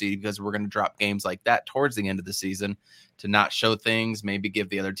 1 seed, because we're going to drop games like that towards the end of the season to not show things, maybe give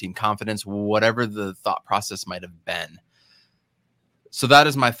the other team confidence, whatever the thought process might have been. So that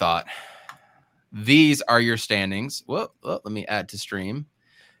is my thought. These are your standings. Well, let me add to stream.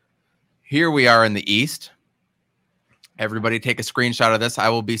 Here we are in the East. Everybody take a screenshot of this. I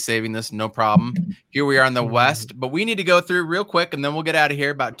will be saving this, no problem. Here we are in the West, but we need to go through real quick, and then we'll get out of here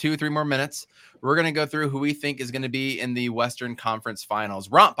about 2 or 3 more minutes. We're going to go through who we think is going to be in the Western Conference Finals.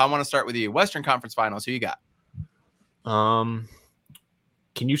 Romp, I want to start with you. Western Conference Finals, who you got? Can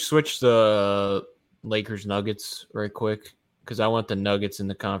you switch the Lakers Nuggets right quick? Because I want the Nuggets in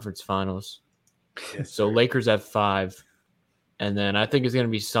the conference finals. Yes, so sir. Lakers have 5. And then I think it's going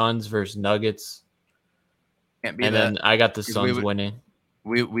to be Suns versus Nuggets. Can't be and that. Then I got the Suns winning.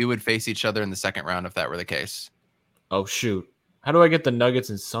 We would face each other in the second round if that were the case. Oh, shoot. How do I get the Nuggets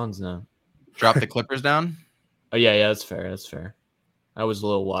and Suns now? Drop the Clippers down? Oh, yeah, that's fair. That's fair. I was a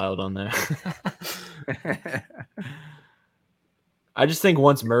little wild on that. I just think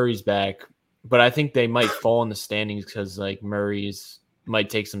once Murray's back, but I think they might fall in the standings because like Murray's might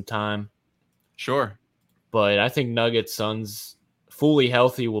take some time. Sure. But I think Nuggets Suns fully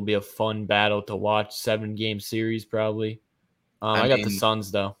healthy will be a fun battle to watch. 7-game series probably. I got the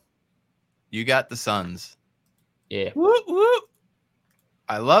Suns though. You got the Suns. Yeah. Whoop, whoop.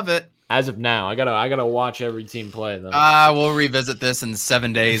 I love it. As of now, I gotta watch every team play though. We'll revisit this in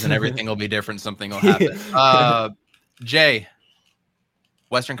 7 days and everything will be different. Something will happen. Jay,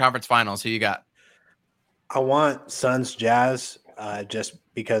 Western Conference Finals, who you got? I want Suns Jazz just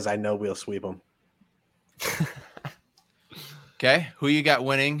because I know we'll sweep them. Okay, who you got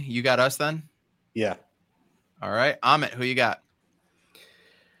winning? You got us then? Yeah. All right. Amit, who you got?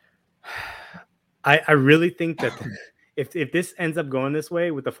 I really think that if this ends up going this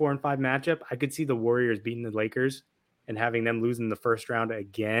way with the 4 and 5 matchup, I could see the Warriors beating the Lakers and having them lose in the first round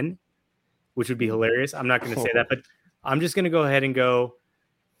again, which would be hilarious. I'm not going to say that, but I'm just going to go ahead and go,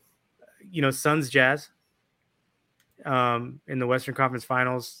 Suns Jazz in the Western Conference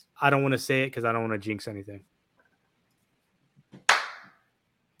Finals. I don't want to say it because I don't want to jinx anything.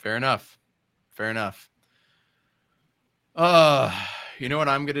 Fair enough. You know what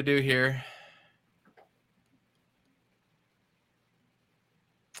I'm going to do here?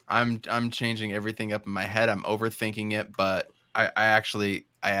 I'm changing everything up in my head. I'm overthinking it, but I actually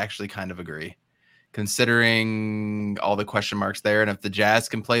kind of agree. Considering all the question marks there, and if the Jazz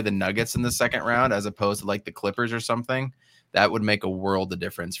can play the Nuggets in the second round as opposed to like the Clippers or something, that would make a world of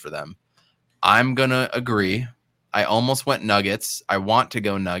difference for them. I'm going to agree. I almost went Nuggets. I want to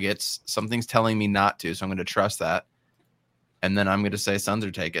go Nuggets. Something's telling me not to, so I'm going to trust that. And then I'm going to say Suns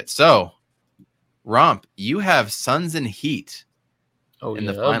or take it. So, Romp, you have Suns and Heat in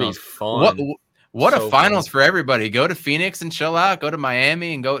the finals. Fun. What so a finals fun for everybody. Go to Phoenix and chill out. Go to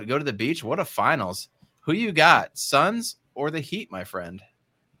Miami and go to the beach. What a finals. Who you got, Suns or the Heat, my friend?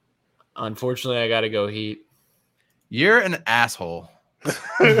 Unfortunately, I got to go Heat. You're an asshole.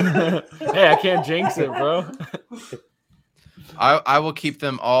 Hey, I can't jinx it, bro. I will keep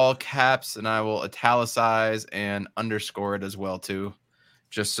them all caps and I will italicize and underscore it as well too,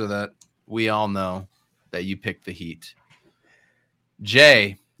 just so that we all know that you picked the Heat.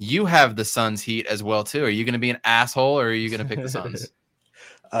 Jay, you have the Suns Heat as well too. Are you going to be an asshole or are you going to pick the Suns?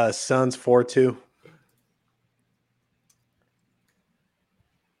 Suns 4-2.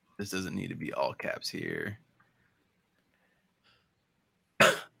 This doesn't need to be all caps here.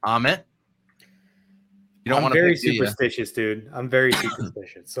 Amit? I'm very superstitious, dude. I'm very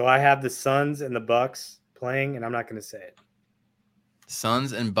superstitious. So I have the Suns and the Bucks playing, and I'm not going to say it.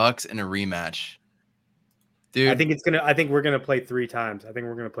 Suns and Bucks in a rematch. Dude, I think we're gonna play 3 times. I think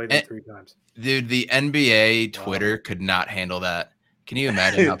we're gonna play them 3 times. Dude, the NBA Twitter could not handle that. Can you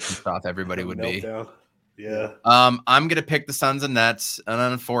imagine how pissed off everybody would be? Yeah. I'm gonna pick the Suns and Nets, and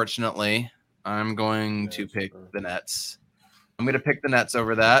unfortunately, I'm going to pick the Nets. I'm gonna pick the Nets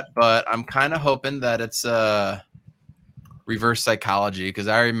over that, but I'm kind of hoping that it's reverse psychology, because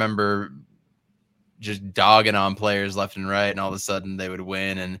I remember just dogging on players left and right, and all of a sudden they would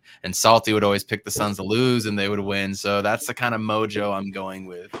win, and Salty would always pick the Suns to lose and they would win. So that's the kind of mojo I'm going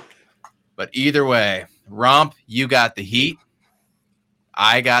with. But either way, Romp, you got the Heat.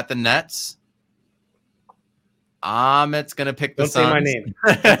 I got the Nets. Amit's gonna pick the Suns. Don't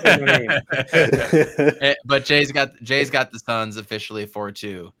say my name. But Jay's got the Suns officially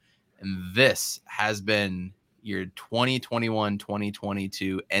 4-2. And this has been your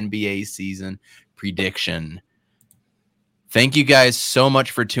 2021-2022 NBA season prediction. Thank you guys so much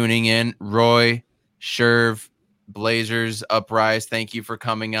for tuning in. Roy, Sherv, Blazers, Uprise, thank you for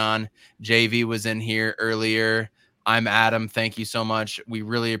coming on. JV was in here earlier. I'm Adam. Thank you so much. We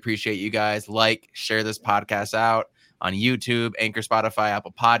really appreciate you guys. Share this podcast out on YouTube, Anchor, Spotify,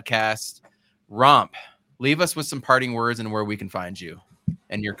 Apple Podcasts. Romp, leave us with some parting words and where we can find you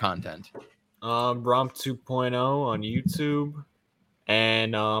and your content. Romp 2.0 on YouTube,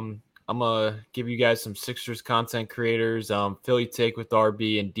 and I'm gonna give you guys some Sixers content creators. Philly Take with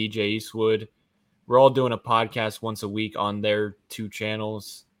RB and DJ Eastwood. We're all doing a podcast once a week on their 2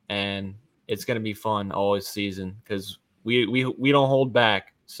 channels, and it's gonna be fun all this season because we don't hold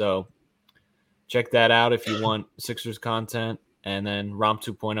back. So check that out if you want Sixers content, and then Romp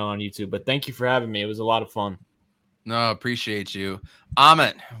 2.0 on YouTube. But thank you for having me. It was a lot of fun. No, appreciate you.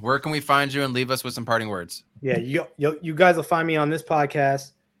 Amit, where can we find you, and leave us with some parting words? Yeah, you guys will find me on this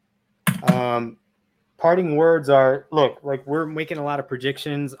podcast. Parting words are, look, like, we're making a lot of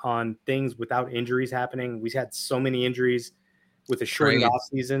predictions on things without injuries happening. We've had so many injuries with a shortened off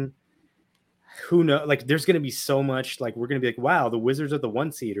season. Who knows? Like, there's going to be so much, like, we're going to be like, wow, the Wizards are the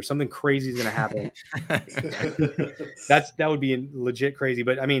 1 seed, or something crazy is going to happen. That would be legit crazy.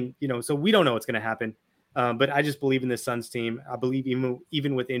 But I mean, so we don't know what's going to happen. But I just believe in this Suns team. I believe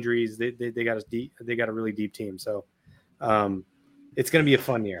even with injuries, they got a really deep team. So it's going to be a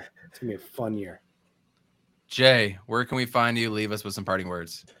fun year. It's going to be a fun year. Jay, where can we find you? Leave us with some parting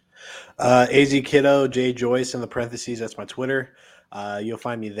words. AZ Kiddo, Jay Joyce in the parentheses. That's my Twitter. You'll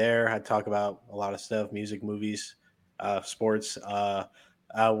find me there. I talk about a lot of stuff, music, movies, sports.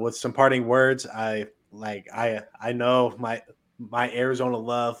 With some parting words, I know my Arizona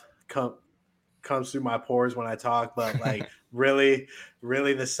love comes through my pores when I talk, but like really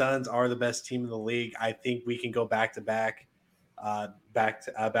the Suns are the best team in the league. I think we can go back to back to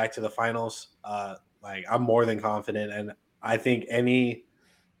the finals. I'm more than confident, and I think any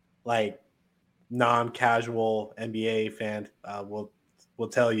non-casual NBA fan will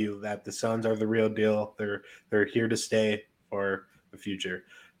tell you that the Suns are the real deal. They're here to stay for the future.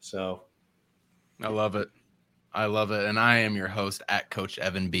 So I love it. And I am your host at Coach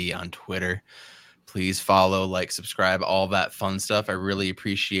Evan B on Twitter. Please follow, subscribe, all that fun stuff. I really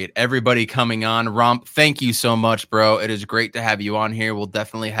appreciate everybody coming on. Romp, thank you so much, bro. It is great to have you on here. We'll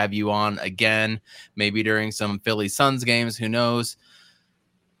definitely have you on again, maybe during some Philly Suns games. Who knows?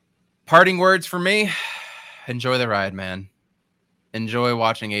 Parting words for me, enjoy the ride, man. Enjoy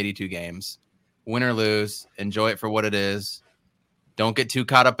watching 82 games. Win or lose, enjoy it for what it is. Don't get too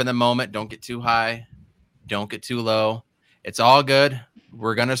caught up in the moment. Don't get too high. Don't get too low. It's all good.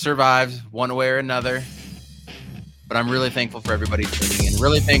 We're going to survive one way or another. But I'm really thankful for everybody tuning in.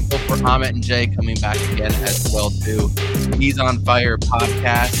 Really thankful for Amit and Jay coming back again as well, too. He's on Fire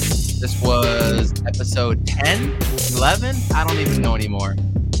podcast. This was episode 10, 11? I don't even know anymore.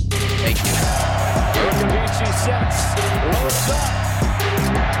 Thank you. Urkavici sets, looks up,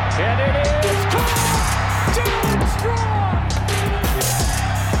 and it is caught! Dylan Strong!